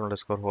நீங்கள்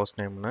Ansible host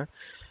நேம்னு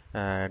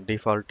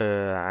default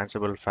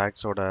Ansible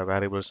ஃபேக்ட்ஸோட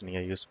variables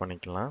நீங்கள் யூஸ்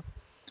பண்ணிக்கலாம்.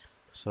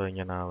 ஸோ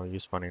இங்கே நான்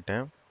யூஸ்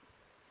பண்ணிட்டேன்.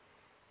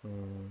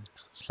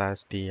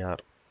 Slash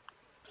TR.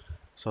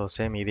 ஸோ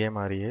சேம் இதே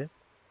மாதிரியே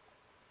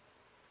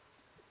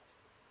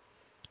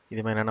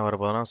இதுமாதிரி என்னென்ன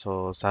வரப்போகுதுன்னா ஸோ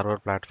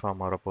சர்வர்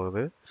பிளாட்ஃபார்ம்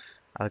வரப்போகுது.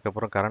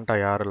 அதுக்கப்புறம்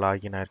கரண்ட்டாக யார்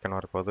லாகின் ஆயிருக்குன்னு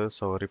வரப்போகுது.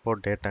 So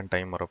report date and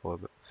time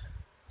வரப்போகுது.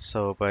 ஸோ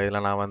இப்போ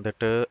இதில் நான்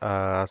வந்துட்டு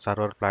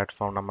சர்வர்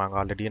பிளாட்ஃபார்ம் நம்ம அங்கே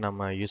ஆல்ரெடி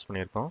நம்ம யூஸ்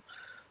பண்ணியிருக்கோம்.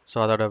 ஸோ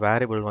அதோட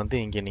வேரியபிள் வந்து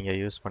இங்கே நீங்கள்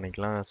யூஸ்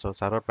பண்ணிக்கலாம். ஸோ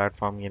சர்வர்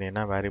பிளாட்ஃபார்ம் இங்கே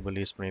என்ன வேரியபிள்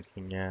யூஸ்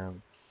பண்ணியிருக்கீங்க.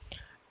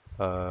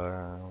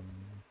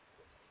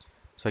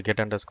 So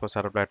get underscore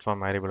server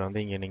platform variable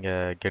வந்து இங்கே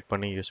நீங்கள் கெட்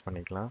பண்ணி யூஸ்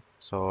பண்ணிக்கலாம்.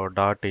 ஸோ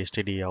டாட்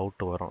எஸ்டிடி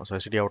அவுட் வரும். ஸோ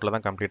எஸ்டிடி அவுட்டில்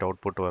தான் கம்ப்ளீட்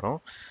அவுட்புட் வரும்.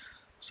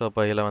 ஸோ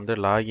இப்போ இதில் வந்து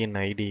லாகின்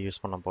ஐடி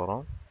யூஸ் பண்ண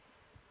போகிறோம்.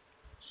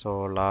 So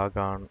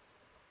log on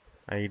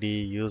ID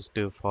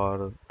used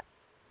for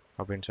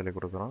அப்படின்னு சொல்லி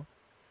கொடுக்குறோம்.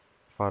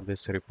 ஃபார்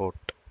திஸ்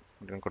ரிப்போர்ட்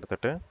அப்படின்னு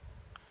கொடுத்துட்டு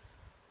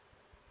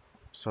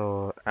so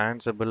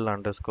Ansible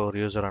underscore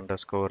user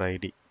underscore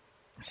ID.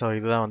 So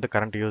இதுதான் வந்து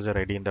கரண்ட் யூசர்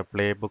ஐடி. இந்த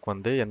Playbook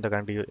வந்து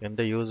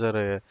எந்த யூசர்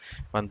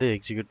வந்து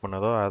எக்ஸிக்யூட்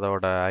பண்ணதோ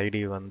அதோட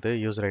ஐடி வந்து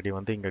யூசர் ஐடி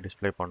வந்து இங்கே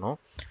டிஸ்ப்ளே பண்ணும்.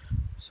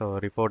 So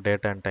report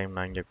date and time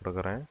நான் இங்கே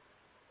கொடுக்குறேன்.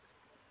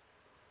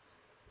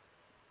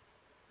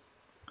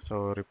 So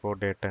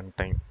report date and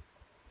time.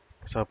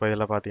 So இப்போ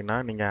இதில் பார்த்தீங்கன்னா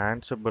நீங்கள்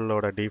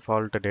ஆன்சிபிளோட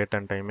டிஃபால்ட் டேட்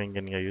அண்ட் டைமை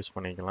இங்கே நீங்கள் யூஸ்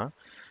பண்ணிக்கலாம்.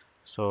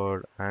 So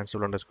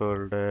Ansible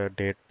underscore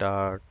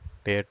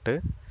date.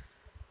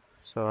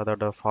 So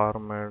அதோட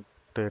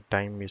ஃபார்மேட்டு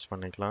டைம் யூஸ்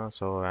பண்ணிக்கலாம்.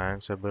 So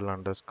Ansible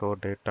underscore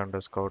date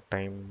underscore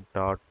time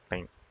dot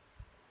time.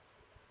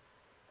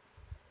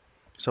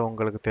 So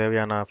உங்களுக்கு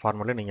தேவையான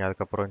ஃபார்முலா நீங்கள்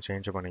அதுக்கப்புறம்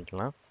சேஞ்ச்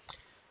பண்ணிக்கலாம்.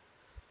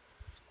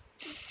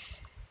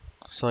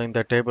 ஸோ இந்த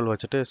டேபிள்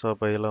வச்சுட்டு ஸோ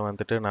இப்போ இதில்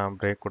வந்துட்டு நான்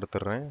பிரேக்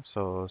கொடுத்துட்றேன்.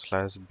 So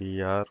slash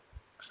PR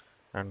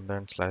and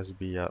then slash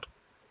PR.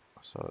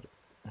 Sorry.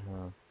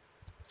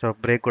 So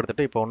break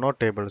கொடுத்துட்டு இப்போ இன்னொரு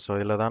டேபிள். ஸோ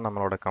இதில் தான்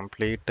நம்மளோட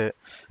கம்ப்ளீட்டு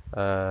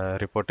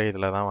ரிப்போர்ட்டே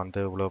இதில் தான்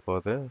வந்து விழ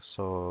போகுது.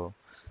 ஸோ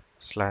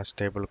ஸ்லாஷ்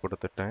டேபிள்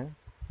கொடுத்துட்டேன்.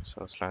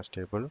 So slash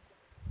table.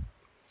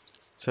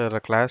 ஸோ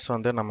இதில் கிளாஸ்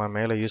வந்து நம்ம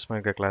மேலே யூஸ்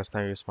பண்ணியிருக்க கிளாஸ்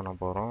தான் யூஸ் பண்ண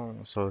போகிறோம்.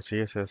 ஸோ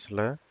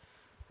சிஎஸ்எஸில்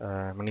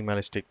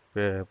மினிமலிஸ்டிக்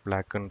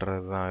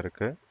பிளாக்குன்றது தான்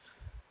இருக்குது.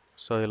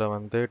 ஸோ இதில்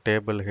வந்து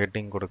டேபிள்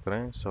ஹெட்டிங்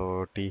கொடுக்குறேன். So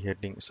D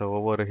heading. ஸோ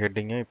ஒவ்வொரு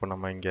ஹெட்டிங்கும் இப்போ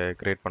நம்ம இங்கே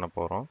க்ரியேட் பண்ண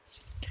போகிறோம்.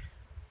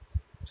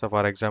 So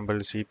for example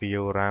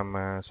CPU,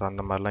 RAM, so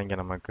அந்த மாதிரிலாம் இங்கே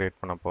நம்ம க்ரியேட்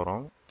பண்ண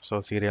போகிறோம். ஸோ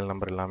சீரியல்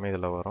நம்பர் எல்லாமே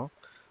இதில் வரும்.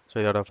 ஸோ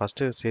இதோட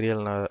ஃபஸ்ட்டு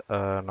சீரியல்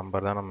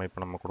நம்பர் தான் நம்ம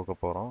இப்போ கொடுக்க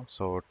போகிறோம்.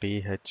 ஸோ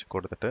டிஹெச்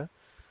கொடுத்துட்டு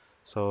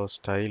so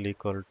style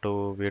equal to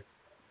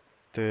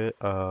with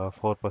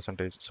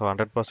 4%. So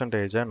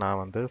 100%ஐ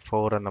நான் வந்து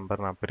 4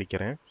 நம்பர் நான்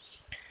பிரிக்கிறேன்.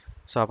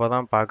 ஸோ அப்போ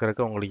தான்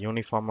பார்க்குறக்கு உங்களுக்கு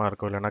யூனிஃபார்மாக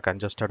இருக்கும், இல்லைன்னா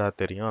கன்ஜஸ்டடாக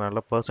தெரியும்.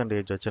 அதனால்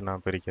பர்சன்டேஜ் வச்சு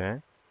நான் பிரிக்கிறேன்.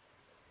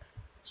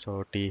 So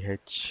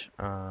DH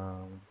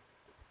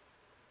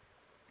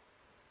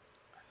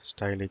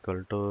style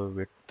equal to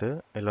width,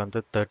 இதில் வந்து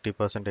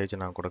 30%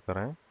 நான்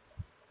கொடுக்குறேன்.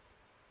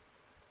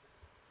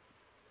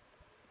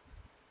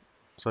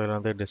 ஸோ இதில்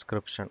வந்து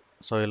டிஸ்கிரிப்ஷன்.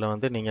 ஸோ இதில்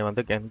வந்து நீங்கள்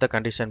வந்து எந்த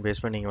கண்டிஷன்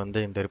பேஸ் பண்ணி நீங்கள்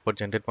வந்து இந்த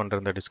ரிப்போர்ட் ஜென்ரேட்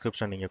பண்ணுற இந்த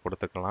டிஸ்கிரிப்ஷன் நீங்கள்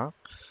கொடுத்துக்கலாம்.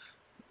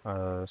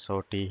 ஸோ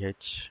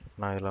டிஹெச்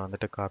நான் இதில்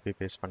வந்துட்டு காப்பி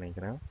பேஸ்ட்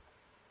பண்ணிக்கிறேன்.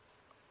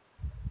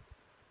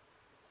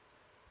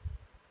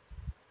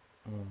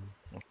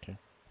 ஓகே.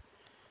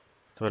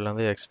 ஸோ இதில்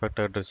வந்து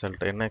எக்ஸ்பெக்டட்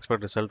ரிசல்ட், என்ன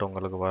எக்ஸ்பெக்ட் ரிசல்ட்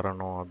உங்களுக்கு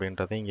வரணும்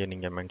அப்படின்றத இங்கே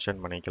நீங்கள்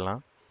மென்ஷன்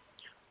பண்ணிக்கலாம்.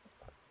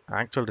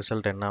 ஆக்சுவல்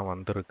ரிசல்ட் என்ன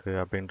வந்திருக்கு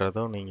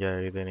அப்படின்றதும்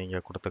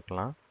நீங்கள்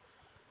கொடுத்துக்கலாம்.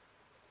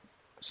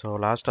 ஸோ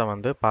லாஸ்ட்டாக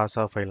வந்து பாஸ்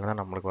ஆர் ஃபெயில் தான்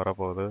நம்மளுக்கு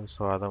வரப்போகுது.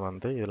 ஸோ அதை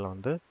வந்து இதில்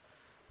வந்து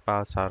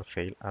பாஸ் ஆர்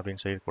ஃபெயில்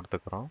அப்படின்னு சொல்லி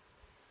கொடுத்துக்கிறோம்.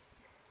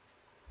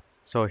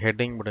 ஸோ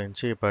ஹெட்டிங்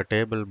முடிஞ்சு. இப்போ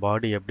டேபிள்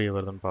பாடி எப்படி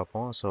வருதுன்னு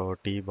பார்ப்போம். ஸோ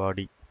டி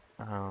பாடி.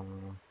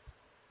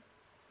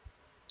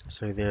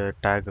 ஸோ இது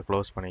டேக்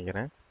க்ளோஸ்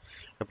பண்ணிக்கிறேன்.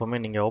 எப்போவுமே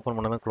நீங்கள் ஓப்பன்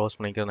பண்ணதும் க்ளோஸ்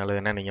பண்ணிக்கிறது நல்லது,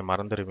 ஏன்னா நீங்கள்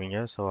மறந்துடுவீங்க.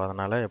 ஸோ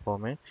அதனால்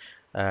எப்போவுமே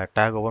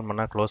டேக் ஓப்பன்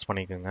பண்ணால் க்ளோஸ்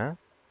பண்ணிக்கோங்க.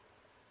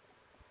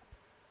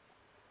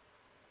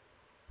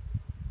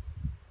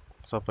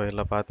 ஸோ இப்போ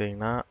இதில்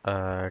பார்த்தீங்கன்னா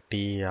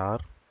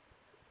டிஆர்.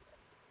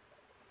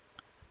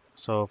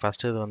 ஸோ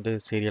ஃபஸ்ட்டு இது வந்து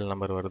சீரியல்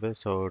நம்பர் வருது.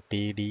 ஸோ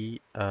டிடி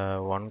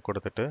 1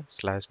 கொடுத்துட்டு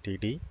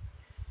 /டிடி.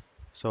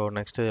 ஸோ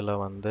நெக்ஸ்ட்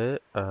இதில் வந்து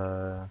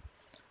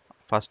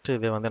ஃபஸ்ட்டு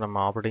இது வந்து நம்ம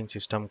ஆப்ரேட்டிங்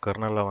சிஸ்டம்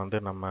கெர்னலில் வந்து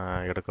நம்ம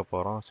எடுக்க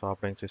போகிறோம். So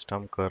operating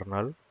system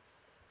kernel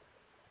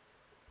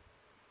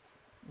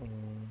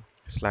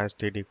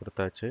 /DD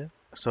கொடுத்தாச்சு.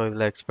 ஸோ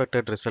இதில்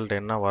எக்ஸ்பெக்டட் ரிசல்ட்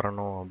என்ன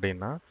வரணும்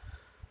அப்படின்னா,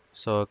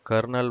 ஸோ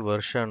கெர்னல்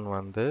வெர்ஷன்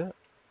வந்து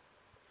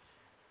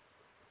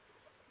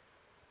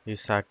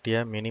is at a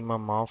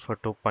minimum of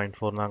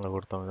 2.4 தான் அங்கே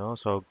கொடுத்தோம்.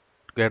 So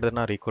greater than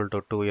or equal to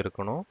 2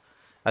 இருக்கணும்,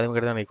 அதுவும்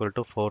greater than or equal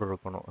to 4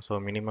 இருக்கணும். ஸோ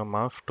மினிமம்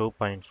ஆஃப்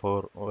 2.4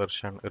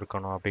 வெர்ஷன்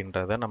இருக்கணும்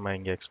அப்படின்றத நம்ம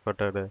இங்கே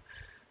எக்ஸ்பெக்டட்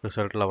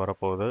ரிசல்ட்டில்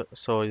வரப்போகுது.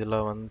 ஸோ இதில்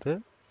வந்து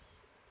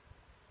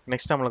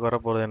நெக்ஸ்ட் நம்மளுக்கு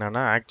வரப்போகிறது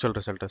என்னென்னா actual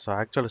result. So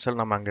actual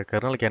result நம்ம அங்கே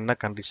கெர்னலுக்கு என்ன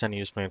கண்டிஷன்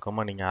யூஸ்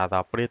பண்ணியிருக்கோமோ நீங்கள் அதை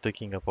அப்படியே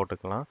தூக்கி இங்கே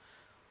போட்டுக்கலாம்.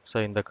 ஸோ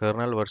இந்த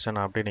கெர்னல்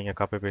வெர்ஷன் அப்படியே நீங்கள்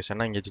காப்பி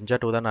பேஸ்ட்னா இங்கே ஜிஞ்சா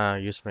 2 தான் நான்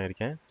யூஸ்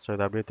பண்ணியிருக்கேன். ஸோ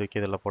இதை அப்படியே தூக்கி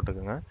இதில்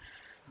போட்டுக்கோங்க.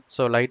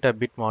 ஸோ லைட்டாக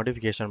பிட்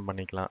மாடிஃபிகேஷன்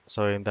பண்ணிக்கலாம்.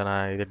 ஸோ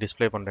நான் இதை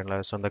டிஸ்பிளே பண்ணுறேங்களா,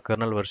 ஸோ இந்த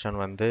கெர்னல் வெர்ஷன்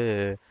வந்து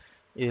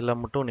இதில்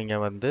மட்டும்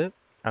நீங்கள் வந்து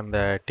அந்த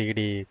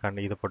டிடி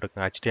இது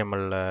போட்டுக்கோங்க,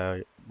 HTML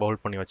பவுல்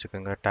பண்ணி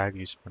வச்சுக்கோங்க டேக்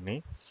யூஸ் பண்ணி.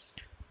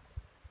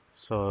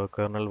 ஸோ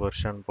கெர்னல்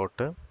வெர்ஷன்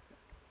போட்டு,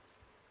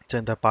 ஸோ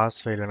இந்த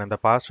பாஸ் ஃபைல் வேணும். இந்த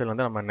பாஸ் ஃபைல்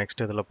வந்து நம்ம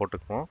நெக்ஸ்ட் இதில்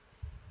போட்டுக்குவோம்.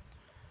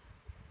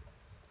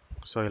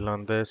 ஸோ இதில்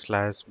வந்து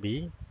 /b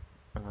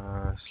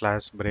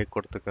 /பிரேக்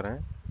கொடுத்துக்கிறேன்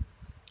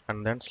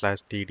அண்ட் தென்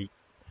 /td.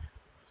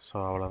 ஸோ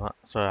அவ்வளோதான்.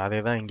 ஸோ அதே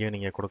தான் இங்கேயும்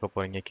நீங்கள் கொடுக்க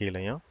போகிறீங்க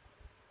கீழேயும்.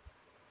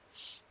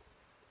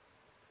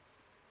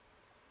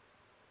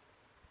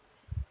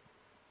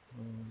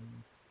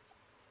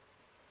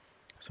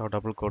 ஸோ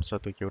டபுள் கோட்ஸை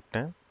தூக்கி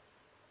விட்டேன்.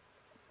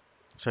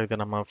 ஸோ இது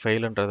நம்ம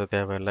ஃபெயிலுன்றது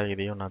தேவையில்லை,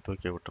 இதையும் நான்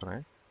தூக்கி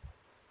விட்டுறேன்.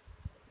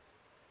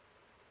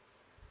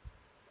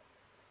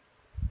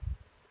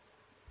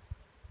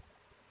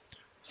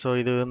 ஸோ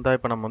இது இருந்தால்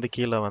இப்போ நம்ம வந்து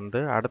கீழே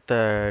வந்து அடுத்த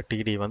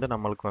டிடி வந்து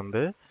நம்மளுக்கு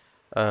வந்து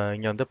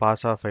இங்கே வந்து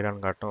பாஸ் ஆஃப்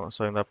ஃபெயிலான்னு காட்டும்.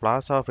 ஸோ இந்த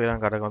பாஸ் ஆஃப்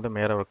ஃபெயிலான்னு காட்டுறதுக்கு வந்து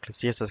மேலே ஒரு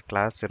சிஎஸ்எஸ்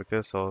கிளாஸ்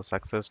இருக்குது. So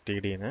success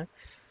டிடின்னு.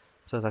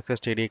 So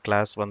success DD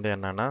class வந்து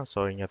என்னென்னா, ஸோ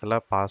இங்கே இதில்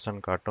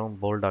பாஸ்ன்னு காட்டும்,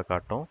 போல்டாக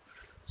காட்டும்.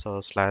 So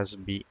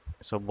 /b.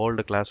 So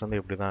bolt class வந்து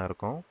இப்படி தான்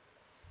இருக்கும்.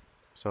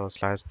 ஸோ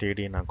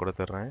 /td நான்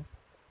கொடுத்துட்றேன்.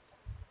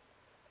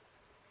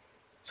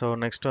 ஸோ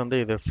நெக்ஸ்ட் வந்து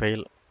இது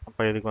ஃபெயில்.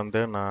 அப்போ இதுக்கு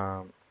வந்து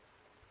நான்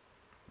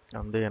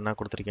வந்து என்ன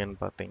கொடுத்துருக்கேன்னு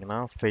பார்த்தீங்கன்னா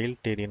ஃபெயில்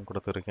டிடின்னு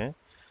கொடுத்துருக்கேன்.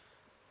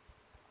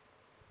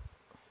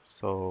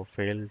 ஸோ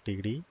ஃபெயில்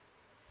டிடி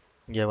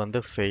இங்கே வந்து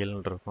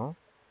ஃபெயில்னு இருக்கும்.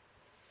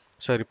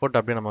 ஸோ ரிப்போர்ட்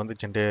அப்படியே நம்ம வந்து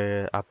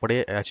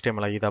அப்படியே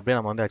HTML இது அப்படியே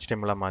நம்ம வந்து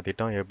HTML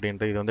மாற்றிட்டோம்.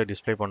 எப்படின்ட்டு இது வந்து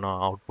டிஸ்பிளே பண்ணோம்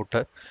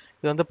அவுட்புட்டை.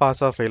 இது வந்து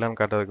பாஸ் ஆஃப் ஃபெயிலான்னு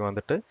காட்டுறதுக்கு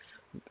வந்துட்டு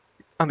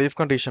அந்த இஃப்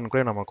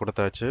கண்டிஷனுக்குள்ளே நம்ம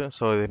கொடுத்தாச்சு.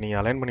 ஸோ இது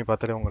நீங்கள் அலைன் பண்ணி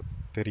பார்த்தாலே உங்களுக்கு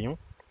தெரியும்.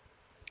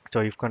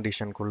 ஸோ இஃப்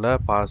கண்டிஷனுக்குள்ளே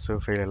பாஸு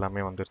ஃபெயில்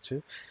எல்லாமே வந்துருச்சு.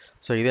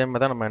 ஸோ இதே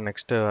மாதிரி தான் நம்ம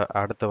நெக்ஸ்ட்டு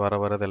அடுத்து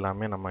வரது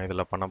எல்லாமே நம்ம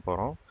இதில் பண்ண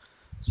போகிறோம்.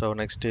 ஸோ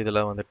நெக்ஸ்ட்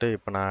இதில் வந்துட்டு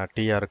இப்போ நான்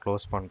டிஆர்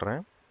க்ளோஸ்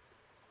பண்ணுறேன்.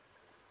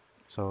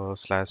 So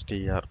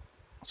 /tr.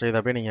 ஸோ இதை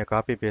அப்படியே நீங்கள்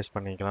காப்பி பேஸ்ட்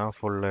பண்ணிக்கலாம்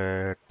ஃபுல்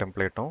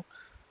டெம்ப்ளேட்டும்.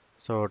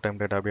 ஸோ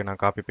டெம்ப்ளேட் அப்படியே நான்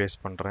காப்பி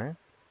பேஸ்ட் பண்ணுறேன்.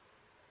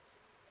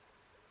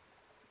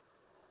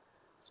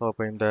 ஸோ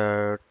இப்போ இந்த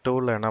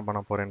டூலில் என்ன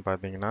பண்ண போகிறேன்னு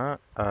பார்த்தீங்கன்னா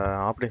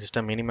operating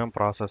system minimum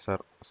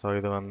processor. So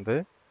இது வந்து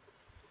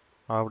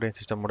ஆப்ரேட்டிங்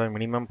சிஸ்டமோட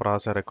மினிமம்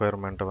ப்ராசஸர்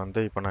ரெக்குயர்மெண்ட்டை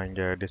வந்து இப்போ நான்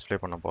இங்கே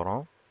டிஸ்பிளே பண்ண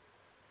போகிறோம்.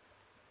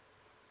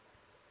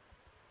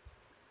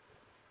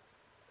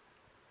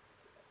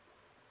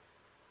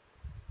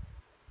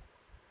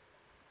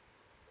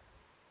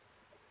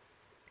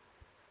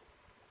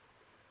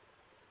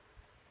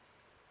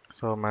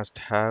 So must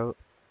have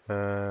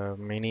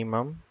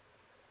minimum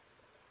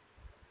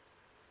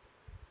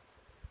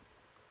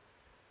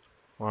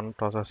one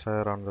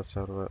processor on the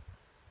server.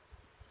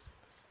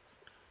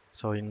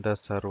 So in the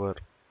server.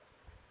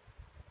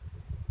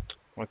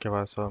 ஓகேவா?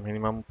 ஸோ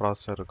மினிமம்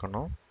ப்ராசஸர்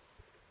இருக்கணும்.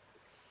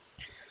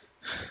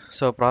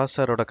 ஸோ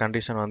ப்ராசஸரோட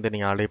கண்டிஷன் வந்து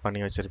நீங்கள் ஆல்ரெடி பண்ணி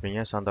வச்சுருப்பீங்க.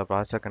 ஸோ அந்த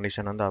ப்ராசஸர்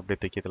கண்டிஷன் வந்து அப்படியே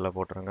தூக்கி இதில்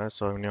போட்டுருங்க.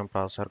 ஸோ மினிமம்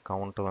ப்ராசஸர்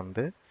கவுண்ட்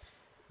வந்து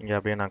இங்கே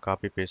அப்படியே நான்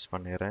காப்பி பேஸ்ட்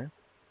பண்ணிடுறேன்.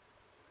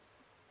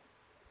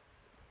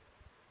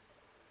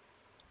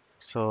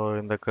 ஸோ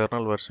இந்த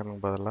கெர்னல்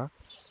வெர்ஷனுக்கு பதிலாக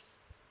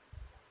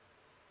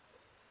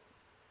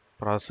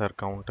ப்ராசஸர்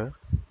கவுண்ட்டு.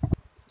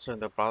 ஸோ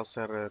இந்த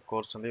ப்ராசஸர்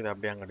கோர்ஸ் வந்து இதை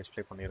அப்படியே அங்கே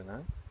டிஸ்ப்ளே பண்ணிடுங்க.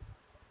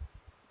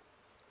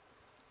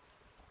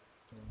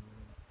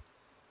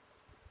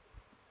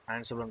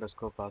 Ansible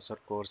underscore ப்ராசஸர்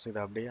கோர்ஸ் இதை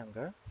அப்படியே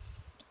அங்கே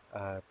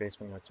பேஸ்ட்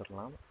பண்ணி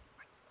வச்சிடலாம்.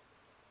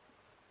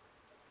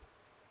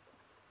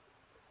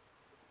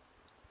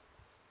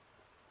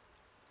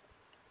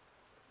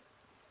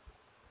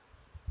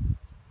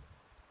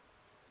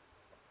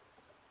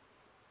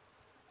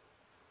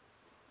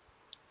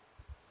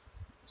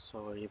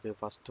 ஸோ இது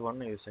ஃபஸ்ட்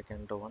ஒன், இது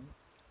செகண்ட் ஒன்.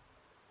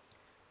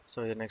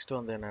 ஸோ இது நெக்ஸ்ட்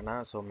வந்து என்னென்னா,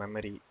 so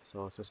memory.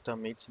 So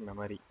system needs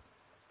memory.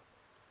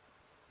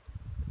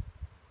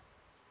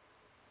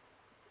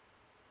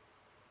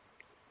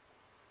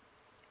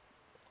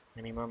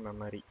 Minimum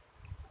memory.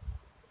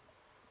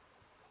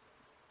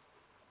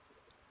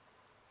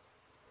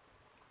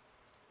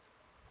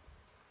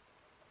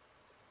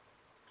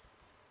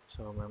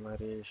 So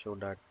memory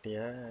should at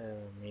a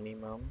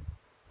minimum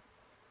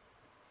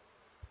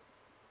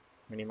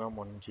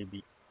 1 GB.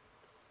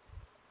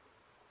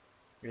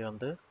 இது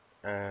வந்து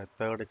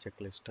தேர்டு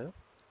செக்லிஸ்ட்டு.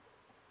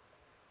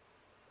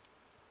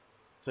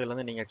 ஸோ இதில்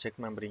வந்து நீங்கள்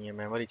செக்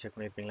மெமரி செக்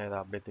பண்ணியிருப்பீங்களா, இதை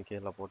அப்படியே தூக்கி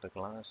இதில்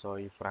போட்டுக்கலாம். ஸோ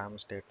இஃப் ரேம்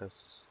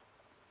ஸ்டேட்டஸ்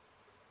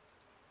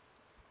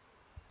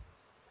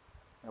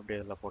அப்படியே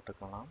இதில்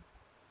போட்டுக்கலாம்.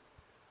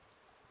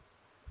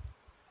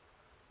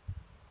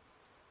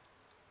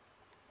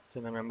 ஸோ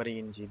இந்த மெமரி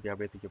இன் ஜிபி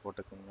அப்படியே தூக்கி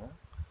போட்டுக்கோங்க.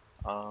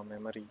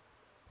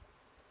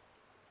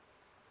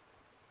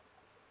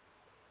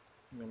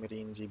 மெமரி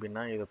இன்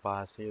ஜிபின்னா இது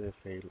பாஸ், இது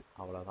ஃபெயில்,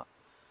 அவ்வளோதான்.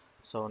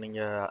 ஸோ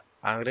நீங்கள்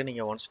அதில்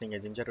நீங்கள் ஒன்ஸ்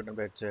நீங்கள் ஜிஞ்சர்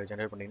டெம்ப்ளேட்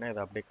ஜென்ரேட் பண்ணிங்கன்னா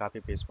இதை அப்படியே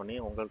காப்பி பேஸ்ட் பண்ணி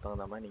உங்களுக்கு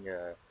தகுந்த மாதிரி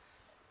நீங்கள்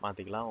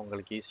மாற்றிக்கலாம்.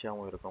 உங்களுக்கு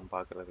ஈஸியாகவும் இருக்கும்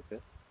பார்க்குறதுக்கு.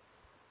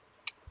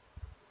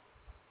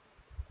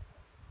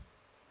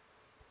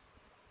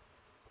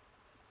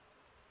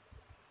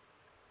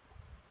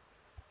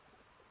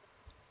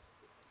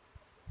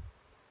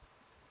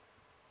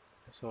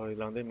 ஸோ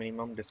இதில் வந்து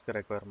minimum disk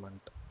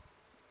requirement.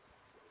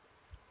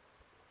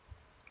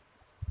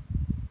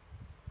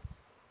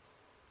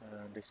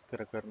 Disk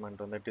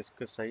requirement வந்து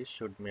disk size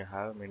should may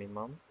have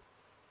minimum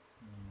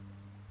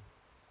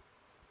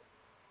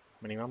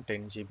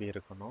 10 GB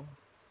இருக்கணும்.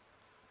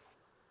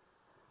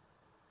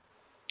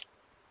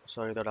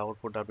 ஸோ இதோட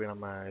அவுட்புட் அப்படியே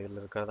நம்ம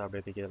இதில் இருக்கிறத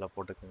அப்படியே தூக்கி இதில்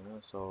போட்டுக்கோங்க.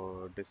 ஸோ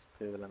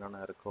டிஸ்க் இதில்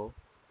என்னென்ன இருக்கோ,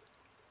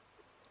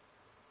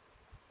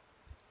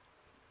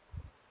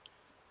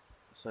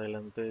 ஸோ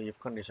இதுலேருந்து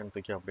இஃப் கண்டிஷன்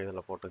தூக்கி அப்படியே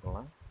இதில்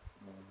போட்டுக்கலாம்.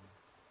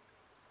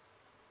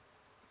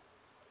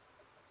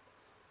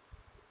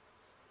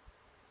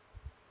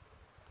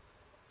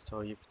 ஸோ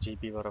இஃப்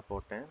ஜிபி வர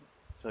போட்டேன்.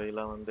 ஸோ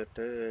இதில்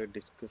வந்துட்டு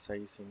டிஸ்க்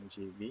சைஸ் இன்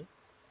ஜிபி,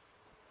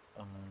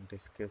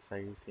 டிஸ்க்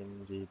சைஸ் இன்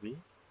ஜிபி,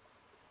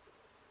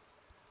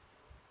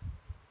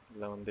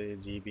 இதில் வந்து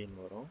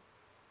ஜிபின்னு வரும்.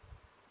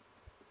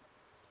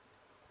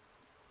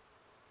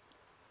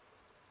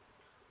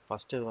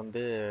 ஃபஸ்ட்டு இது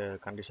வந்து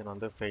கண்டிஷன்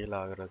வந்து ஃபெயில்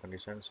ஆகிற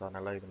கண்டிஷன். ஸோ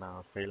அதனால் இது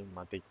நான் ஃபெயில்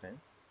மாற்றிக்கிறேன்.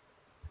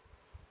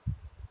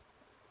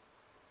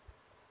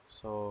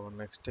 ஸோ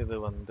நெக்ஸ்ட் இது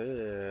வந்து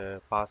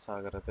பாஸ்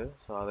ஆகிறது.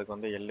 ஸோ அதுக்கு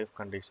வந்து எல்இஃப்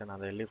கண்டிஷன்,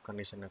 அந்த எல்இஃப்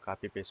கண்டிஷனை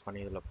காப்பி பேஸ்ட் பண்ணி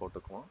இதில்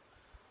போட்டுக்குவோம்.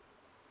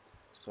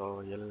 So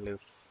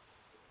elif,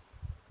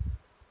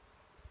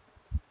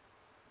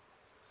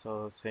 so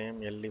same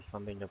elif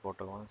வந்து இங்கே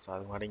போட்டுக்குவோம். ஸோ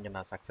அது மாதிரி இங்கே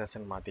நான்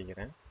சக்ஸஸ்ன்னு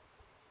மாற்றிக்கிறேன்.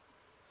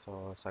 So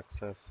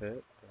success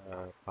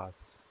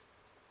pass.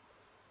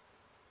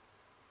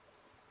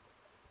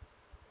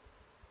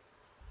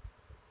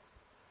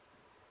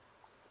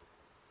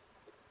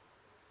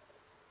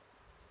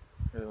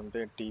 இது வந்து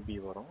டிபி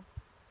வரும்.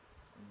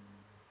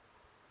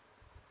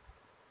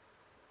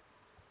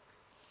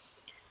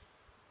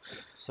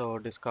 ஸோ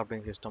டிஸ்க்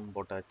ஆப்ரேட்டிங் சிஸ்டம்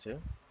போட்டாச்சு.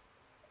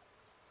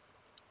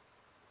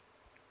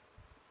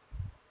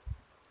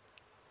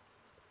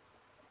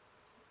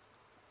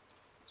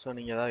 ஸோ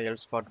நீங்கள் ஏதாவது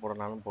எல்ஸ் பார்ட்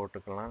போடனாலும்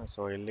போட்டுக்கலாம்.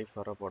 ஸோ எல்இஃப்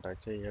வர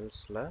போட்டாச்சு.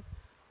 எல்ஸில்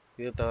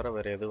இது தவிர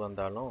வேறு எது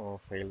வந்தாலும்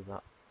ஃபெயில்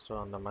தான். ஸோ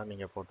அந்த மாதிரி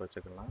நீங்கள் போட்டு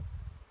வச்சுக்கலாம்.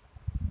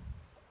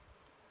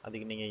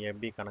 அதுக்கு நீங்கள்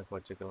எம்பி கணக்கு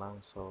வச்சுக்கலாம்.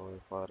 ஸோ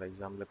ஃபார்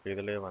எக்ஸாம்பிள் இப்போ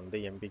இதிலே வந்து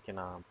எம்பிக்கு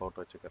நான்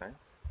போட்டு வச்சுக்கிறேன்.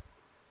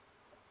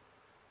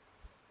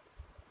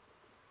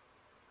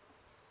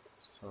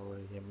 ஸோ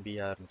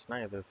எம்பியாக இருந்துச்சுன்னா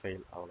இது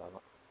ஃபெயில்,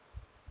 அவ்வளோதான்.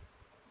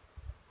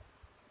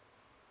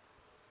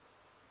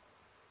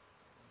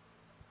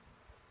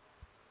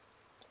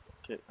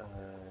 ஓகே,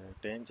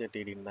 டேஞ்சர்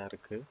டிடின்னு தான்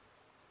இருக்குது.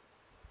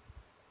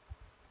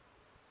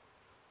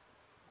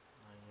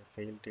 நான் இங்கே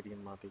ஃபெயில்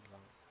டிடின்னு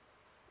மாற்றிக்கலாம்.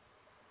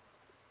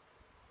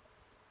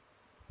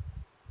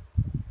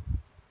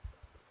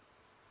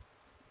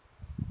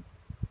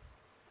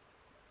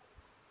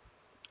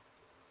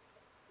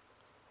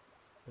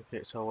 ஓகே,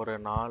 ஸோ ஒரு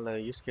 4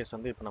 யூஸ் கேஸ்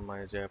வந்து இப்போ நம்ம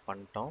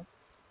பண்ணிட்டோம்.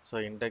 ஸோ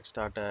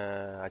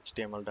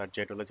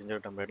index.html.j2ல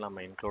ஜிஞ்சர் டெம்ப்ளேட்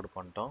நம்ம இன்க்ளூட்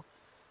பண்ணிட்டோம்.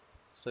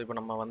 ஸோ இப்போ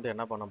நம்ம வந்து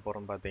என்ன பண்ண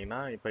போகிறோம் பார்த்தீங்கன்னா,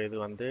 இப்போ இது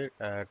வந்து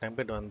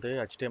டெம்ப்ளேட் வந்து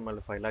HTML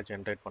ஃபைலாக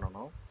ஜென்ரேட்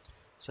பண்ணணும்.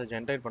 ஸோ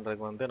ஜென்ரேட்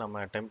பண்ணுறதுக்கு வந்து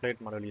நம்ம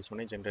டெம்ப்ளேட் மாடல் யூஸ்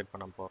பண்ணி ஜென்ரேட்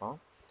பண்ண போகிறோம்.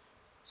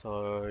 ஸோ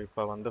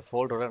இப்போ வந்து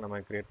ஃபோல்டரை நம்ம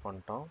கிரியேட்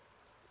பண்ணிட்டோம்.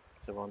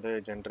 ஸோ இப்போ வந்து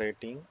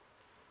generating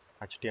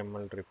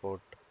HTML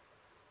report.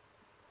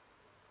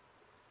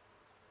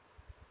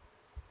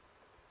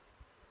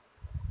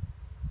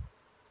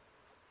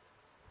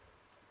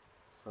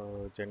 So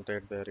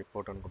generate த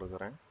ரிப்போர்ட்னு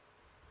கொடுக்குறேன்.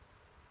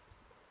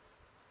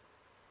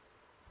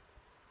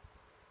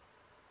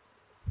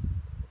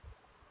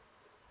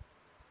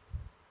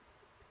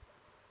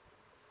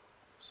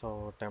 ஸோ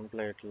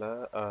டெம்ப்ளேட்டில்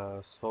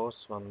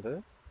சோர்ஸ் வந்து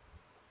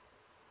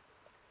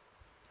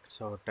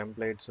ஸோ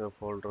டெம்ப்ளேட்ஸ்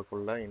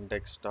ஃபோல்டருக்குள்ளே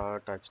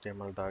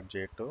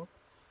index.html.j2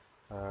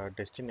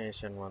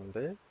 டெஸ்டினேஷன்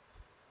வந்து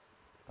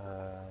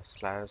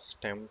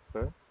 /temp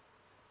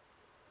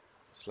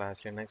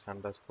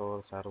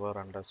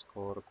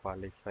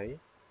 /linux_server_qualify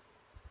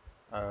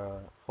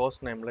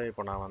ஹோஸ்ட் நேமில்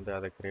இப்போ நான் வந்து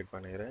அதை க்ரியேட்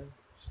பண்ணிடுறேன்.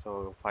 ஸோ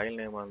ஃபைல்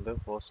நேம் வந்து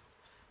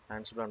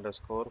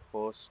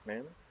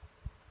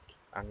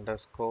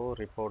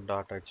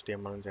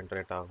Ansible_hostname_report.html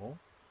ஜென்ரேட் ஆகும்.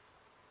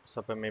 ஸோ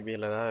இப்போ மேபி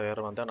இல்லை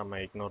வேறு வந்தால் நம்ம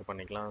இக்னோர்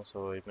பண்ணிக்கலாம். ஸோ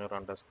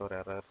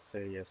ignore_errors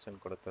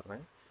எஸ்ன்னு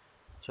கொடுத்துட்றேன்.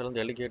 ஸோ வந்து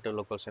டெலிகேட்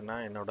லோக்கல்ஸ்னா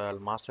என்னோட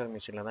மாஸ்டர்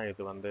மிஷினில் தான்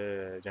இது வந்து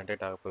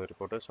ஜென்ரேட் ஆக போகுது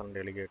report. So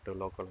delicate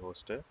local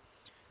host.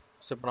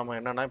 So இப்போ நம்ம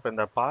என்னென்னா இப்போ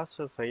இந்த பாஸ்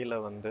ஃபைலை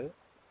வந்து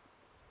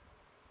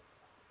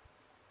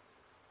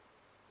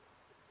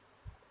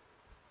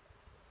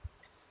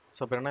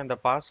ஸோ இப்போ என்ன இந்த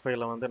பாஸ்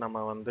ஃபைலை வந்து நம்ம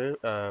வந்து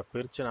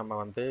பிரித்து நம்ம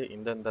வந்து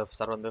இந்த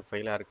சர்வர் வந்து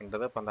ஃபைலாக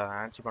இருக்குன்றதை இப்போ அந்த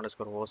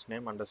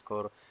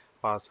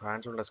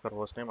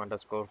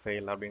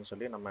Ansible_hostname_pass_Ansible_hostname_fail அப்படின்னு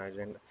சொல்லி நம்ம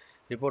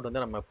ரிப்போர்ட்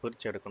வந்து நம்ம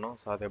பிரித்து எடுக்கணும்.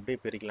 ஸோ அதை எப்படி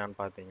பிரிக்கலான்னு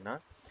பார்த்தீங்கன்னா,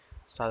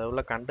 ஸோ அதில்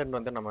உள்ள கண்டென்ட்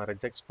வந்து நம்ம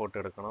ரெஜெக்ட்ஸ் போட்டு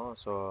எடுக்கணும்.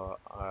 ஸோ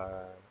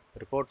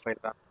ரிப்போர்ட்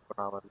ஃபைல் தான் இப்போ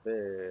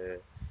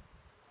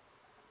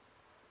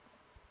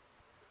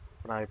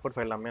நான் ரிப்போர்ட்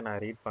ஃபைல் எல்லாமே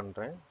நான் ரீட்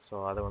பண்ணுறேன். ஸோ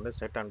அதை வந்து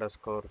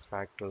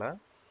set_fact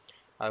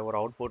அது ஒரு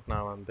அவுட்புட்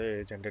நான் வந்து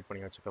ஜென்ரேட்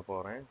பண்ணி வச்சுக்க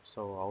போகிறேன்.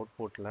 ஸோ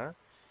அவுட்புட்டில்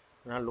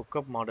நான்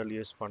லுக்கப் மாடல்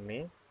யூஸ் பண்ணி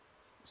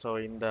ஸோ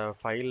இந்த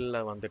ஃபைலில்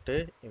வந்துட்டு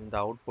இந்த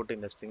அவுட்புட்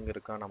இந்த ஸ்ட்ரிங்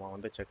இருக்கா நம்ம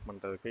வந்து செக்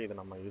பண்ணுறதுக்கு இதை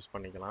நம்ம யூஸ்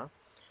பண்ணிக்கலாம்.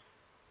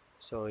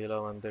 ஸோ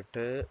இதில்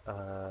வந்துட்டு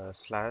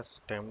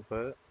 /temp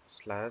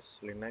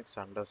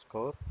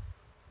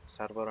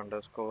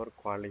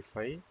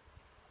 /linux_server_qualify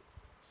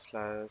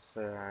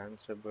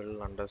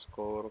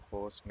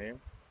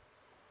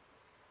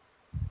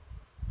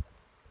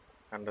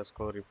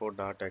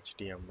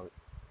 /ansible_hostname_report.html.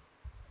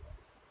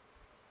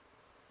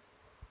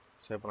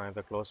 ஸோ இப்போ நான்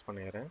இதை க்ளோஸ்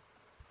பண்ணிடுறேன்.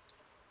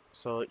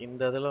 ஸோ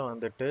இந்த இதில்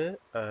வந்துட்டு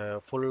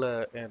ஃபுல்லு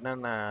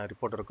என்னென்ன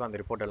ரிப்போர்ட் இருக்கோ அந்த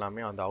ரிப்போர்ட்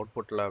எல்லாமே அந்த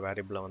அவுட்புட்டில்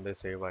வேரியபிளில் வந்து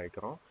சேவ்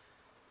ஆகிக்கிறோம்.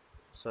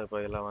 ஸோ இப்போ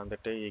இதில்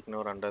வந்துட்டு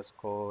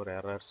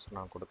ignore_errors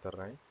நான்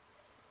கொடுத்துட்றேன்.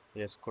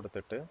 எஸ்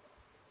கொடுத்துட்டு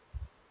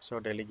so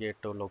delegate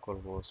to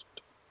localhost.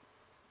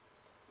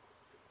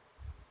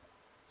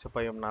 So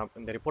இப்போ நான்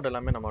இந்த ரிப்போர்ட்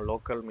எல்லாமே நம்ம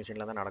லோக்கல்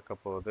மிஷினில் தான் நடக்க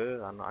போகுது.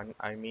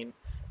 ஐ மீன்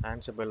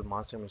Ansible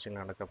மாஸ்டர்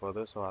மிஷினில் நடக்க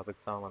போகுது. ஸோ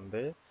அதுக்கு தான்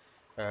வந்து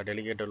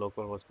delegate to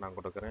localhost நான்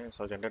கொடுக்குறேன்.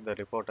 So generate the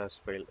report as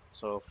fail.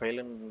 So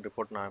ஃபெயிலுன்னு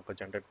report நான் இப்போ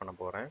ஜென்ரேட் பண்ண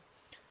போகிறேன்.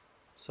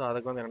 ஸோ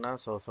அதுக்கு வந்து என்னென்னா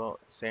ஸோ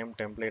சேம்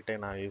டெம்ப்ளேட்டே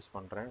நான் யூஸ்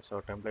பண்ணுறேன். ஸோ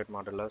டெம்ப்ளேட்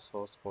மாடலில்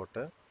சோர்ஸ்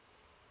போட்டு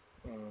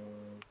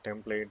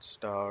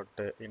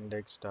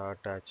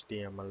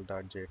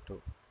templates.index.html.j2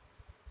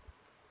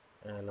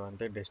 இதில்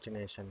வந்து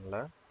டெஸ்டினேஷனில்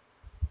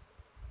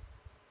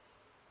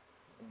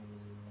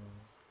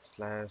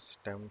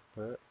 /temp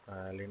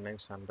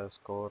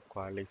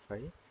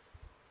linux_qualify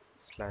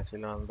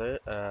இதில் வந்து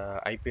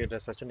ஐபி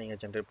அட்ரஸ் வச்சு நீங்கள்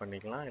ஜென்ரேட்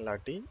பண்ணிக்கலாம்,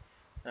 இல்லாட்டி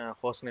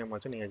ஹோஸ்ட் நேம்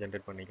வச்சு நீங்கள்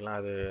ஜென்ரேட் பண்ணிக்கலாம்.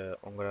 அது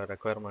உங்கள்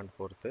ரெக்குயர்மெண்ட்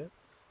பொறுத்து.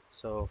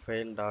 ஸோ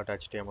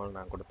fail.html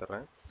நான்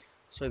கொடுத்துட்றேன்.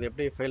 ஸோ இது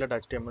எப்படி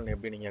fail.html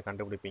எப்படி நீங்கள்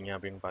கண்டுபிடிப்பீங்க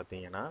அப்படின்னு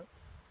பார்த்தீங்கன்னா,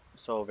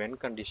 ஸோ when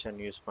கண்டிஷன்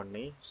யூஸ்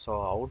பண்ணி ஸோ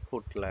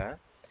அவுட்புட்டில்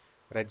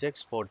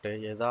ரெஜெக்ட்ஸ் போட்டு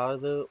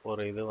ஏதாவது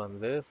ஒரு இது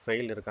வந்து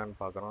ஃபெயில் இருக்கான்னு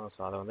பார்க்குறோம். ஸோ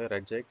அதை வந்து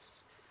ரெஜெக்ட்ஸ்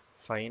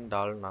find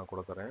all நான்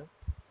கொடுக்குறேன்.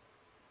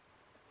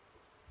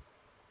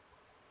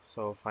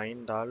 ஸோ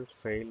find all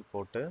fail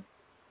போட்டு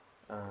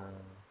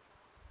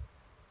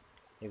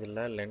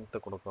இதில் லென்த்து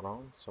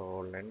கொடுக்குறோம். ஸோ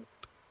லென்த்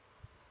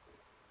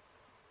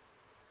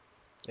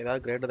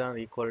ஏதாவது கிரேட்டர் தான்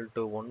ஈக்குவல்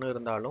டு 1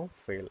 இருந்தாலும்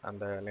ஃபெயில்.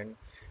 அந்த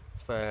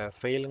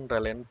ஃபெயிலுன்ற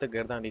length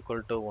greater than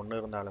equal to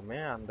 1 இருந்தாலுமே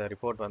அந்த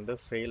ரிப்போர்ட் வந்து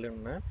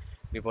ஃபெயிலுன்னு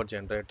ரிப்போர்ட்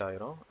ஜென்ரேட்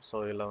ஆயிரும். ஸோ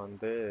இதில்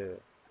வந்து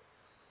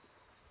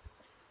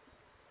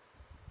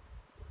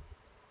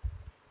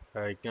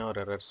ignore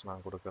errors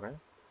நான் கொடுக்குறேன்.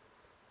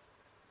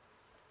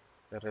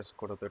 எரர்ஸ்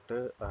கொடுத்துட்டு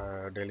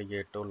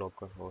delegate to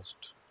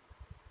localhost.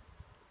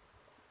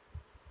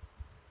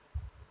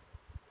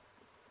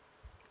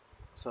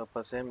 ஸோ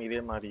இப்போ சேம்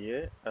இதே மாதிரியே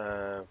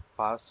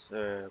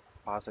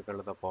பாஸுக்கு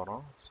எழுத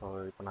போகிறோம். ஸோ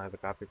இப்போ நான் இதை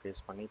காப்பி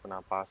பேஸ்ட் பண்ணி இப்போ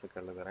நான் பாஸுக்கு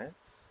எழுதுகிறேன்.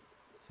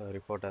 So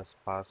report as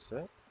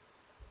pass.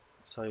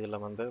 So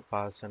இதில் வந்து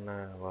பாஸ்ன்னு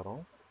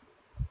வரும்.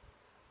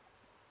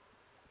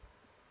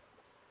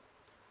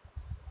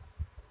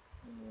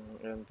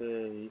 இது வந்து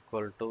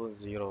ஈக்குவல் டு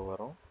 0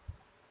 வரும்.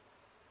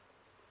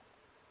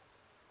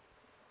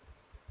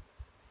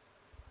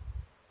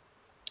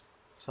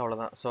 ஸோ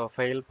அவ்வளோதான். ஸோ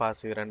ஃபெயில்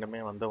பாஸ் இது ரெண்டுமே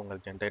வந்து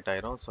உங்களுக்கு ஜென்ரேட்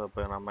ஆயிரும். ஸோ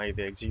இப்போ நம்ம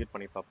இது எக்ஸிக்யூட்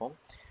பண்ணி பார்ப்போம்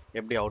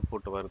எப்படி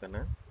அவுட்புட்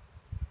வருதுன்னு.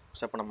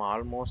 ஸோ இப்போ நம்ம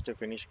ஆல்மோஸ்ட்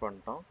ஃபினிஷ்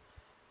பண்ணிட்டோம்.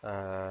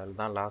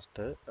 இதுதான்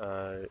லாஸ்ட்டு.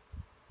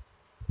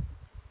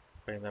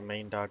 இப்போ இந்த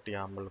மெயின் டாட்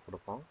யாம்பிள்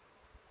கொடுப்போம்.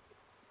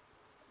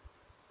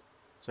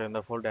 ஸோ இந்த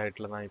ஃபோல்ட்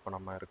டைரக்டில் தான் இப்போ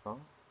நம்ம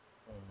இருக்கோம்.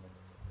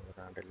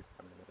 நான் டெலிட்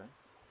பண்ணிடுறேன்.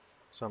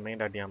 ஸோ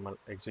மெயின் டாட் யாம்பிள்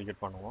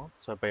எக்ஸிக்யூட் பண்ணுவோம்.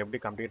 ஸோ இப்போ எப்படி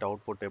கம்ப்ளீட்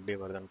அவுட்புட் எப்படி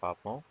வருதுன்னு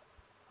பார்ப்போம்.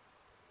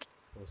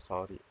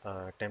 சாரி,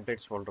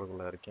 டெம்ப்ளேட்ஸ்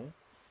ஃபோல்டருக்குள்ளே இருக்கேன்.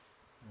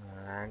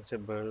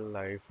 Ansible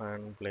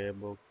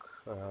 -playbook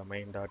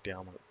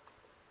main.yaml.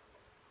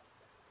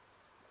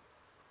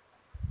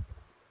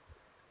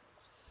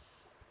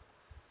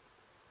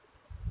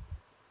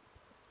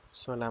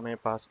 ஸோ எல்லாமே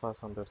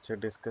பாஸ் வந்துருச்சு.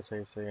 Disk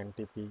size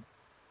NDB.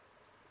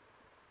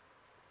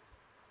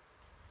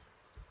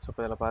 ஸோ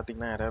இப்போ இதில்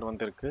பார்த்தீங்கன்னா எரர்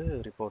வந்திருக்கு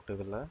ரிப்போர்ட்.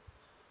 இதில்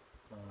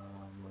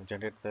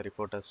generate the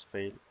reporters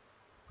fail.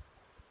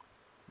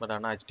 But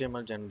ஆனால்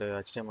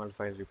HTML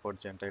ஃபைல்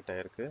ரிப்போர்ட் ஜென்ரேட்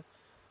ஆகிருக்கு.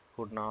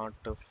 Could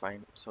not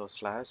fine. So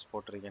slash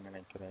போட்டிருக்கேன்னு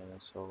நினைக்கிறேன்.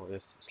 ஸோ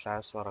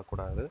ஸ்லாஷ்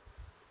வரக்கூடாது.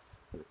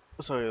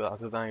 ஸோ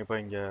அதுதான் இப்போ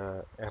இங்கே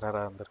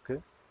எரராக இருந்திருக்கு.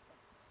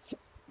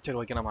 சரி,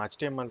 ஓகே. நம்ம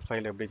HTML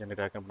ஃபைல் எப்படி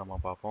ஜென்ரேட் ஆகுன்னு நம்ம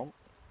பார்ப்போம்.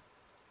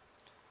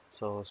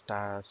 ஸோ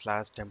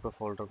ஸ்லாஷ் டெம்ப்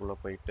ஃபோல்டருக்குள்ளே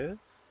போயிட்டு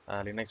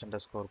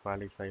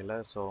linux_qualifyல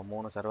ஸோ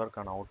 3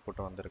 சர்வருக்கான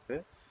அவுட்புட் வந்திருக்கு.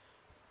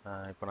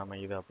 இப்போ நம்ம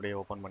இதை அப்படியே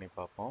ஓப்பன் பண்ணி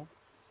பார்ப்போம்.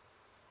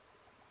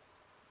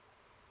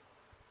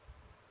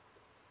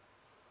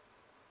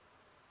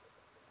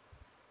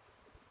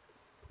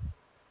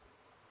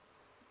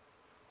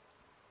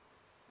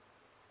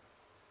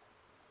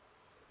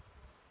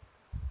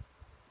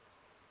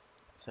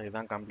 ஸோ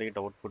இதுதான் கம்ப்ளீட்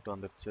அவுட்புட்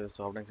வந்துருச்சு. ஸோ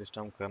ஆப்ரேட்டிங்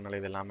சிஸ்டம் கர்னல்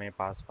இது எல்லாமே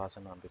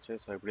பாஸ்ன்னு வந்துச்சு.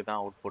 ஸோ இப்படி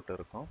தான் அவுட்புட்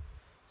இருக்கும்.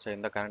 ஸோ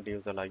இந்த கரண்ட்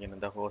யூசர் லாகின்,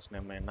 இந்த ஹோஸ்ட்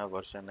நேம், என்ன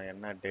வெர்ஷன்,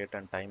 என்ன டேட்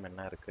அண்ட் டைம்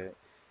என்ன இருக்குது.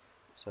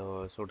 ஸோ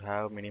சுட்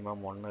ஹேவ்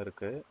மினிமம் 1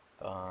 இருக்குது.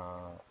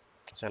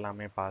 ஸோ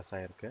எல்லாமே பாஸ்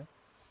ஆகிருக்கு.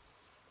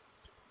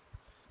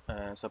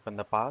 ஸோ இப்போ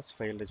இந்த பாஸ்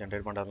ஃபெயில்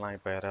ஜென்ரேட் பண்ணுறதுலாம்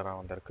இப்போ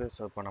எரராக வந்திருக்கு.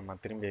 ஸோ இப்போ நம்ம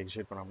திரும்பி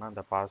எக்ஸிக்யூட் பண்ணோம்னா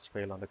அந்த பாஸ்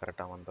ஃபெயில் வந்து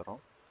கரெக்டாக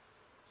வந்துடும்.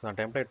 ஸோ அந்த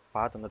டெம்ப்ளேட்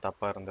பாத் வந்து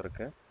தப்பாக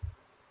இருந்திருக்கு.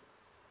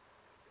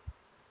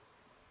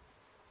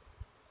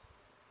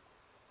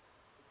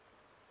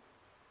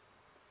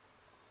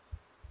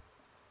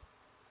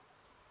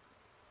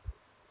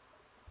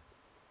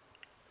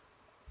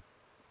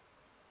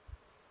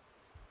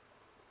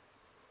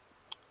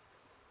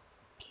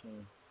 Okay.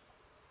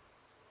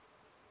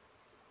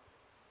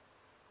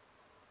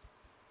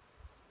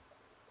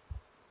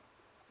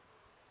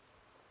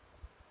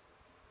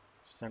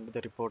 send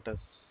the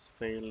reporters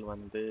fail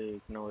வந்து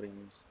ignoring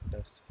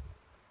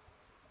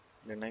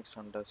linux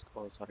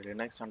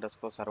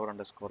server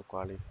underscore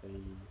qualify.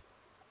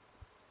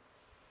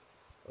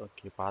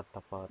 Okay, பார்த்து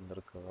தப்பாக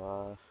இருந்திருக்குவா.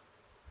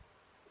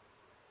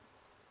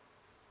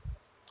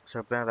 ஸோ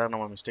இப்படி தான் ஏதாவது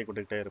நம்ம மிஸ்டேக்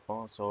விட்டுக்கிட்டே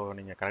இருப்போம். ஸோ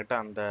நீங்கள்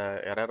கரெக்டாக அந்த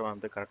எரர்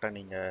வந்து கரெக்டாக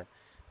நீங்கள்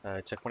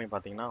செக் பண்ணி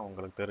பார்த்தீங்கன்னா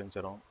உங்களுக்கு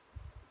தெரிஞ்சிடும்.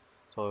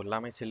 ஸோ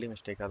எல்லாமே சில்லி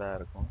மிஸ்டேக்காக தான்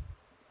இருக்கும்.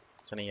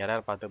 ஸோ நீங்கள்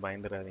எரர் பார்த்து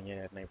பயந்துடாதீங்க,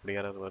 என்ன இப்படி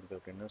எரர் வருது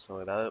அப்படின்னு. ஸோ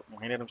ஏதாவது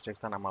மைனர்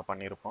மிஸ்டேக்ஸ் தான் நம்ம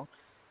பண்ணியிருப்போம்.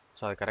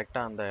 ஸோ அது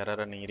கரெக்டாக அந்த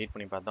எரரை நீங்கள் ரீட்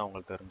பண்ணி பார்த்தா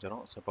உங்களுக்கு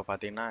தெரிஞ்சிடும். ஸோ இப்போ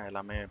பார்த்தீங்கன்னா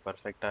எல்லாமே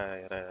பர்ஃபெக்டாக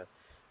எரர்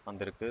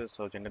வந்திருக்கு.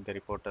 ஸோ ஜென்ரேட்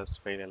ரிப்போர்ட்டர்ஸ்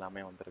ஃபெயில்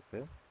எல்லாமே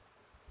வந்திருக்கு.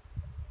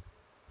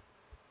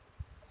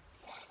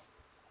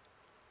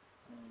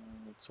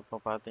 ஸோ இப்போ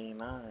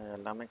பார்த்தீங்கன்னா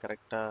எல்லாமே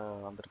கரெக்டாக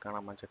வந்திருக்கா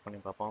நம்ம செக் பண்ணி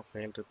பார்ப்போம்.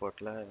 ஃபெயில்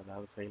ரிப்போர்ட்டில்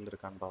ஏதாவது ஃபெயில்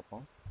இருக்கான்னு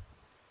பார்ப்போம்.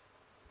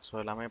 ஸோ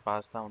எல்லாமே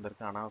பாஸ் தான்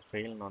வந்திருக்கு, ஆனால்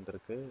ஃபெயில்னு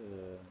வந்திருக்கு.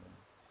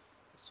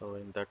 ஸோ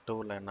இந்த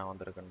டூவில் என்ன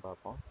வந்திருக்குன்னு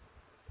பார்ப்போம்.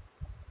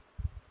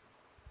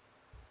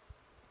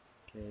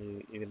 ஓகே,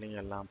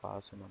 இதுலேயும் எல்லாம்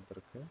பாஸ்ன்னு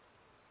வந்திருக்கு.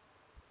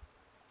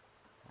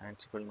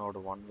 Ansible நோடு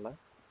 1ல்.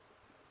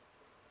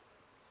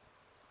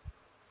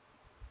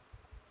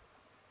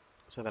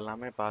 ஸோ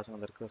இதெல்லாமே பாஸ்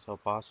வந்திருக்கு. ஸோ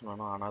பாஸ்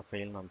வேணும், ஆனால்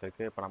ஃபெயில்னு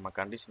வந்திருக்கு. இப்போ நம்ம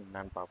கண்டிஷன்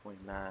என்னன்னு பார்ப்போம்,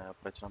 என்ன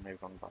பிரச்சனை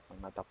இருக்குன்னு பார்ப்போம்,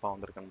 என்ன தப்பாக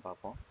வந்திருக்குன்னு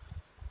பார்ப்போம்.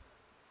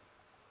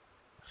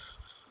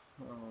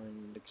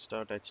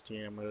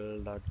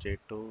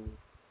 index.html.j2.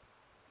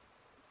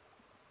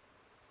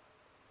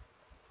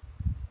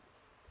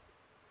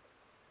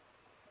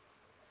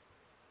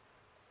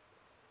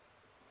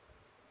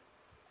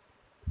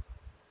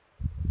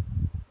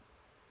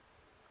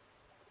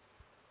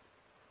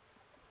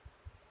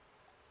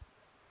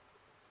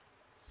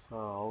 ஸோ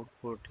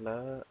அவுட்புட்டில்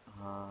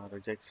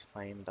ரிஜெக்ட்ஸ்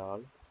ஃபைண்ட்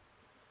ஆல்,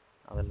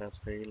 அதில்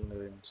ஃபெயில்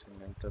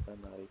இருந்துச்சுன்னு என்டர்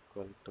தான்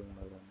ஈக்குவல் டு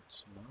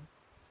இருந்துச்சுன்னா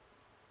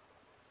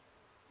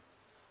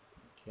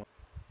ஓகே.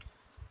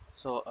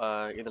 ஸோ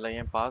இதில்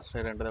ஏன் பாஸ்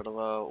ஃபெயில் 2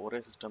 தடவை ஒரே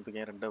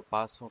சிஸ்டத்துக்கு ஏன் 2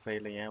 பாஸும்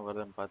ஃபெயிலும் ஏன்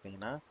வருதுன்னு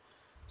பார்த்தீங்கன்னா,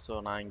 ஸோ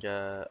நான் இங்கே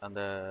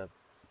அந்த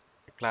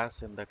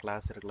இந்த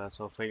கிளாஸ் இருக்குல்ல,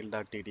 ஸோ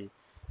fail.td.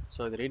 ஸோ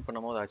இது ரீட்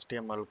பண்ணும்போது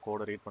HTML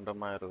கோடு ரீட் பண்ணுற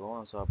மாதிரி இருக்கும்.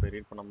 ஸோ அப்படி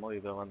ரீட் பண்ணும்போது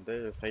இதை வந்து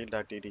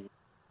fail.td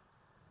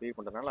ரீட்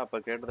பண்ணுறதுனால அப்போ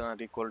கேட்டது நான்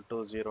ஈக்குவல் டு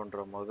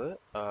 0ன்ற போது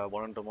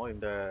 1ன்ற போது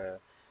இந்த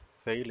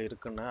ஃபெயில்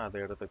இருக்குன்னு அதை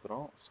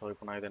எடுத்துக்கிறோம். ஸோ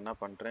இப்போ நான் இதை என்ன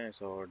பண்ணுறேன்,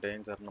 ஸோ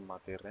டேஞ்சர்னு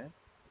மாற்றிடுறேன்.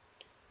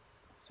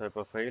 ஸோ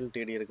இப்போ ஃபெயில்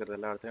டிடி இருக்கிறது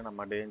எல்லா இடத்துலையும்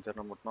நம்ம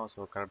டேஞ்சர்னு முட்டினோம். ஸோ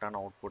கரெக்டான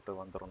அவுட்புட்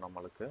வந்துடும்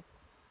நம்மளுக்கு.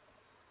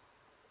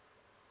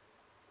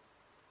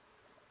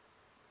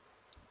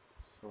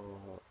 So so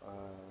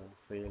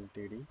fail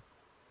DD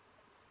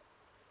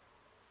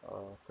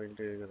fail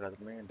DD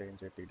இருக்கிறதுமே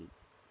danger DD.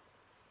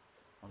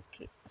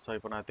 Okay, so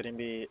இப்போ நான்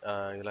திரும்பி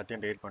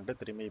எல்லாத்தையும் டெலிட் பண்ணிட்டு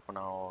திரும்பி இப்போ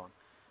நான்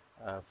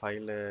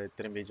ஃபைலு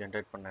திரும்பி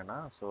ஜென்ரேட் பண்ணேன்னா,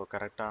 ஸோ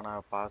கரெக்டான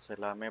பாஸ்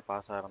எல்லாமே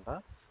பாஸாக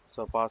இருந்தால்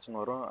ஸோ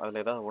பாஸ்ன்னு வரும்.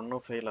 அதில் ஏதாவது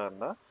ஒன்றும் ஃபெயிலாக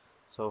இருந்தால்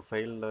so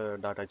fail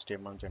dot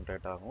HTML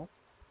generate ஆகும்.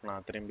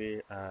 நான் திரும்பி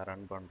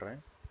ரன்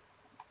பண்ணுறேன்.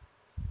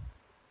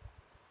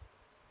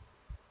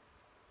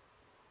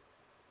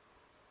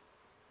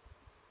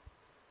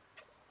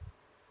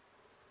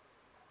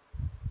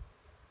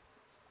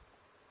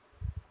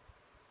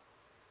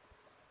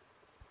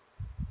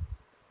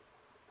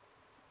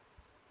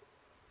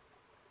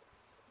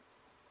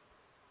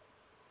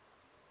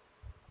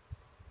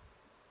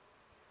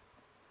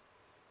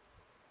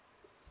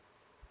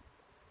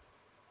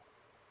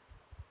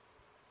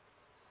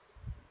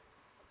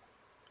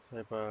 ஸோ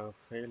இப்போ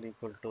ஃபெயில்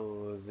ஈக்குவல் டு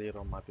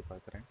 0 மாற்றி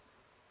பார்க்குறேன்.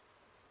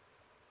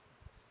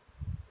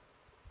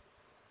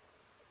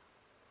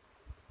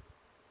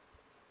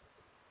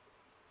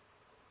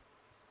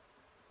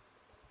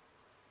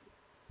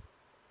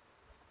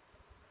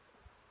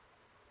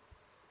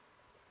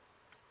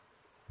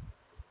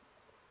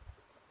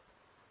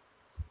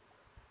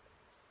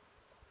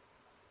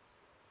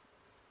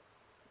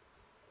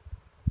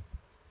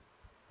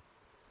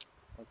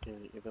 ஓகே,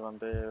 இது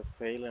வந்து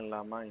ஃபெயில்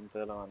இல்லாமல் இந்த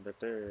இதில்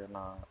வந்துட்டு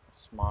நான்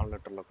ஸ்மால்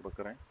லெட்டரில்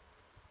கொடுக்குறேன்.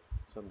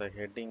 ஸோ இந்த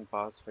ஹெட்டிங்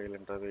பாஸ்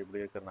ஃபெயில்ன்றது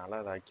இப்படி இருக்கிறதுனால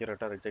அது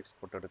அக்யூரேட்டாக ரிஜெக்ட்ஸ்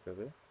போட்டு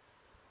எடுக்குது.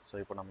 ஸோ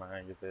இப்போ நம்ம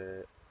இது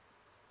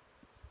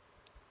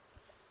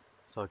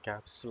ஸோ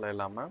கேப்ஸில்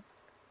இல்லாமல்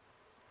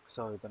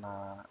ஸோ இது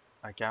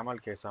நான்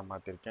கேமல் கேஸாக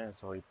மாற்றிருக்கேன்.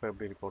 ஸோ இப்போ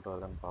எப்படி ரிப்போர்ட்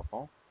வருதுன்னு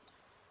பார்ப்போம்.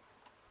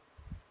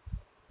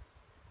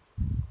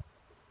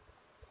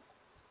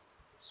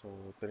 ஸோ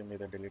திரும்பி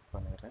இதை டெலீட்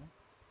பண்ணிடுறேன்.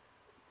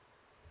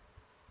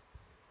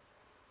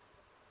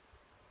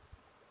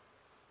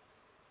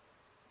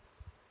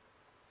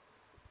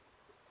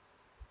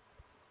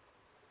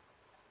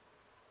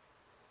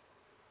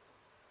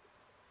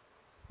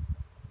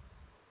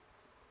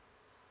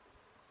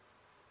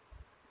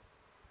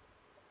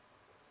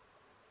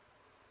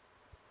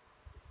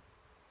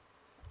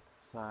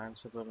 ஸோ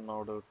Ansible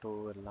நோடு 2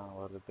 எல்லாம்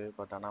வருது,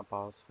 பட் ஆனால்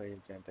பாஸ்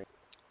ஃபைல் ஜென்ரேட்.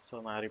 ஸோ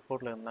நான்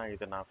ரிப்போர்ட்டில் இருந்தால்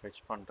இதை நான்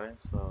ஃபெச் பண்ணுறேன்.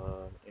 ஸோ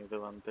இது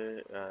வந்து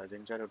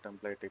ஜிஞ்சர்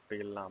டெம்ப்ளேட் இப்படி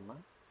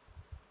இல்லாமல்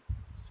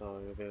ஸோ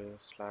இது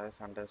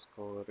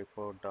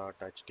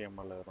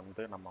 /_report.html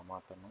வந்து நம்ம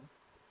மாற்றணும்.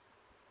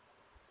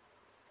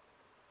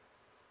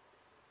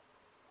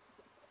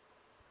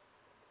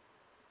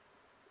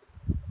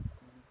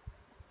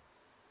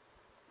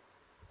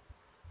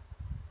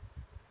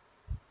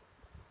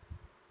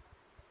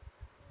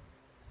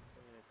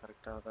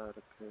 கரெக்டாக தான்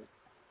இருக்குது.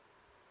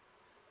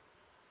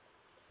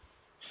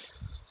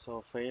 ஸோ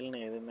ஃபெயில்னு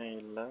எதுவுமே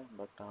இல்லை,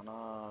 பட்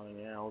ஆனால்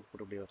ஏன்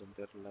அவுட்புட் இப்படி வருதுன்னு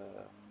தெரில.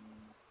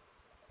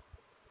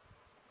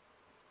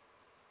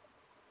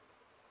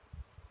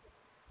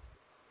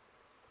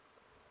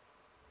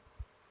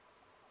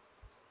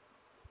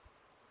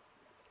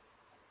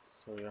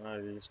 ஸோ ஏன்னா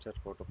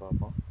ரிஜிஸ்டர் போட்டு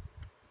பார்ப்போம்.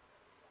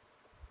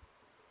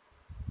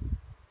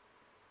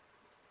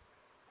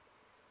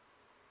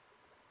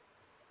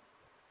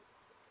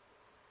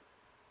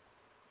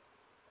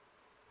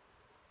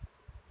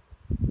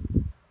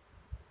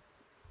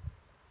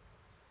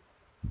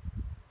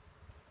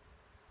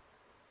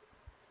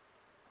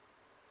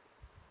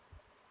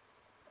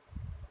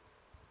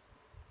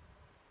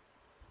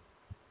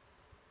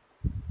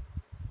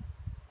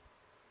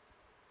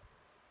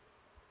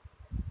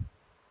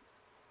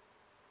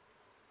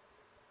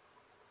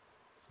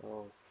 ஸோ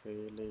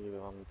ஃபெயிலு இது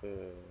வந்து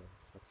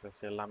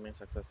சக்ஸஸ், எல்லாமே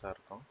சக்ஸஸாக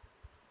இருக்கும்.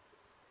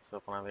 ஸோ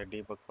இப்போ நான் அதை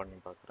டீபக் பண்ணி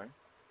பார்க்குறேன்.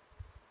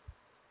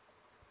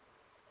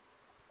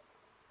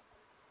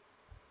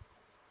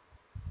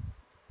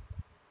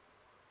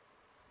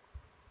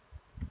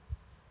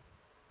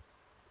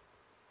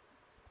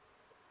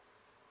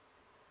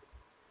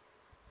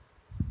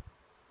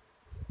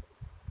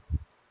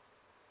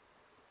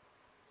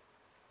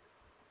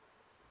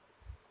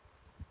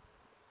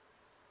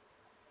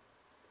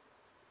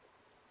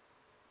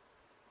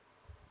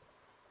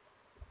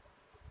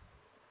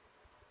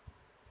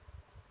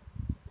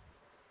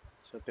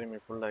 ஸோ திரும்பி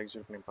ஃபுல்லாக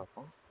எக்ஸிக்யூட் பண்ணி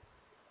பார்ப்போம்.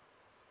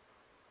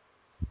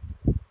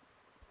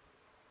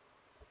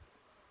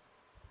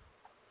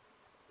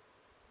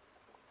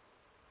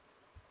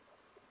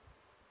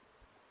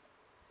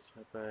 ஸோ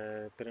இப்போ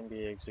திரும்பி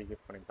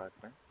எக்ஸிக்யூட் பண்ணி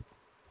பார்க்குறேன்.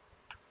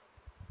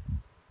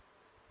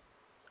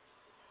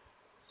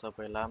 ஸோ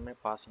இப்போ எல்லாமே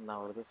பாஸ்ன்னு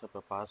தான் வருது. ஸோ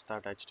இப்போ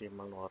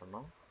pass.html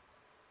வரணும்.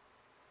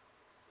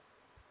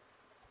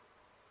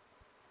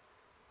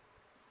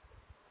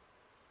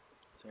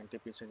 ஸோ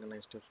NTP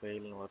synchronized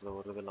ஃபெயில்னு வருது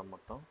ஒரு இதில்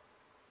மட்டும்.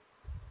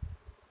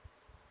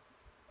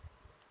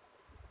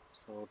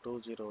 ஸோ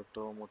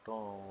 202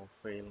 மட்டும்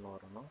ஃபெயில்னு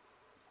வரணும்.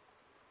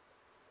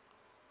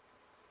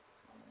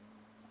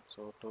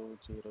 ஸோ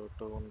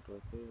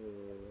 202ன்றது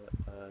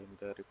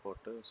இந்த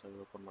ரிப்போர்ட்டு. ஸோ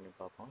ஓப்பன் பண்ணி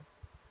பார்ப்போம்.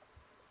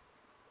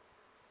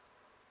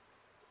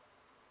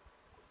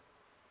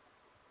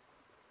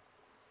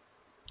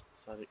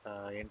 சாரி,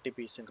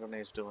 என்டிபி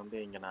சிங்க்ரனைஸ்டு வந்து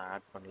இங்கே நான்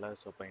ஆட் பண்ணல.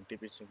 ஸோ இப்போ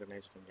என்டிபி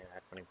சிங்க்ரனைஸ்டு இங்கே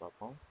ஆட் பண்ணி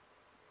பார்ப்போம்.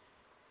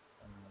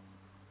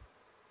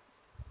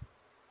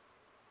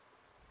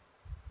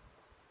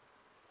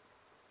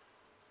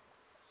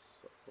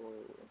 ஸோ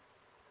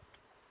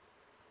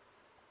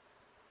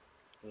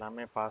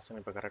எல்லாமே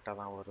பாஸ்ன்னு இப்போ கரெக்டாக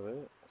தான் வருது.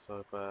 ஸோ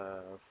இப்போ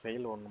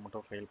ஃபெயில் ஒன்று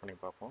மட்டும் ஃபெயில் பண்ணி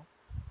பார்ப்போம்.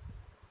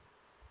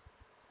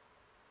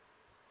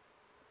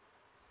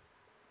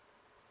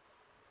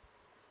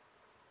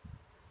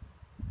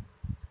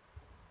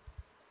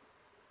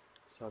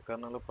 So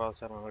kernel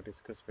processor memory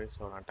disk space.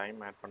 So நான் டைம்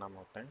ஆட்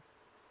பண்ணாமல் விட்டேன்.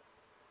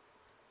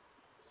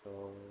 ஸோ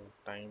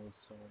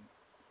டைம்ஸ்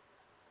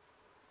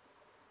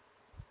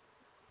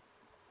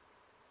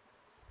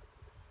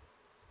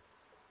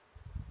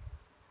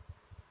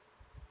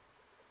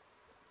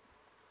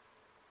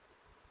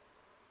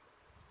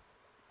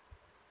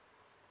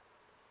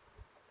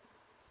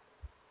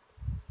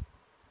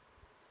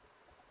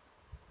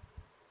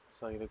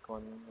ஸோ இதுக்கு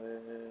வந்து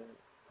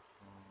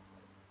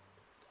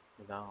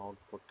இதான்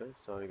அவுட்புட்டு.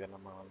 ஸோ இதை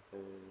நம்ம வந்து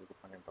இது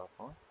பண்ணி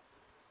பார்ப்போம்.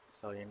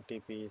 ஸோ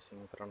என்டிபி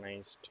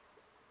சிங்க்ரனைஸ்ட்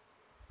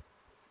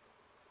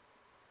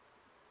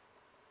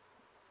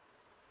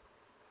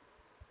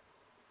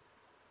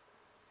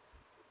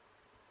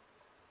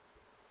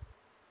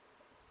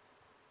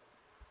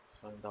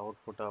ஸோ இந்த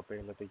அவுட்புட்டை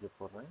அப்படியே எல்லாத்துக்கு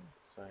போடுறேன்.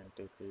 So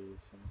NDB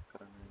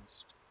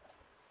synchronised.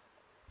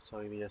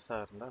 ஸோ இது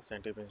எஸ்ஸாக இருந்தால் ஸோ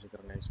என்டிபி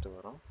சிங்க்ரனைஸ்டு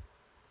வரும்.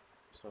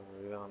 ஸோ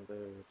இதை வந்து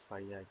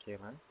 5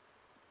 ஆக்கிடுறேன்.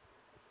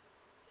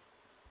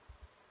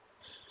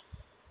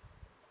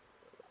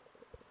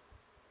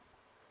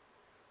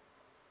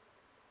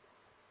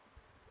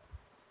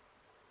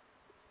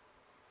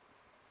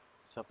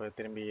 ஸோ இப்போ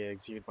திரும்பி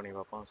எக்ஸிக்யூட் பண்ணி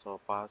பார்ப்போம். ஸோ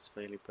பாஸ்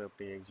ஃபைல் இப்போ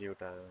எப்படி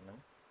எக்ஸிக்யூட் ஆகுதுன்னு.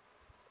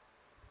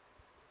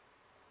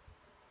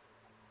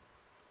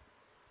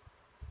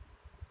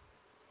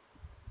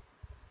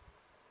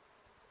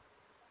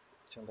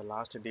 ஸோ இந்த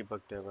லாஸ்ட்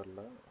டீபக்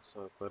தேவையில்லை.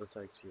 ஸோ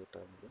பெருசாக எக்ஸிக்யூட்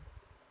ஆகுது.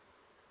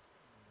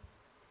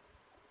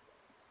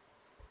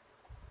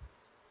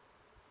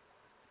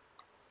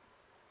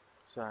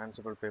 ஸோ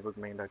Ansible Playbook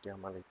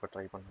main.yaml இப்போ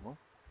ட்ரை பண்ணுவோம்.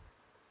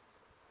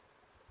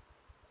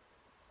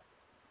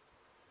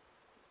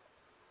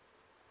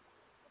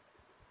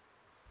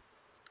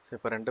 ஸோ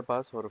இப்போ 2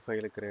 பாஸ் ஒரு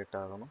ஃபைலு க்ரியேட்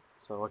ஆகணும்.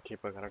 ஸோ ஓகே,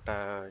 இப்போ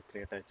கரெக்டாக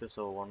க்ரியேட் ஆகிடுச்சு.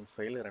 ஸோ 1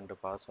 ஃபைல் 2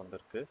 பாஸ்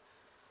வந்திருக்கு.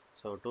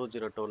 ஸோ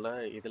 202ல்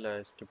இதில்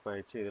ஸ்கிப்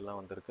ஆகிடுச்சு, இதெல்லாம்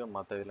வந்திருக்கு.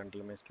 மற்ற இது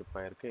ரெண்டுலையுமே ஸ்கிப்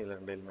ஆகிருக்கு, இதில்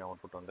ரெண்டுலையுமே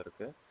அவுட்புட்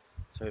வந்திருக்கு.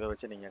 ஸோ இதை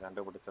வச்சு நீங்கள்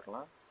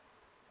கண்டுபிடிச்சிடலாம்.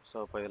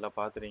 ஸோ இப்போ இதில்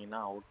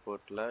பார்த்துட்டிங்கன்னா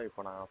அவுட்புட்டில்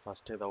இப்போ நான்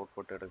ஃபஸ்ட்டு இதை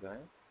அவுட்புட்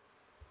எடுக்கிறேன்.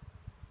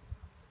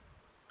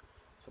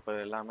 ஸோ இப்போ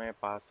எல்லாமே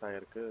பாஸ்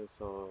ஆகிருக்கு.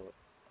 ஸோ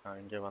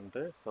இங்கே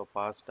வந்து so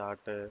pass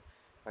tattoo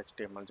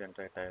HTML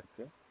generate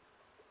ஆகிருக்கு.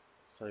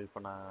 ஸோ இப்போ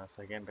நான்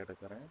செகண்ட்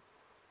எடுக்கிறேன்.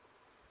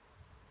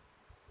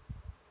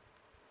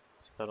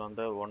 ஸோ இதில்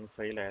வந்து 1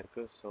 ஃபெயில்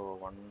ஆகிருக்கு. ஸோ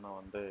 1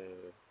 வந்து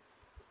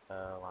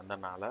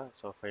வந்தனால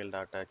ஸோ ஃபெயில்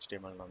டாட்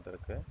HTML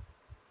வந்திருக்கு.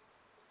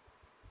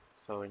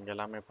 ஸோ இங்கே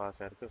எல்லாமே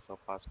பாஸ் ஆகிருக்கு. So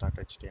pass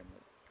dot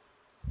HTML.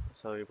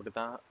 So இப்படி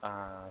தான்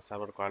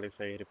சர்வர்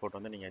குவாலிஃபை ரிப்போர்ட்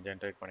வந்து நீங்கள்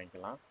ஜென்ரேட்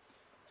பண்ணிக்கலாம்.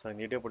 ஸோ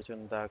இந்த வீடியோ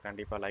பிடிச்சிருந்தா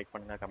கண்டிப்பாக லைக்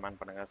பண்ணுங்கள், கமெண்ட்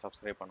பண்ணுங்கள்,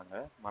 சப்ஸ்கிரைப்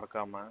பண்ணுங்கள்.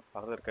 மறக்காமல்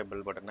பக்கத்தில் இருக்க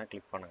பெல் பட்டனை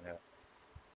கிளிக் பண்ணுங்கள்.